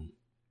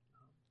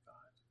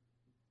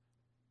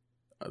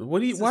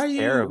 Why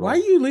are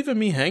you leaving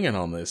me hanging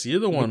on this? You're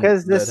the one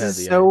Because that this had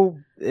is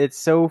the it's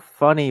so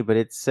funny, but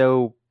it's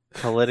so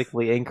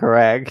politically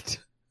incorrect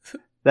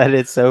that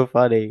it's so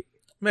funny.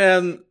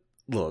 Man,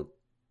 look.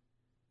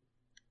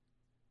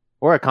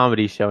 We're a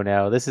comedy show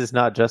now. This is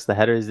not just the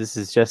headers. This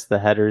is just the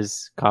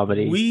headers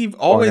comedy. We've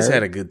always corner.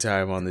 had a good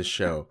time on this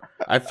show.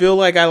 I feel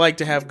like I like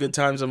to have good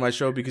times on my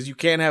show because you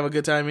can't have a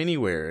good time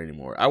anywhere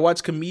anymore. I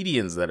watch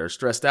comedians that are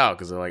stressed out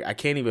because they're like, I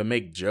can't even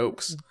make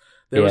jokes.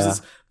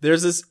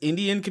 There's this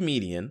Indian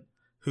comedian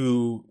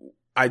who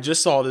I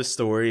just saw this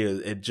story.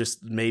 It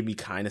just made me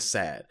kind of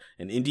sad.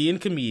 An Indian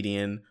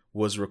comedian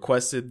was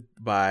requested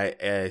by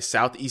a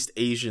Southeast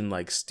Asian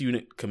like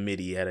student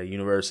committee at a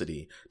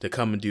university to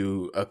come and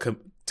do a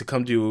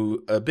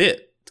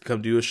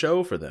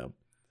show for them.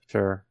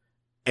 Sure.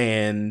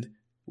 And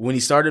when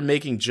he started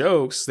making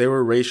jokes, they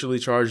were racially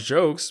charged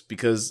jokes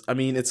because, I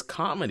mean, it's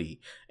comedy.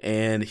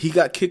 And he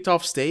got kicked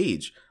off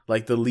stage.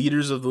 Like, the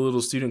leaders of the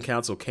little student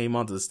council came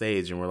onto the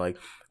stage and were like,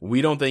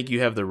 we don't think you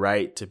have the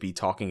right to be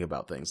talking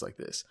about things like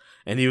this.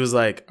 And he was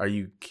like, are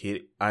you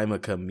kidding? I'm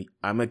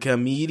a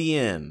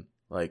comedian.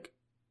 Like,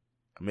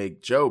 I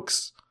make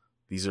jokes.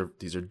 These are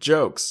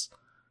jokes.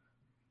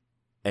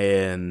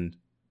 And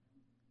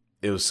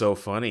it was so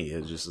funny.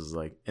 It just was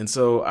like, and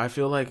so I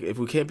feel like if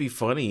we can't be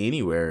funny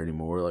anywhere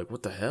anymore, like,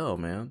 what the hell,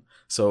 man?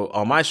 So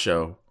on the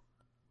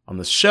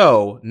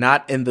show,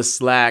 not in the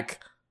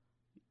Slack,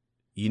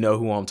 you know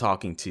who I'm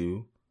talking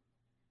to.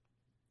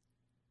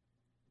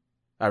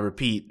 I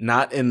repeat,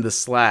 not in the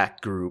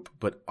Slack group,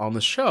 but on the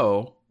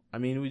show, I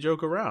mean, we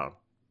joke around.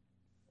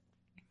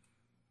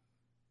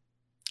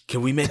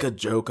 Can we make a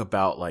joke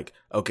about like,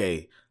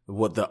 okay,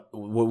 what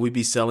we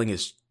be selling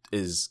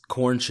is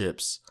corn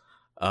chips,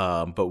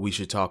 but we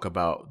should talk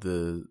about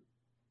the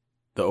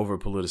over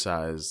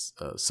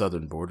politicized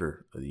southern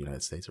border of the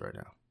United States right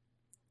now.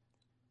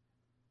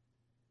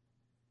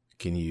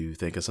 Can you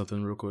think of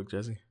something real quick,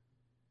 Jesse?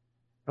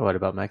 What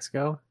about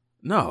Mexico?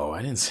 No,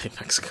 I didn't say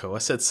Mexico. I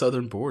said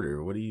southern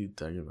border. What are you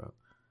talking about?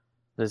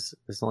 There's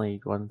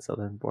only one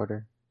southern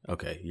border.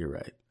 Okay, you're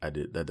right. I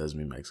did. That does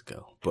mean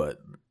Mexico,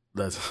 but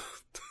that's.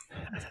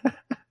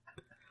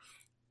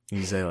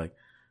 You say like,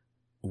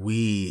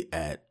 we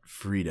at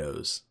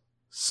Fritos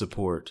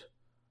support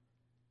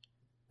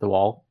The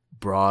wall.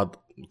 broad.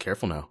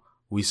 Careful now.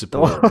 We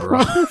support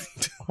broad.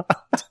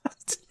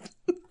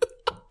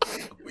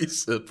 We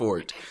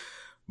support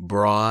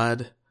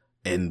broad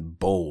and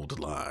bold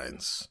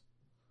lines,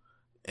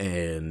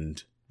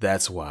 and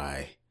that's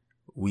why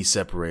we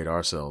separate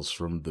ourselves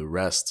from the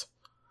rest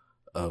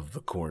of the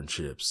corn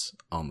chips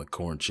on the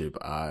corn chip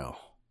aisle.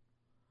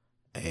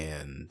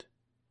 And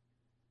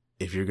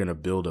if you're gonna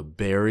build a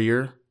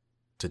barrier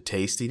to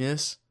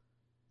tastiness,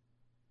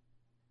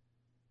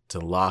 to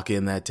lock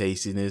in that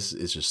tastiness,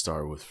 it should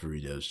start with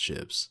Fritos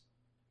chips.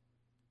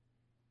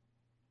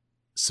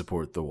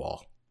 Support the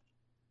wall.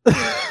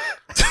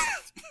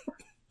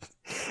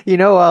 You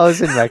know, while I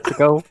was in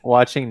Mexico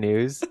watching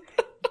news,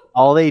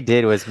 all they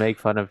did was make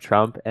fun of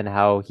Trump and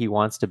how he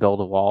wants to build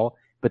a wall,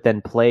 but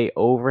then play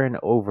over and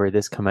over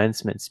this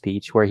commencement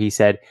speech where he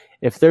said,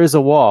 if there's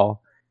a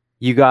wall,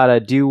 you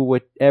gotta do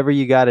whatever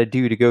you gotta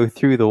do to go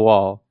through the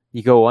wall.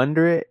 You go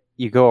under it,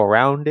 you go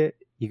around it,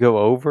 you go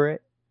over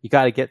it, you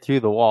gotta get through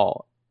the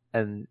wall.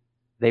 And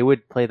they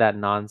would play that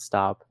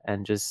nonstop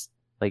and just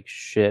like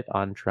shit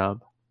on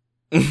Trump.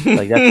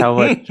 Like that's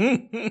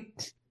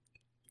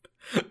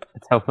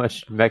how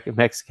much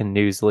Mexican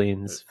news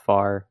leans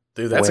far.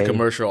 Dude, that's a away.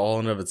 commercial all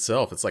in of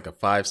itself. It's like a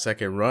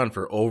 5-second run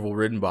for Orville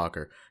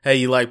Redenbacher. Hey,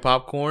 you like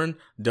popcorn?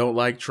 Don't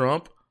like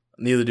Trump?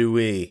 Neither do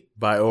we.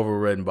 Buy Orville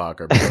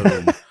Redenbacher.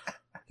 Boom.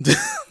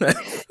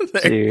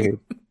 Dude.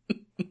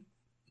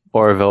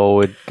 Orville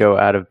would go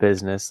out of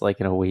business like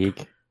in a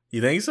week.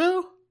 You think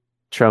so?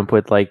 Trump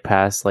would like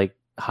pass like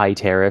high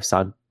tariffs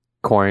on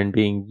corn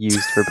being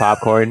used for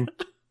popcorn,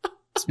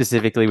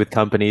 specifically with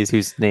companies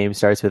whose name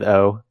starts with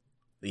O.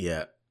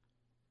 Yeah.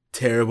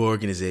 Terrible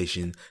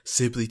organization.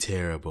 Simply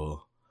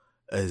terrible.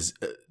 As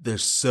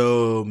there's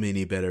so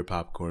many better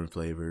popcorn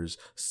flavors.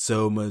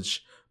 So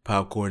much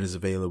popcorn is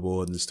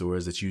available in the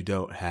stores that you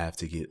don't have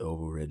to get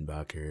Orville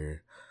Redenbacher.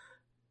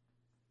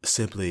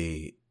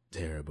 Simply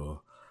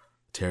terrible.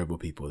 Terrible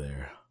people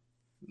there.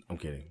 I'm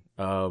kidding.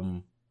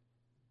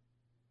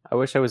 I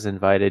wish I was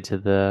invited to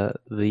the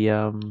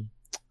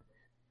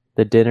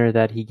dinner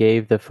that he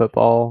gave the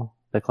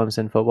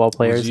Clemson football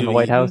players in the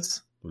White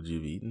House. Would you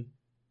have eaten?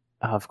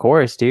 Of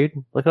course, dude.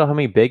 Look at how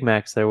many Big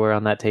Macs there were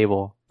on that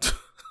table.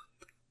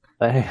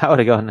 I would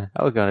have gone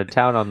to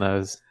town on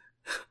those.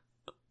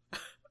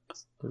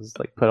 Just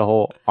like put a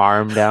whole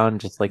arm down,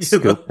 just like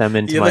scoop them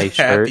into my shirt.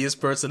 You're the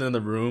happiest person in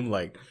the room,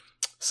 like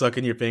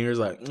sucking your fingers,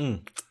 like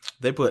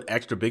they put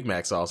extra Big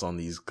Mac sauce on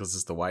these because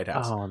it's the White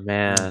House. Oh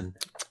man,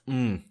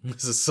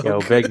 this is so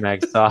good. Big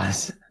Mac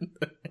sauce.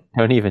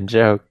 Don't even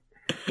joke.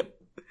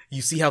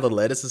 You see how the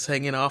lettuce is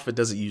hanging off? It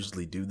doesn't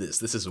usually do this.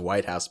 This is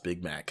White House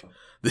Big Mac.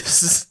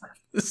 This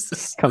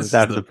comes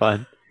out of the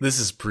bun. This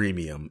is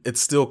premium. It's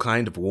still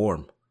kind of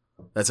warm.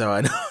 That's how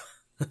I know.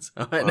 That's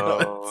how I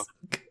know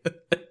it's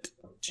good.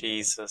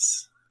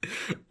 Jesus.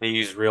 They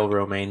use real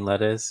romaine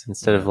lettuce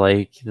instead of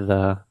like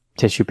the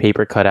tissue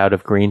paper cut out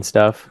of green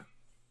stuff.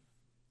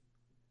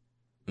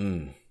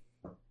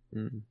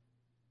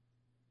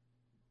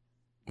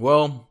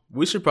 Well,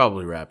 we should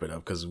probably wrap it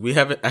up because we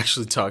haven't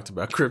actually talked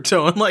about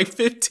crypto in like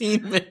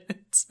 15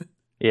 minutes.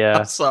 Yeah.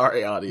 I'm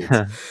sorry,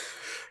 audience.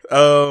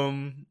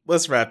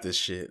 Let's wrap this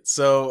shit.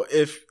 So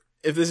if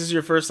this is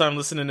your first time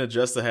listening to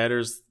Just the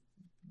Headers,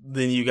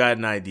 then you got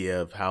an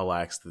idea of how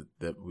lax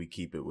that we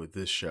keep it with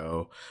this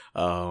show.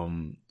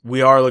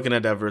 We are looking to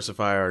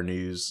diversify our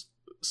news.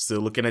 Still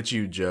looking at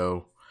you,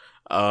 Joe.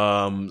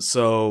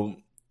 So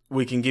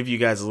we can give you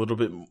guys a little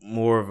bit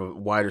more of a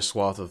wider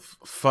swath of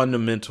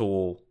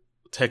fundamental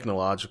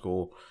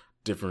technological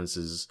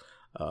differences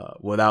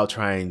without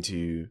trying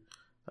to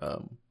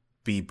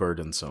be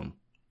burdensome.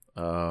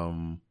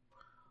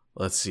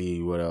 Let's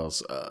see what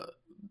else.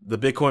 The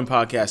Bitcoin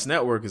Podcast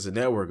Network is a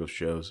network of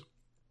shows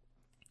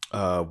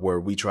where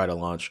we try to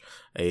launch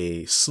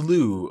a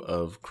slew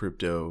of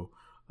crypto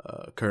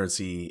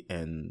currency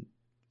and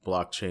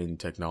blockchain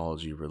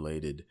technology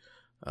related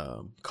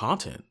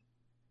content.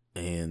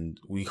 And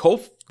we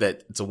hope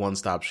that it's a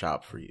one-stop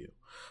shop for you.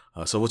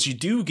 So what you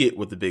do get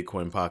with the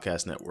Bitcoin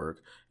Podcast Network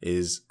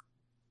is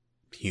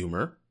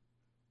humor,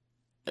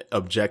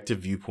 objective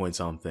viewpoints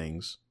on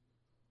things,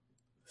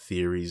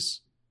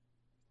 theories,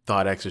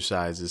 thought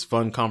exercises,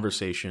 fun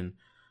conversation.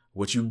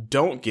 What you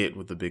don't get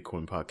with the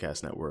Bitcoin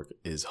Podcast Network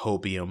is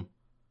hopium,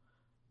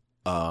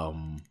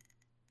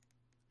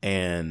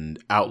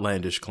 and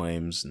outlandish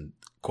claims and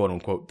quote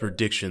unquote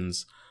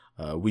predictions.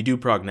 We do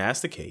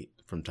prognosticate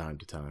from time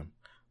to time,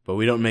 but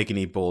we don't make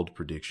any bold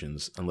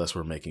predictions unless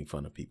we're making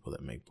fun of people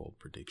that make bold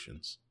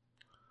predictions.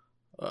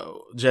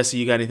 Jesse,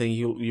 you got anything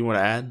you want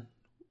to add?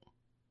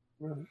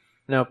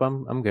 Nope,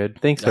 I'm good.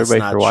 Thanks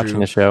everybody for watching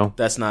the show.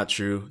 That's not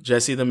true.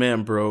 Jesse the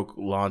Man Broke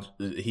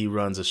he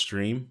runs a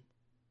stream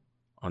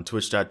on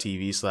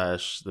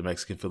twitch.tv/the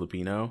Mexican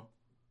Filipino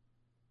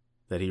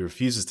that he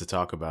refuses to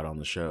talk about on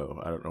the show.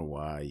 I don't know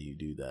why you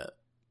do that.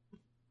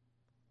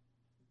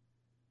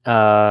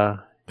 I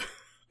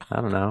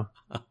don't know.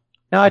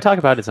 No, I talk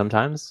about it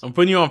sometimes. I'm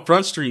putting you on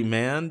Front Street,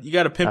 man. You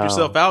got to pimp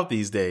yourself out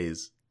these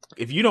days.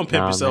 If you don't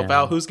pimp yourself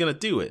out, who's going to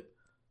do it?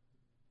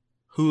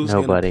 Who's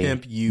going to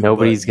pimp you?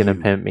 Nobody's going to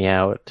pimp me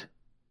out.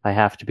 I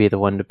have to be the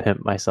one to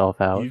pimp myself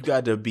out. You've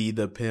got to be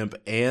the pimp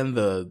and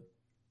the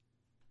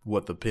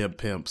pimp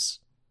pimps.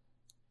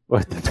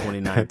 What in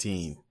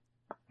 2019.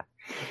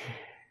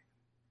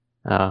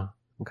 Oh,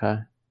 okay.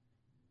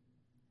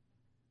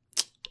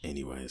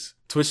 Anyways,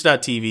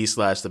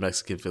 twitch.tv/the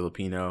Mexican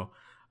Filipino.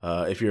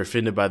 If you're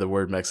offended by the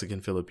word Mexican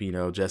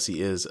Filipino,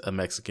 Jesse is a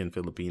Mexican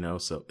Filipino,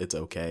 so it's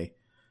okay.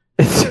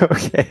 It's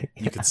okay.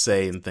 You could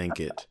say and think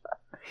it.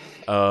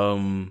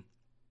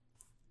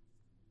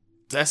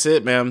 That's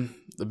it, man.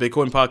 The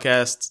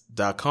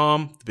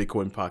BitcoinPodcast.com, the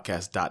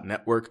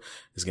BitcoinPodcast.network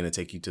is going to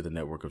take you to the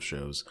network of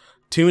shows.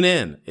 Tune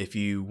in if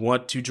you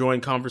want to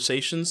join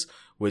conversations,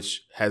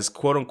 which has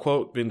quote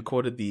unquote been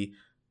quoted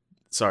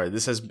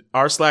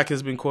our Slack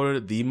has been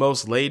quoted the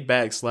most laid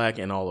back Slack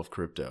in all of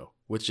crypto,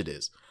 which it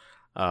is.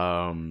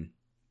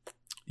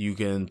 You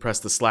can press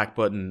the Slack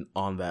button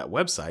on that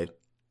website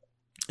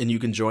and you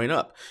can join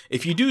up.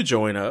 If you do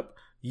join up,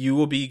 you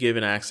will be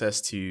given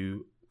access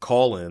to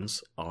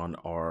call-ins on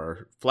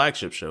our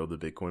flagship show, the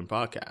Bitcoin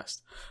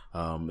Podcast.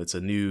 It's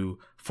a new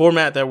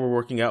format that we're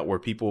working out where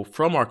people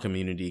from our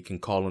community can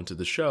call into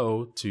the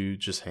show to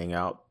just hang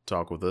out,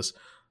 talk with us,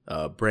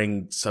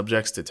 bring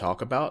subjects to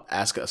talk about,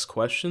 ask us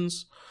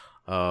questions.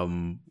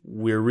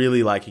 We're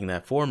really liking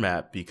that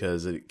format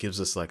because it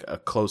gives us like a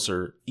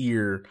closer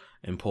ear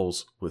and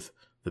pulse with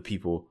the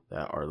people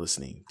that are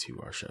listening to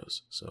our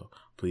shows. So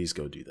please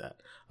go do that.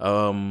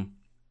 One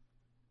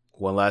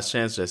last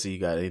chance, Jesse. You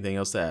got anything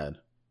else to add?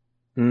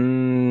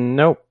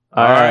 Nope.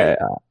 All right.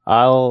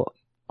 I'll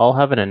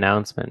have an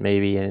announcement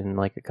maybe in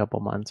like a couple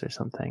months or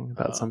something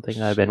about something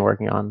that I've been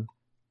working on.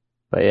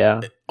 But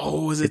yeah.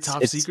 Oh, is it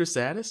top secret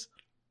status?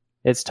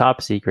 It's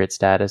top secret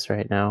status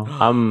right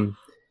now.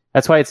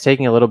 That's why it's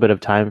taking a little bit of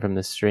time from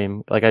this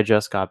stream. Like I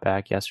just got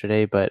back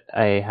yesterday, but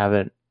I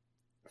haven't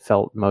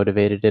felt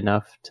motivated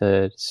enough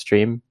to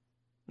stream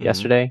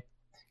yesterday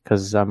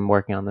because I'm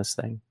working on this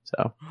thing.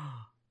 So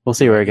we'll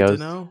see where it goes.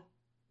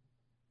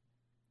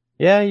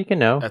 Yeah, you can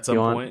know. At some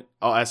point,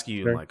 I'll ask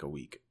you in like a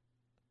week.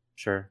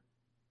 Sure.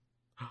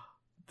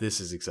 This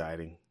is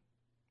exciting.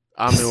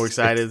 I'm more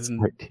excited.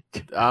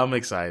 I'm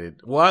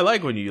excited. Well, I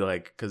like when you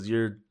I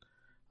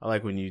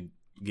like when you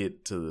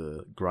get to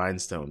the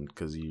grindstone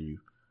because you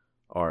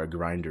are a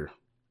grinder.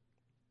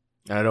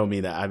 And I don't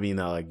mean that. I mean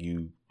that like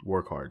you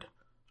work hard.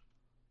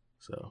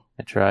 So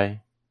I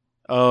try.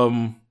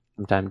 From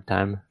time to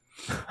time.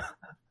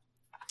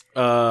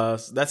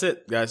 That's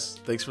it, guys.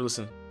 Thanks for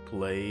listening.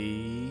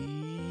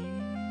 Play.